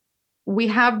so we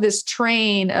have this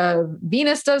train of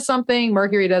Venus does something,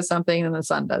 Mercury does something, and the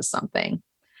sun does something.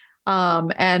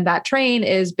 And that train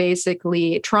is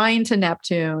basically trine to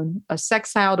Neptune, a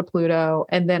sextile to Pluto,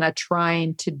 and then a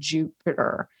trine to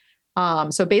Jupiter.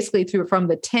 So basically from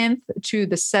the 10th to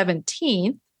the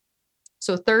 17th,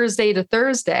 so Thursday to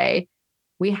Thursday,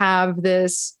 we have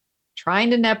this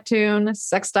trine to Neptune,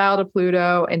 sextile to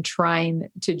Pluto, and trine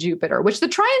to Jupiter, which the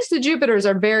trines to Jupiters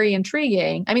are very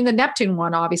intriguing. I mean, the Neptune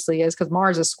one obviously is because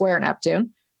Mars is square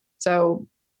Neptune. So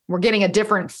we're getting a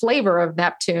different flavor of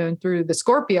Neptune through the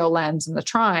Scorpio lens and the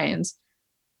trines.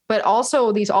 But also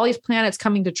all these planets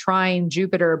coming to trine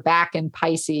Jupiter back in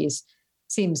Pisces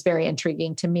seems very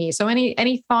intriguing to me. So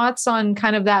any thoughts on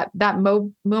kind of that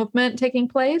movement taking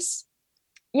place?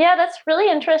 Yeah, that's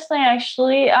really interesting,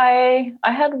 actually. I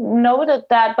had noted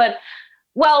that, but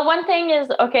well, one thing is,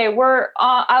 okay, we're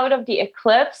out of the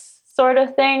eclipse sort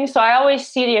of thing. So I always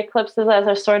see the eclipses as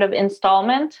a sort of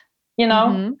installment,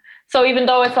 Mm-hmm. So even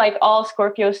though it's like all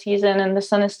Scorpio season and the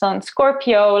sun is still in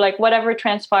Scorpio, like whatever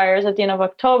transpires at the end of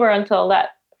October until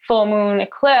that full moon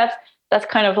eclipse, that's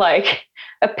kind of like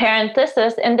a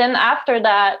parenthesis. And then after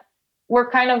that, we're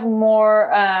kind of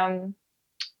more,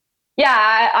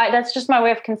 that's just my way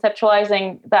of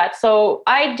conceptualizing that. So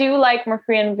I do like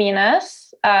Mercury and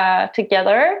Venus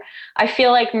together. I feel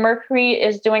like Mercury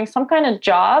is doing some kind of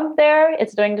job there.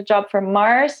 It's doing the job for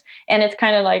Mars, and it's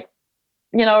kind of like,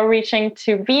 reaching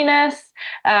to Venus.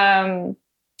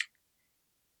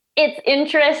 It's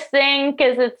interesting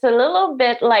because it's a little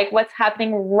bit like what's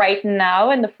happening right now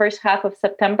in the first half of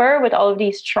September with all of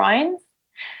these trines.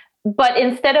 But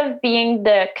instead of being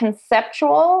the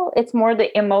conceptual, it's more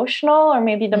the emotional or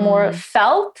maybe the more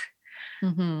felt.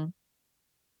 Mm-hmm.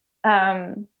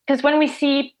 Because when we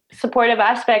see supportive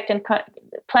aspect and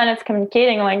planets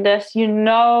communicating like this,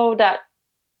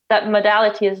 that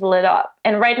modality is lit up.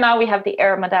 And right now we have the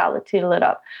air modality lit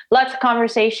up. Lots of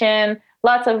conversation,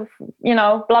 lots of,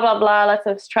 blah, blah, blah, lots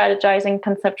of strategizing,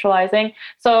 conceptualizing.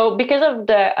 So because of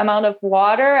the amount of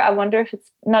water, I wonder if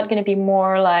it's not going to be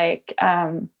more like,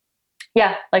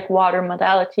 like water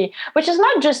modality, which is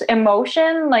not just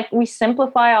emotion. Like we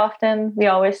simplify often. We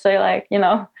always say like,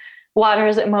 water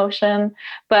is emotion,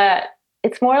 but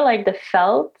it's more like the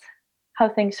felt, how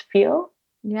things feel.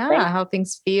 Yeah, how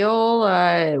things feel,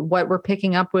 what we're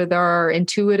picking up with our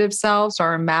intuitive selves,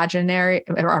 our imaginary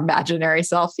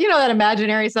selves. That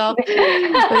imaginary self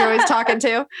that you're always talking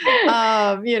to.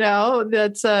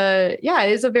 That's it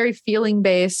is a very feeling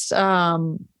based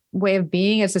way of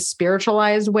being. It's a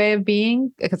spiritualized way of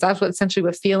being because that's what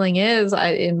feeling is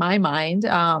in my mind.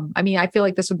 I feel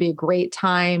like this would be a great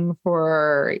time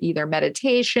for either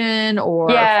meditation or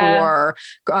for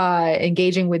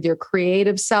engaging with your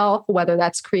creative self, whether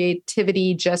that's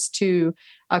creativity just to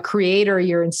create, or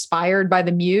you're inspired by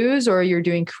the muse, or you're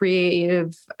doing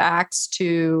creative acts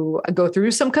to go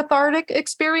through some cathartic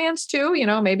experience too.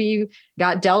 Maybe you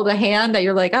got dealt a hand that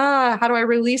you're like, how do I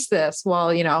release this?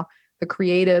 Well, the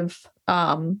creative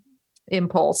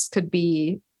impulse could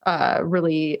be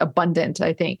really abundant,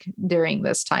 I think, during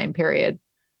this time period.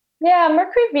 Yeah,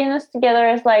 Mercury Venus together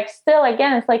is like still,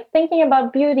 again, it's like thinking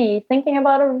about beauty, thinking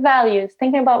about our values,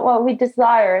 thinking about what we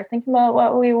desire, thinking about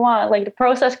what we want. Like the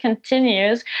process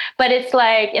continues, but it's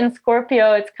like in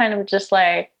Scorpio, it's kind of just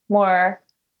like more,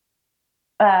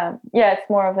 it's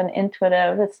more of an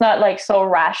intuitive. It's not like so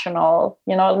rational,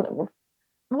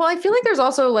 Well, I feel like there's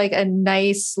also like a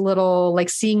nice little, like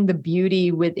seeing the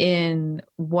beauty within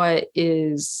what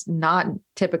is not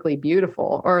typically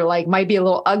beautiful, or like might be a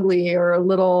little ugly or a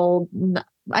little,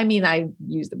 I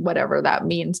use whatever that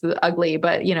means, the ugly,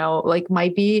 but like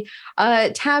might be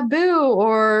taboo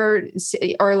or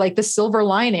like the silver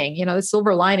lining, the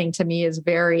silver lining to me is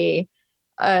very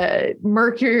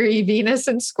Mercury, Venus,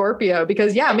 and Scorpio,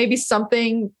 because maybe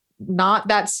something not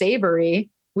that savory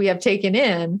we have taken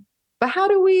in. But how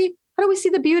do we see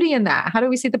the beauty in that? How do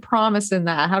we see the promise in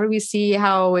that? How do we see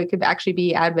how it could actually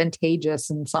be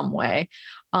advantageous in some way?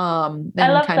 And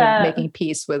kind of making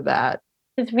peace with that.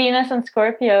 It's Venus and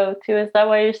Scorpio too. Is that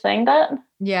why you're saying that?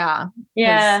 Yeah,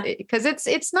 Yeah. because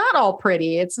it's not all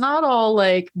pretty. It's not all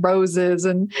like roses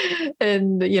and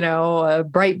a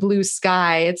bright blue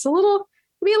sky. It's it can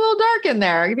be a little dark in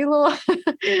there. It can be a little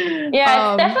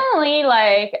Yeah, it's definitely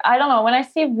like, I don't know, when I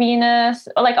see Venus,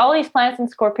 like all these planets in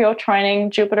Scorpio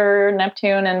trining Jupiter,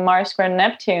 Neptune, and Mars square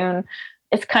Neptune,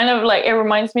 it's kind of like, it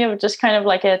reminds me of just kind of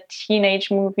like a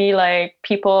teenage movie, like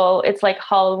people, it's like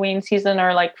Halloween season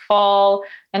or like fall,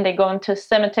 and they go into a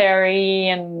cemetery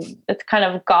and it's kind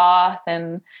of goth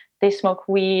and they smoke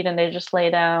weed and they just lay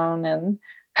down and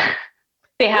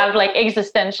they have like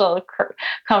existential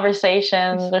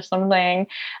conversations or something.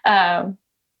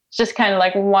 Just kind of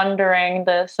like wandering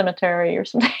the cemetery or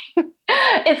something.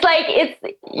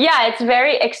 It's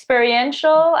very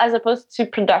experiential as opposed to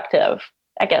productive.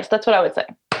 I guess that's what I would say.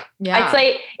 Yeah. I'd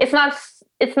say it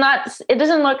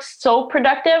doesn't look so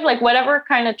productive. Like whatever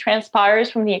kind of transpires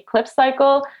from the eclipse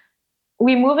cycle,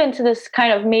 we move into this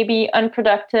kind of maybe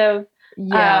unproductive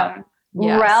realm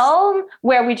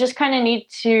where we just kind of need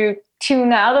to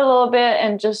tune out a little bit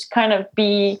and just kind of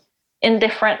be in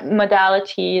different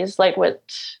modalities, like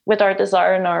with our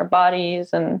desire in our bodies,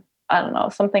 and I don't know,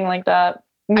 something like that.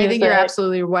 Music. I think you're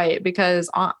absolutely right, because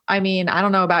I mean, I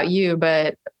don't know about you,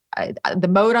 but the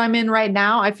mode I'm in right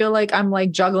now, I feel like I'm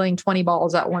like juggling 20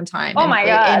 balls at one time. Oh my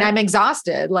God. And I'm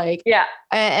exhausted. Like, yeah.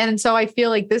 And so I feel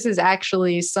like this is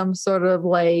actually some sort of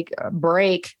like a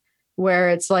break where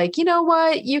it's like, you know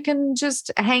what, you can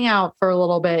just hang out for a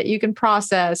little bit. You can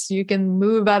process, you can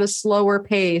move at a slower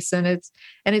pace, and it's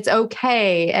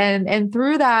okay. And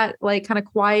through that, like kind of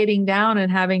quieting down and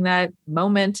having that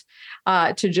moment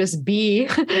to just be,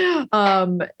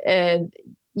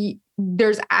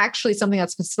 there's actually something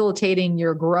that's facilitating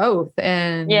your growth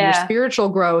and your spiritual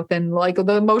growth and like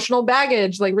the emotional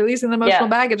baggage, like releasing the emotional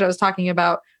baggage I was talking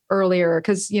about earlier.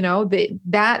 Because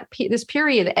this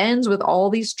period ends with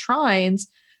all these trines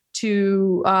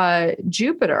to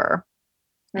Jupiter,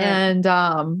 and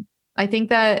I think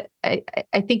that I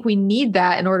think we need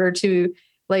that in order to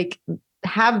like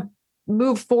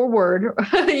move forward,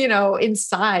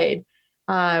 inside.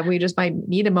 We just might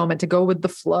need a moment to go with the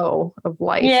flow of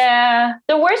life. Yeah.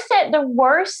 The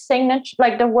worst signature,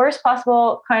 like the worst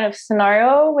possible kind of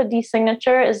scenario with the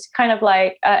signature is kind of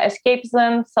like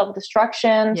escapism,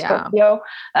 self-destruction, Scorpio,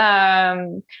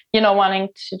 wanting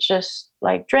to just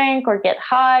like drink or get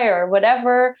high or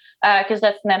whatever, because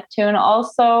that's Neptune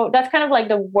also. That's kind of like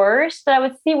the worst that I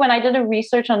would see. When I did a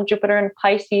research on Jupiter and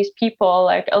Pisces people,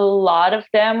 like a lot of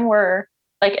them were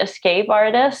like escape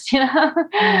artists,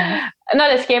 not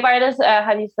escape artists.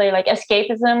 How do you say, like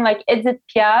escapism, like Edith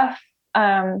Piaf.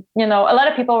 A lot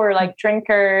of people were like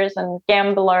drinkers and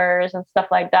gamblers and stuff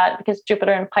like that, because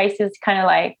Jupiter and Pisces kind of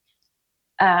like,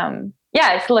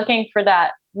 it's looking for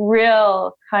that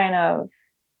real kind of,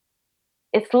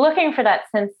 it's looking for that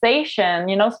sensation,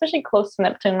 especially close to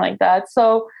Neptune like that.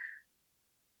 So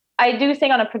I do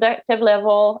think on a productive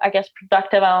level, I guess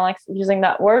productive, I don't like using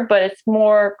that word, but it's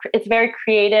very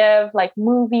creative, like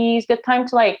movies, good time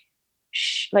to like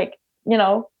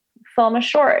film a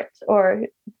short, or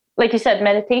like you said,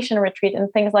 meditation retreat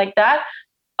and things like that.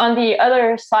 On the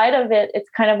other side of it, it's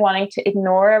kind of wanting to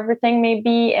ignore everything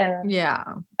maybe, and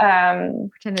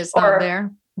pretend it's not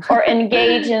there. Or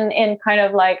engage in kind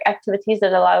of like activities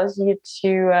that allows you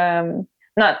to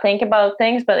not think about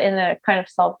things, but in a kind of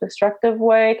self-destructive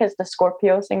way, because the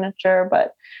Scorpio signature.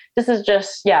 But this is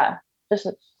just, I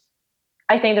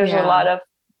think there's a lot of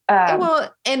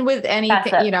and with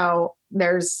anything,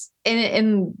 there's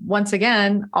and once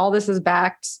again, all this is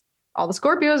backed. All the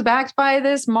Scorpio is backed by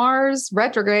this Mars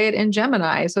retrograde in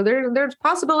Gemini. So there's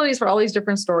possibilities for all these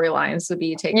different storylines to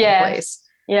be taking place.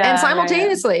 Yeah. And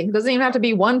simultaneously, it doesn't even have to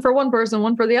be one for one person,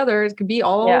 one for the other. It could be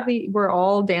we're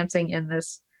all dancing in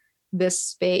this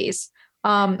space.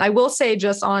 I will say,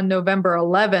 just on November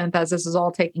 11th, as this is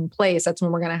all taking place, that's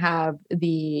when we're going to have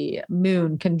the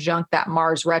moon conjunct that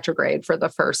Mars retrograde for the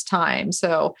first time.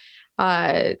 So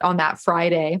on that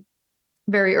Friday,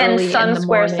 very early in the morning. And Sun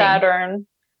square Saturn.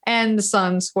 And the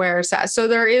Sun square Saturn. So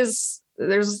there's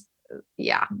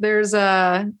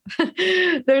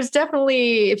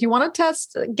definitely, if you want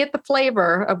to get the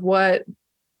flavor of what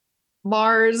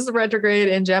Mars retrograde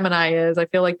in Gemini is, I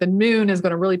feel like the moon is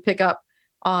going to really pick up,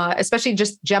 especially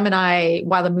just Gemini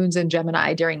while the moon's in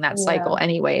Gemini during that cycle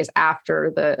anyways,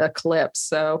 after the eclipse.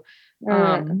 So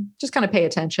just kind of pay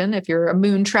attention if you're a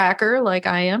moon tracker like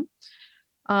I am.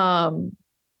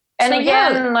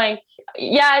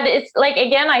 It's like,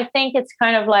 again, I think it's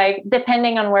kind of like,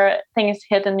 depending on where things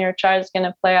hit in your chart, is going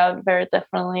to play out very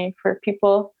differently for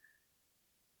people.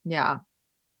 Yeah.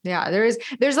 Yeah, there's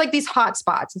like these hot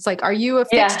spots. It's like, are you a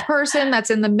fixed Yeah. person that's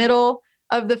in the middle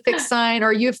of the fixed sign? Or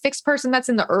are you a fixed person that's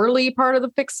in the early part of the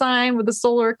fixed sign with the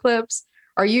solar eclipse?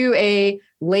 Are you a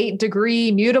late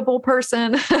degree mutable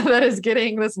person that is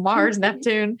getting this Mars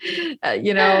Neptune,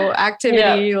 Yeah.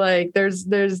 activity? Like there's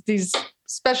these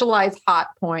specialized hot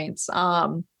points.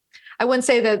 I wouldn't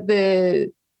say that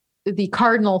the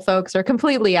cardinal folks are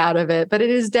completely out of it, but it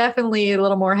is definitely a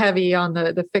little more heavy on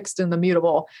the fixed and the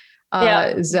mutable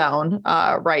Yeah. zone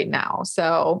right now.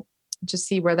 So just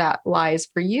see where that lies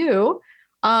for you.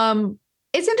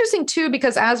 It's interesting too,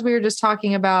 because as we were just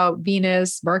talking about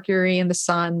Venus, Mercury, and the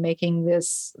Sun making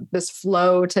this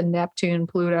flow to Neptune,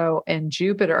 Pluto, and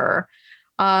Jupiter.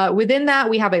 Within that,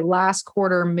 we have a last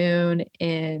quarter moon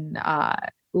in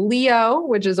Leo,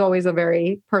 which is always a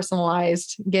very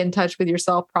personalized get in touch with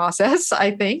yourself process,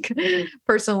 I think,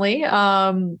 personally.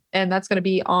 And that's going to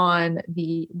be on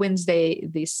the Wednesday,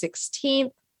 the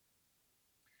 16th.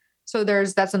 So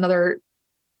that's another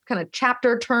kind of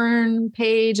chapter turn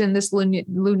page in this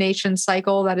lunation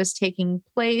cycle that is taking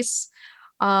place.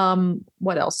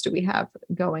 What else do we have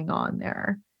going on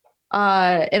there?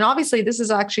 And obviously, this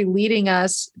is actually leading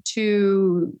us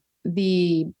to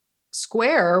the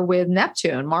square with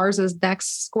Neptune, Mars's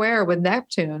next square with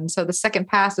Neptune. So the second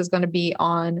pass is going to be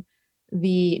on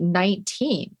the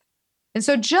 19th. And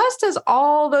so just as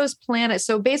all those planets,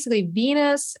 so basically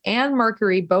Venus and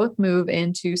Mercury both move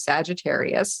into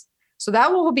Sagittarius. So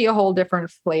that will be a whole different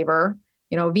flavor.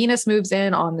 Venus moves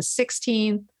in on the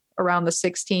 16th, around the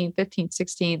 16th, 15th,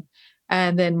 16th,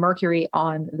 and then Mercury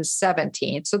on the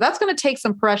 17th. So that's going to take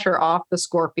some pressure off the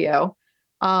Scorpio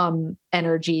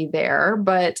energy there,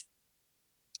 but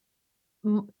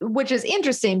which is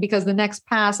interesting because the next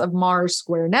pass of Mars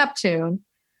square Neptune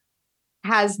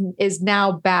is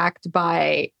now backed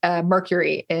by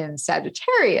Mercury in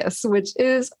Sagittarius, which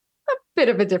is a bit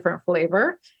of a different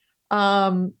flavor.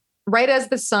 Right as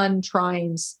the Sun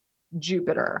trines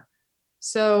Jupiter.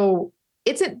 So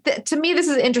to me, this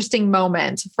is an interesting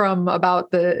moment from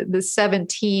about the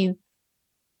 17th.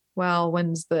 Well,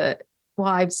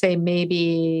 I'd say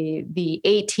maybe the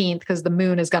 18th, because the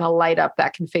moon is going to light up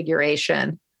that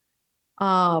configuration.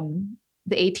 The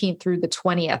 18th through the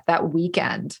 20th, that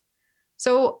weekend.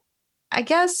 So I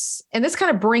guess, and this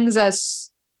kind of brings us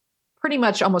pretty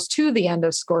much almost to the end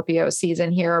of Scorpio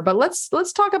season here, but let's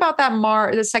talk about that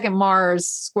the second Mars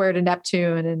square to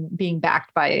Neptune and being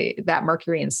backed by that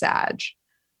Mercury and Sag.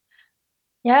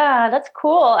 Yeah, that's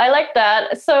cool. I like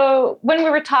that. So when we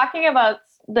were talking about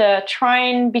the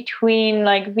trine between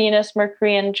like Venus,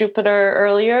 Mercury, and Jupiter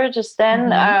earlier, just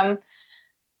then,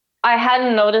 I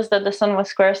hadn't noticed that the Sun was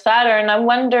square Saturn. I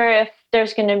wonder if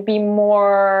there's going to be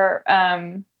more,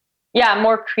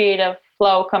 more creative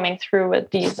flow coming through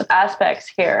with these aspects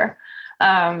here,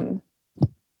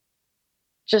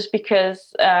 just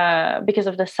because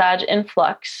of the Sag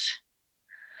influx.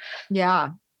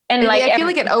 Yeah. And like, I feel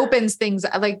like it opens things.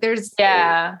 Like there's,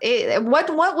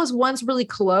 what was once really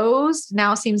closed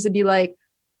now seems to be like,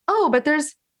 oh, but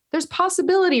there's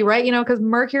possibility, right? Because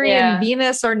Mercury and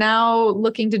Venus are now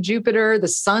looking to Jupiter, the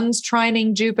Sun's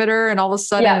trining Jupiter, and all of a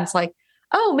sudden it's like,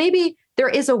 oh, maybe there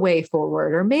is a way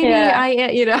forward, or maybe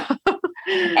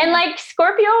And like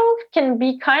Scorpio can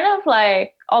be kind of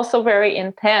like also very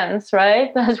intense, right?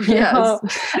 As we know.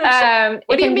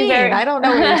 What do you mean? I don't know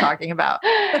what you're talking about.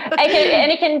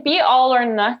 And it can be all or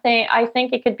nothing. I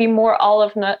think it could be more all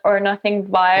or nothing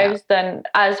vibes than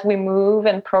as we move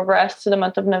and progress to the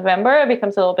month of November, it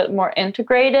becomes a little bit more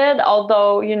integrated.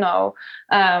 Although,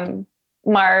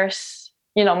 Mars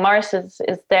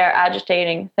is there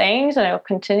agitating things, and it will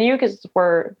continue because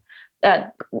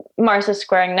Mars is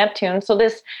squaring Neptune. So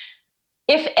this,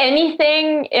 if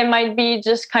anything, it might be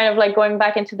just kind of like going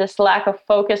back into this lack of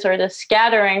focus or this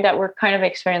scattering that we're kind of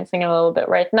experiencing a little bit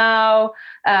right now,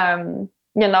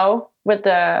 with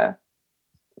the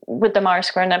Mars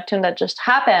square Neptune that just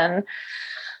happened.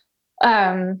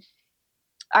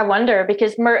 I wonder,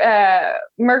 because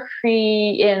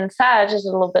Mercury in Sag is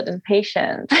a little bit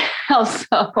impatient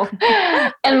also.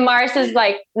 And Mars is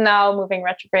like now moving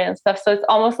retrograde and stuff. So it's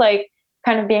almost like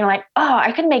kind of being like, oh,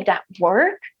 I can make that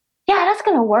work. Yeah, that's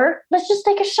going to work. Let's just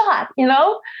take a shot,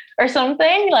 or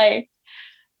something like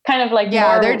kind of like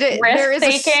more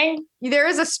risk-taking. There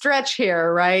is a stretch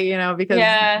here, right?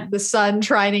 Because the Sun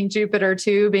trining Jupiter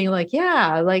too, being like,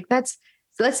 let's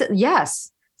say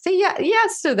yes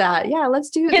to that. Yeah, let's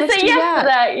do it. Let's say yes to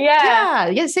that. Yeah.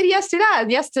 Yeah. Say yes to that,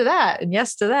 and yes to that, and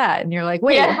yes to that. And you're like,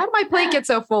 wait, how did my plate get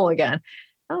so full again?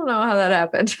 I don't know how that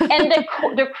happened. And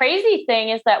the crazy thing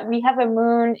is that we have a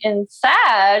moon in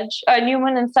Sag, a new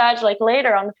moon in Sag, like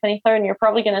later on the 23rd. And you're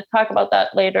probably going to talk about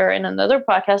that later in another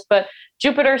podcast. But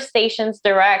Jupiter stations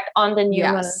direct on the new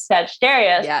moon in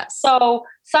Sagittarius. Yes. So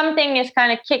something is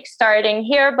kind of kickstarting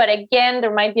here. But again,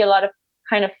 there might be a lot of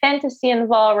kind of fantasy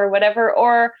involved or whatever.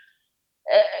 Or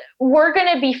we're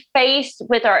going to be faced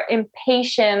with our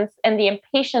impatience and the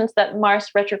impatience that Mars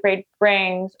retrograde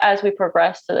brings as we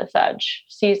progress to the Sag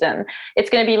season.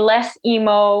 It's going to be less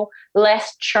emo,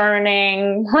 less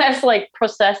churning, less like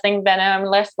processing venom,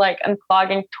 less like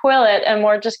unclogging toilet, and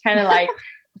more just kind of like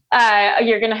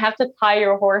you're going to have to tie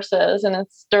your horses and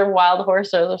they're wild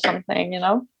horses or something, you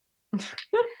know?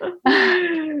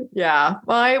 Yeah.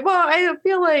 Well, I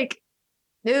feel like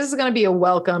this is going to be a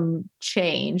welcome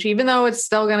change, even though it's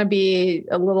still going to be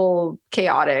a little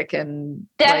chaotic and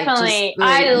definitely.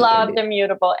 I love the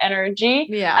mutable energy.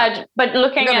 Yeah. But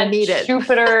looking at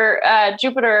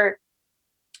Jupiter,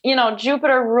 you know,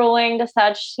 Jupiter ruling the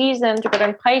Sag season, Jupiter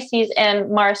in Pisces and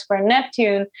Mars for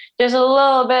Neptune, there's a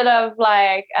little bit of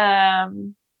like,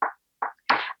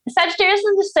 Sagittarius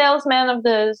is the salesman of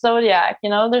the zodiac, you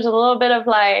know, there's a little bit of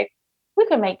like, we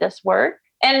could make this work.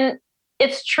 And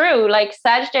it's true, like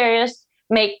Sagittarius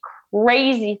make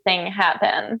crazy thing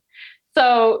happen.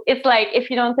 So it's like, if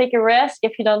you don't take a risk,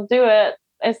 if you don't do it,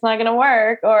 it's not going to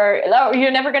work, or you're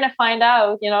never going to find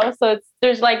out, you know? So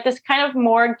there's like this kind of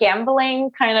more gambling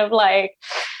kind of like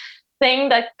thing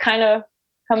that kind of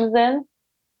comes in.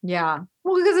 Yeah.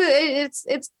 Well,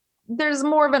 because there's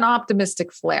more of an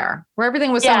optimistic flair where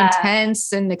everything was so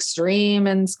intense and extreme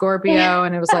in Scorpio.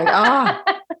 And it was like,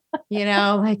 you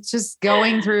know, like just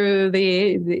going through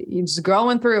just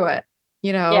going through it,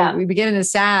 you know, we begin in a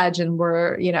Sag and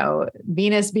we're, you know,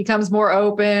 Venus becomes more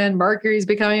open. Mercury's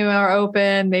becoming more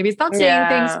open. Maybe it's not seeing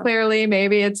things clearly.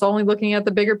 Maybe it's only looking at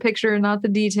the bigger picture, not the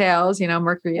details. You know,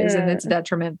 Mercury is in its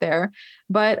detriment there,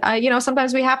 but you know,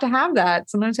 sometimes we have to have that.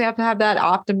 Sometimes we have to have that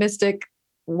optimistic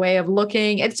way of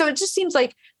looking. And so it just seems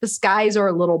like the skies are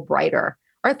a little brighter.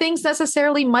 Are things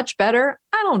necessarily much better?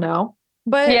 I don't know.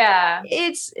 But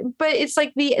it's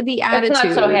like the attitude. It's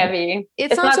not so heavy.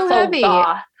 It's not so heavy.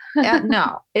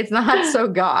 No, it's not so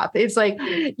goth. It's like,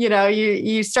 you know,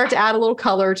 you start to add a little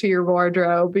color to your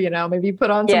wardrobe, you know, maybe you put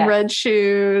on some red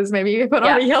shoes, maybe you put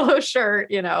on a yellow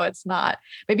shirt, you know, it's not,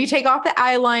 maybe you take off the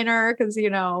eyeliner because, you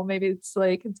know, maybe it's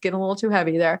like, it's getting a little too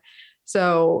heavy there.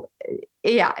 So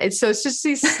it's just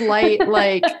these slight,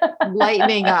 like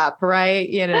lightening up, right.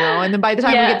 You know, and then by the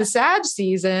time we get the Sag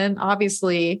season,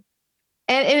 obviously,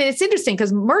 and it's interesting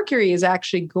because Mercury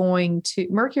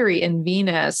and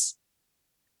Venus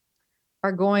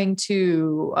are going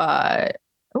to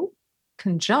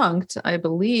conjunct, I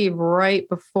believe, right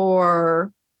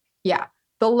before,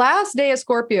 the last day of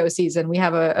Scorpio season, we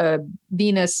have a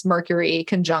Venus-Mercury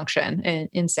conjunction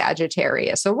in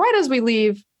Sagittarius. So right as we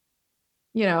leave,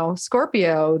 you know,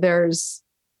 Scorpio, there's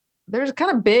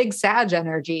kind of big Sag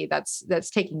energy that's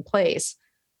taking place.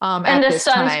 And the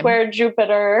sun square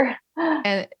Jupiter.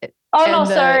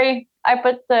 Sorry. I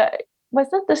put was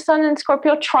it the sun in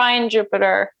Scorpio trine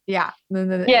Jupiter? Yeah.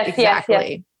 Yes,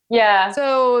 exactly. Yeah.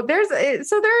 So there is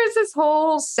this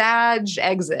whole Sag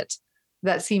exit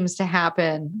that seems to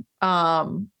happen.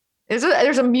 There's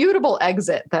a mutable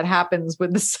exit that happens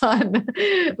with the sun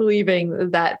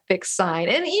leaving that fixed sign.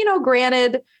 And, you know,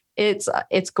 granted, it's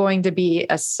going to be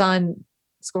a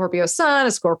Scorpio sun,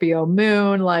 a Scorpio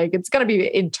moon, like it's going to be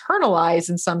internalized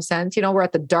in some sense. You know, we're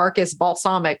at the darkest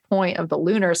balsamic point of the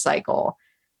lunar cycle,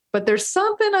 but there's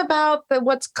something about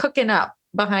what's cooking up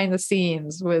behind the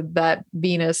scenes with that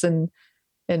Venus and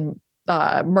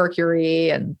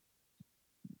Mercury and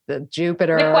the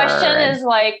Jupiter. The question is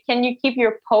like, can you keep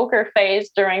your poker face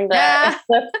during the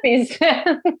eclipse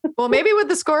season? Well, maybe with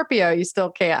the Scorpio, you still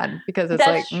can, because it's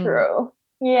that's true.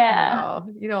 Yeah.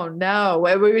 You don't know.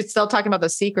 We were still talking about the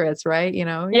secrets, right? You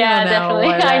know? Yeah, definitely.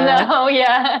 I know.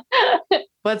 Yeah.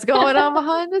 What's going on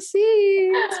behind the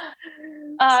scenes?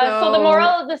 So the moral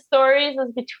of the stories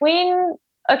is between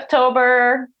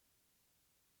October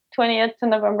 20th to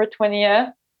November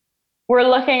 20th, we're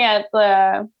looking at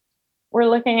the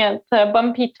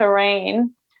bumpy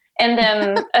terrain, and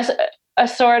then a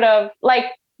sort of like,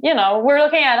 you know, we're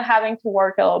looking at having to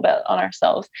work a little bit on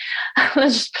ourselves.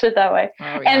 Let's just put it that way.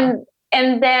 Oh, yeah.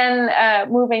 And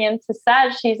then moving into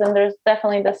Sag season, there's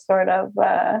definitely this sort of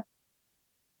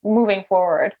moving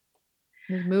forward.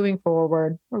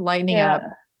 We're lightening up,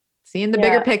 seeing the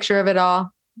bigger picture of it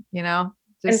all, you know.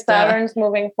 And Saturn's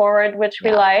moving forward, which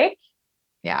we like.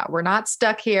 Yeah, we're not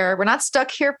stuck here. We're not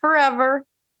stuck here forever.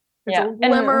 There's a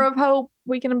glimmer of hope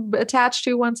we can attach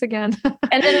to once again.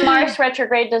 And then Mars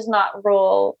retrograde does not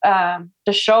rule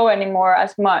the show anymore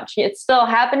as much. It's still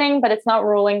happening, but it's not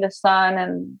ruling the sun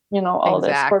and, all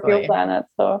the Scorpio planets.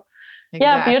 So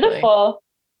yeah, beautiful.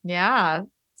 Yeah.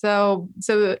 So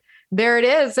there it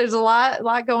is. There's a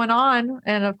lot going on.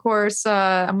 And of course,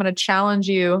 I'm going to challenge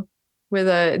you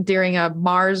with during a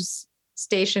Mars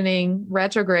stationing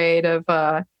retrograde of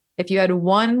if you had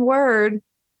one word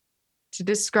to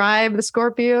describe the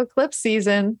Scorpio eclipse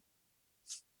season,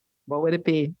 what would it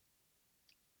be?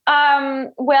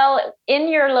 Well, in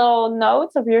your little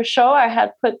notes of your show, I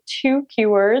had put 2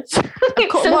 keywords.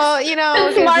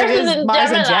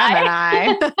 Mars and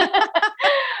Gemini.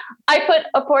 I put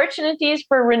opportunities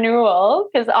for renewal,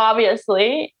 because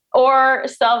obviously, or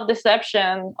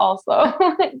self-deception also.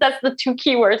 That's the 2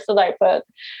 keywords that I put.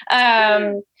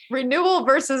 Renewal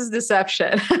versus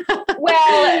deception.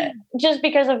 Well, just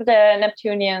because of the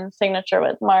Neptunian signature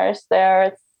with Mars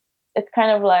there, it's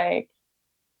kind of like,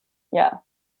 yeah.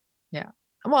 Yeah.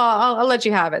 Well, I'll let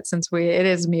you have it since it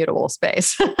is mutable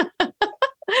space. I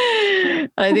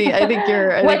think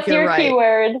you're What's your right.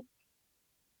 keyword?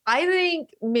 I think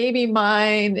maybe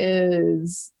mine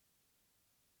is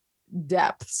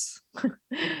depths.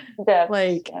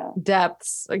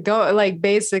 Depths. Go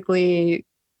basically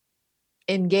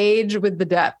engage with the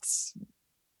depths,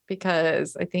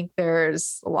 because I think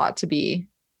there's a lot to be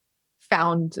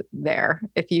found there.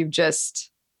 If you just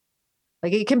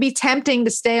it can be tempting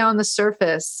to stay on the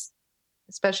surface,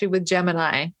 especially with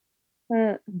Gemini,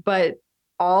 but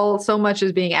so much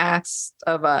is being asked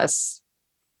of us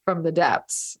from the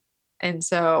depths. And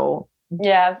so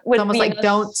it's almost Venus, like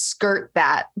don't skirt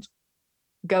that,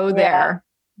 go there,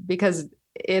 because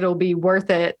it'll be worth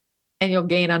it and you'll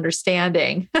gain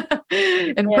understanding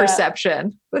and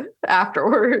perception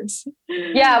afterwards.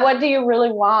 Yeah. What do you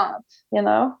really want?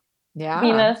 Yeah.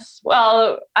 Venus.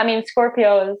 Well, I mean,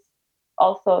 Scorpio is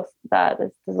also that,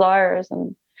 is desires,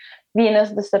 and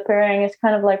Venus disappearing is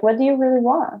kind of like, what do you really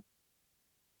want?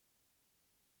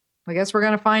 I guess we're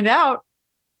going to find out.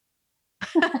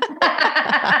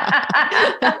 I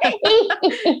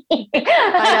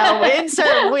know.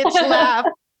 Insert witch laugh.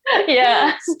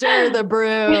 Yeah. Stir the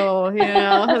brew.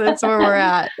 That's where we're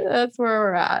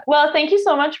at. Well, thank you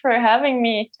so much for having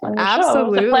me on the show. It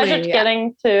was a pleasure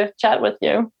getting to chat with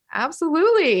you.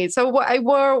 Absolutely. So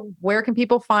where can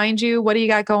people find you? What do you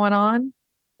got going on?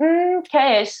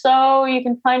 Okay. So you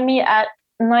can find me at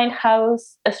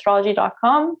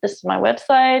ninthhouseastrology.com. This is my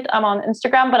website. I'm on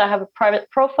Instagram, but I have a private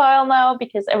profile now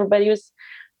because everybody was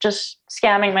just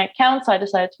scamming my account. So I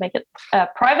decided to make it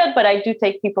private, but I do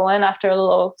take people in after a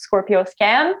little Scorpio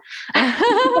scam.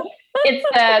 It's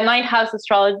Ninth House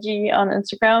Astrology on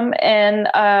Instagram. And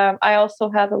I also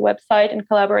have a website in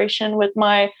collaboration with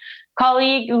my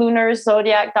colleague,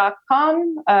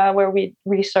 lunarzodiac.com, where we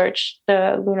research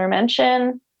the lunar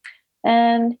mansion.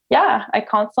 And I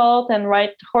consult and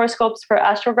write horoscopes for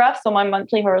Astrograph. So my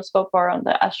monthly horoscope are on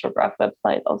the Astrograph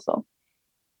website also.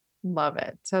 Love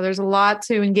it. So there's a lot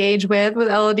to engage with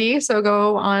Elodie. So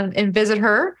go on and visit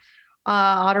her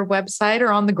on her website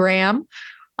or on the gram.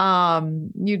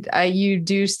 You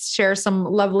do share some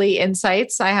lovely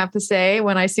insights, I have to say.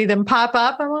 When I see them pop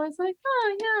up, I'm always like,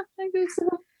 oh yeah,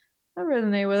 I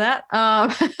resonate with that.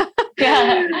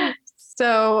 Yeah.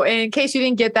 So in case you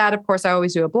didn't get that, of course, I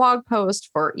always do a blog post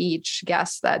for each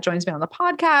guest that joins me on the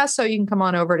podcast. So you can come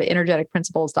on over to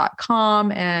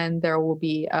energeticprinciples.com and there will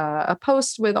be a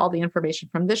post with all the information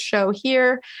from this show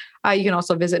here. You can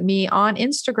also visit me on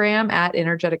Instagram at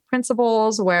Energetic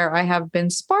Principles, where I have been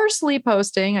sparsely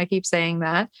posting. I keep saying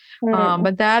that.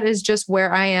 But that is just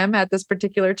where I am at this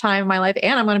particular time in my life.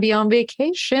 And I'm going to be on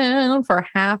vacation for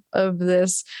half of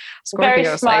this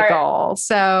Scorpio cycle.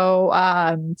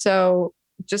 So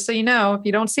just so you know, if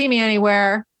you don't see me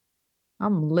anywhere,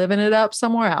 I'm living it up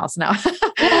somewhere else now.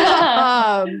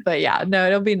 But yeah, no,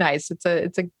 it'll be nice. It's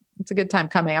a good time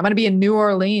coming. I'm going to be in New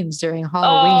Orleans during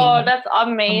Halloween. Oh, that's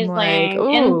amazing.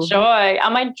 Enjoy. I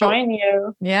might join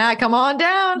you. Yeah, come on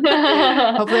down.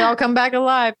 Hopefully I'll come back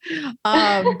alive.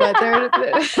 But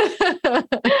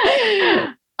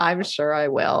I'm sure I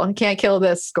will. I can't kill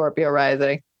this Scorpio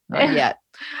rising. Not yet.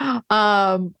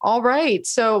 All right.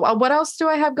 So what else do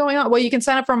I have going on? Well, you can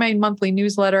sign up for my monthly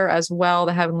newsletter as well,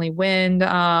 The Heavenly Wind.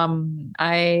 I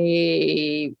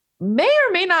may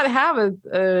or may not have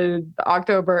a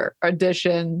October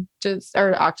edition,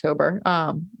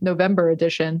 November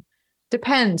edition.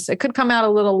 Depends. It could come out a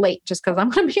little late just because I'm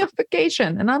going to be on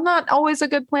vacation and I'm not always a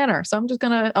good planner. So I'm just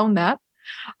going to own that.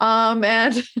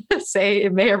 And say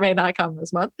it may or may not come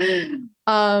this month.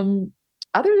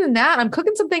 Other than that, I'm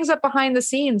cooking some things up behind the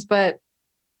scenes, but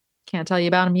Can't tell you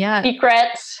about them yet.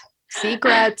 Secrets.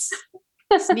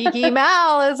 Sneaky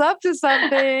Mal is up to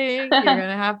something. You're going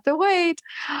to have to wait.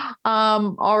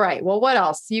 All right. Well, what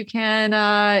else? You can,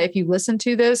 if you listen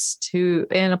to this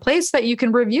in a place that you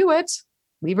can review it,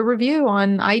 leave a review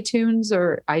on iTunes,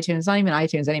 not even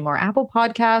iTunes anymore, Apple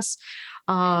Podcasts,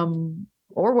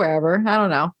 or wherever. I don't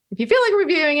know. If you feel like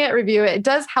reviewing it, review it. It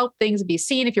does help things be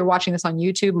seen. If you're watching this on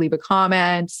YouTube, leave a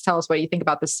comment. Tell us what you think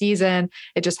about the season.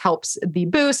 It just helps the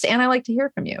boost. And I like to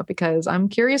hear from you because I'm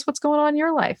curious what's going on in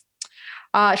your life.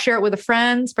 Share it with a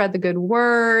friend, spread the good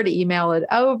word, email it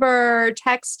over,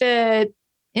 text it,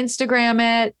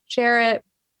 Instagram it, share it,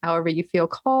 however you feel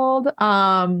called,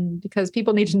 because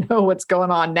people need to know what's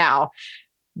going on now.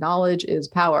 Knowledge is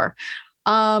power.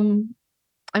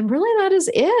 And really, that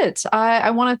is it. I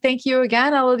want to thank you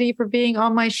again, Elodie, for being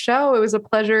on my show. It was a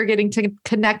pleasure getting to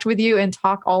connect with you and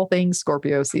talk all things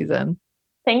Scorpio season.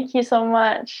 Thank you so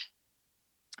much.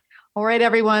 All right,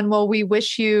 everyone. Well, we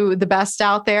wish you the best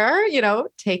out there.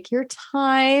 Take your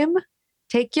time.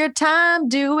 Take your time.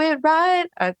 Do it right.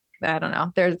 I don't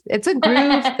know. It's a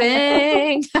groove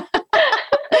thing.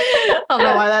 I don't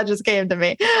know why that just came to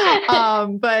me.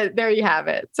 But there you have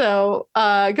it. So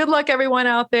good luck, everyone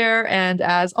out there. And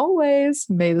as always,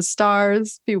 may the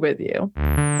stars be with you.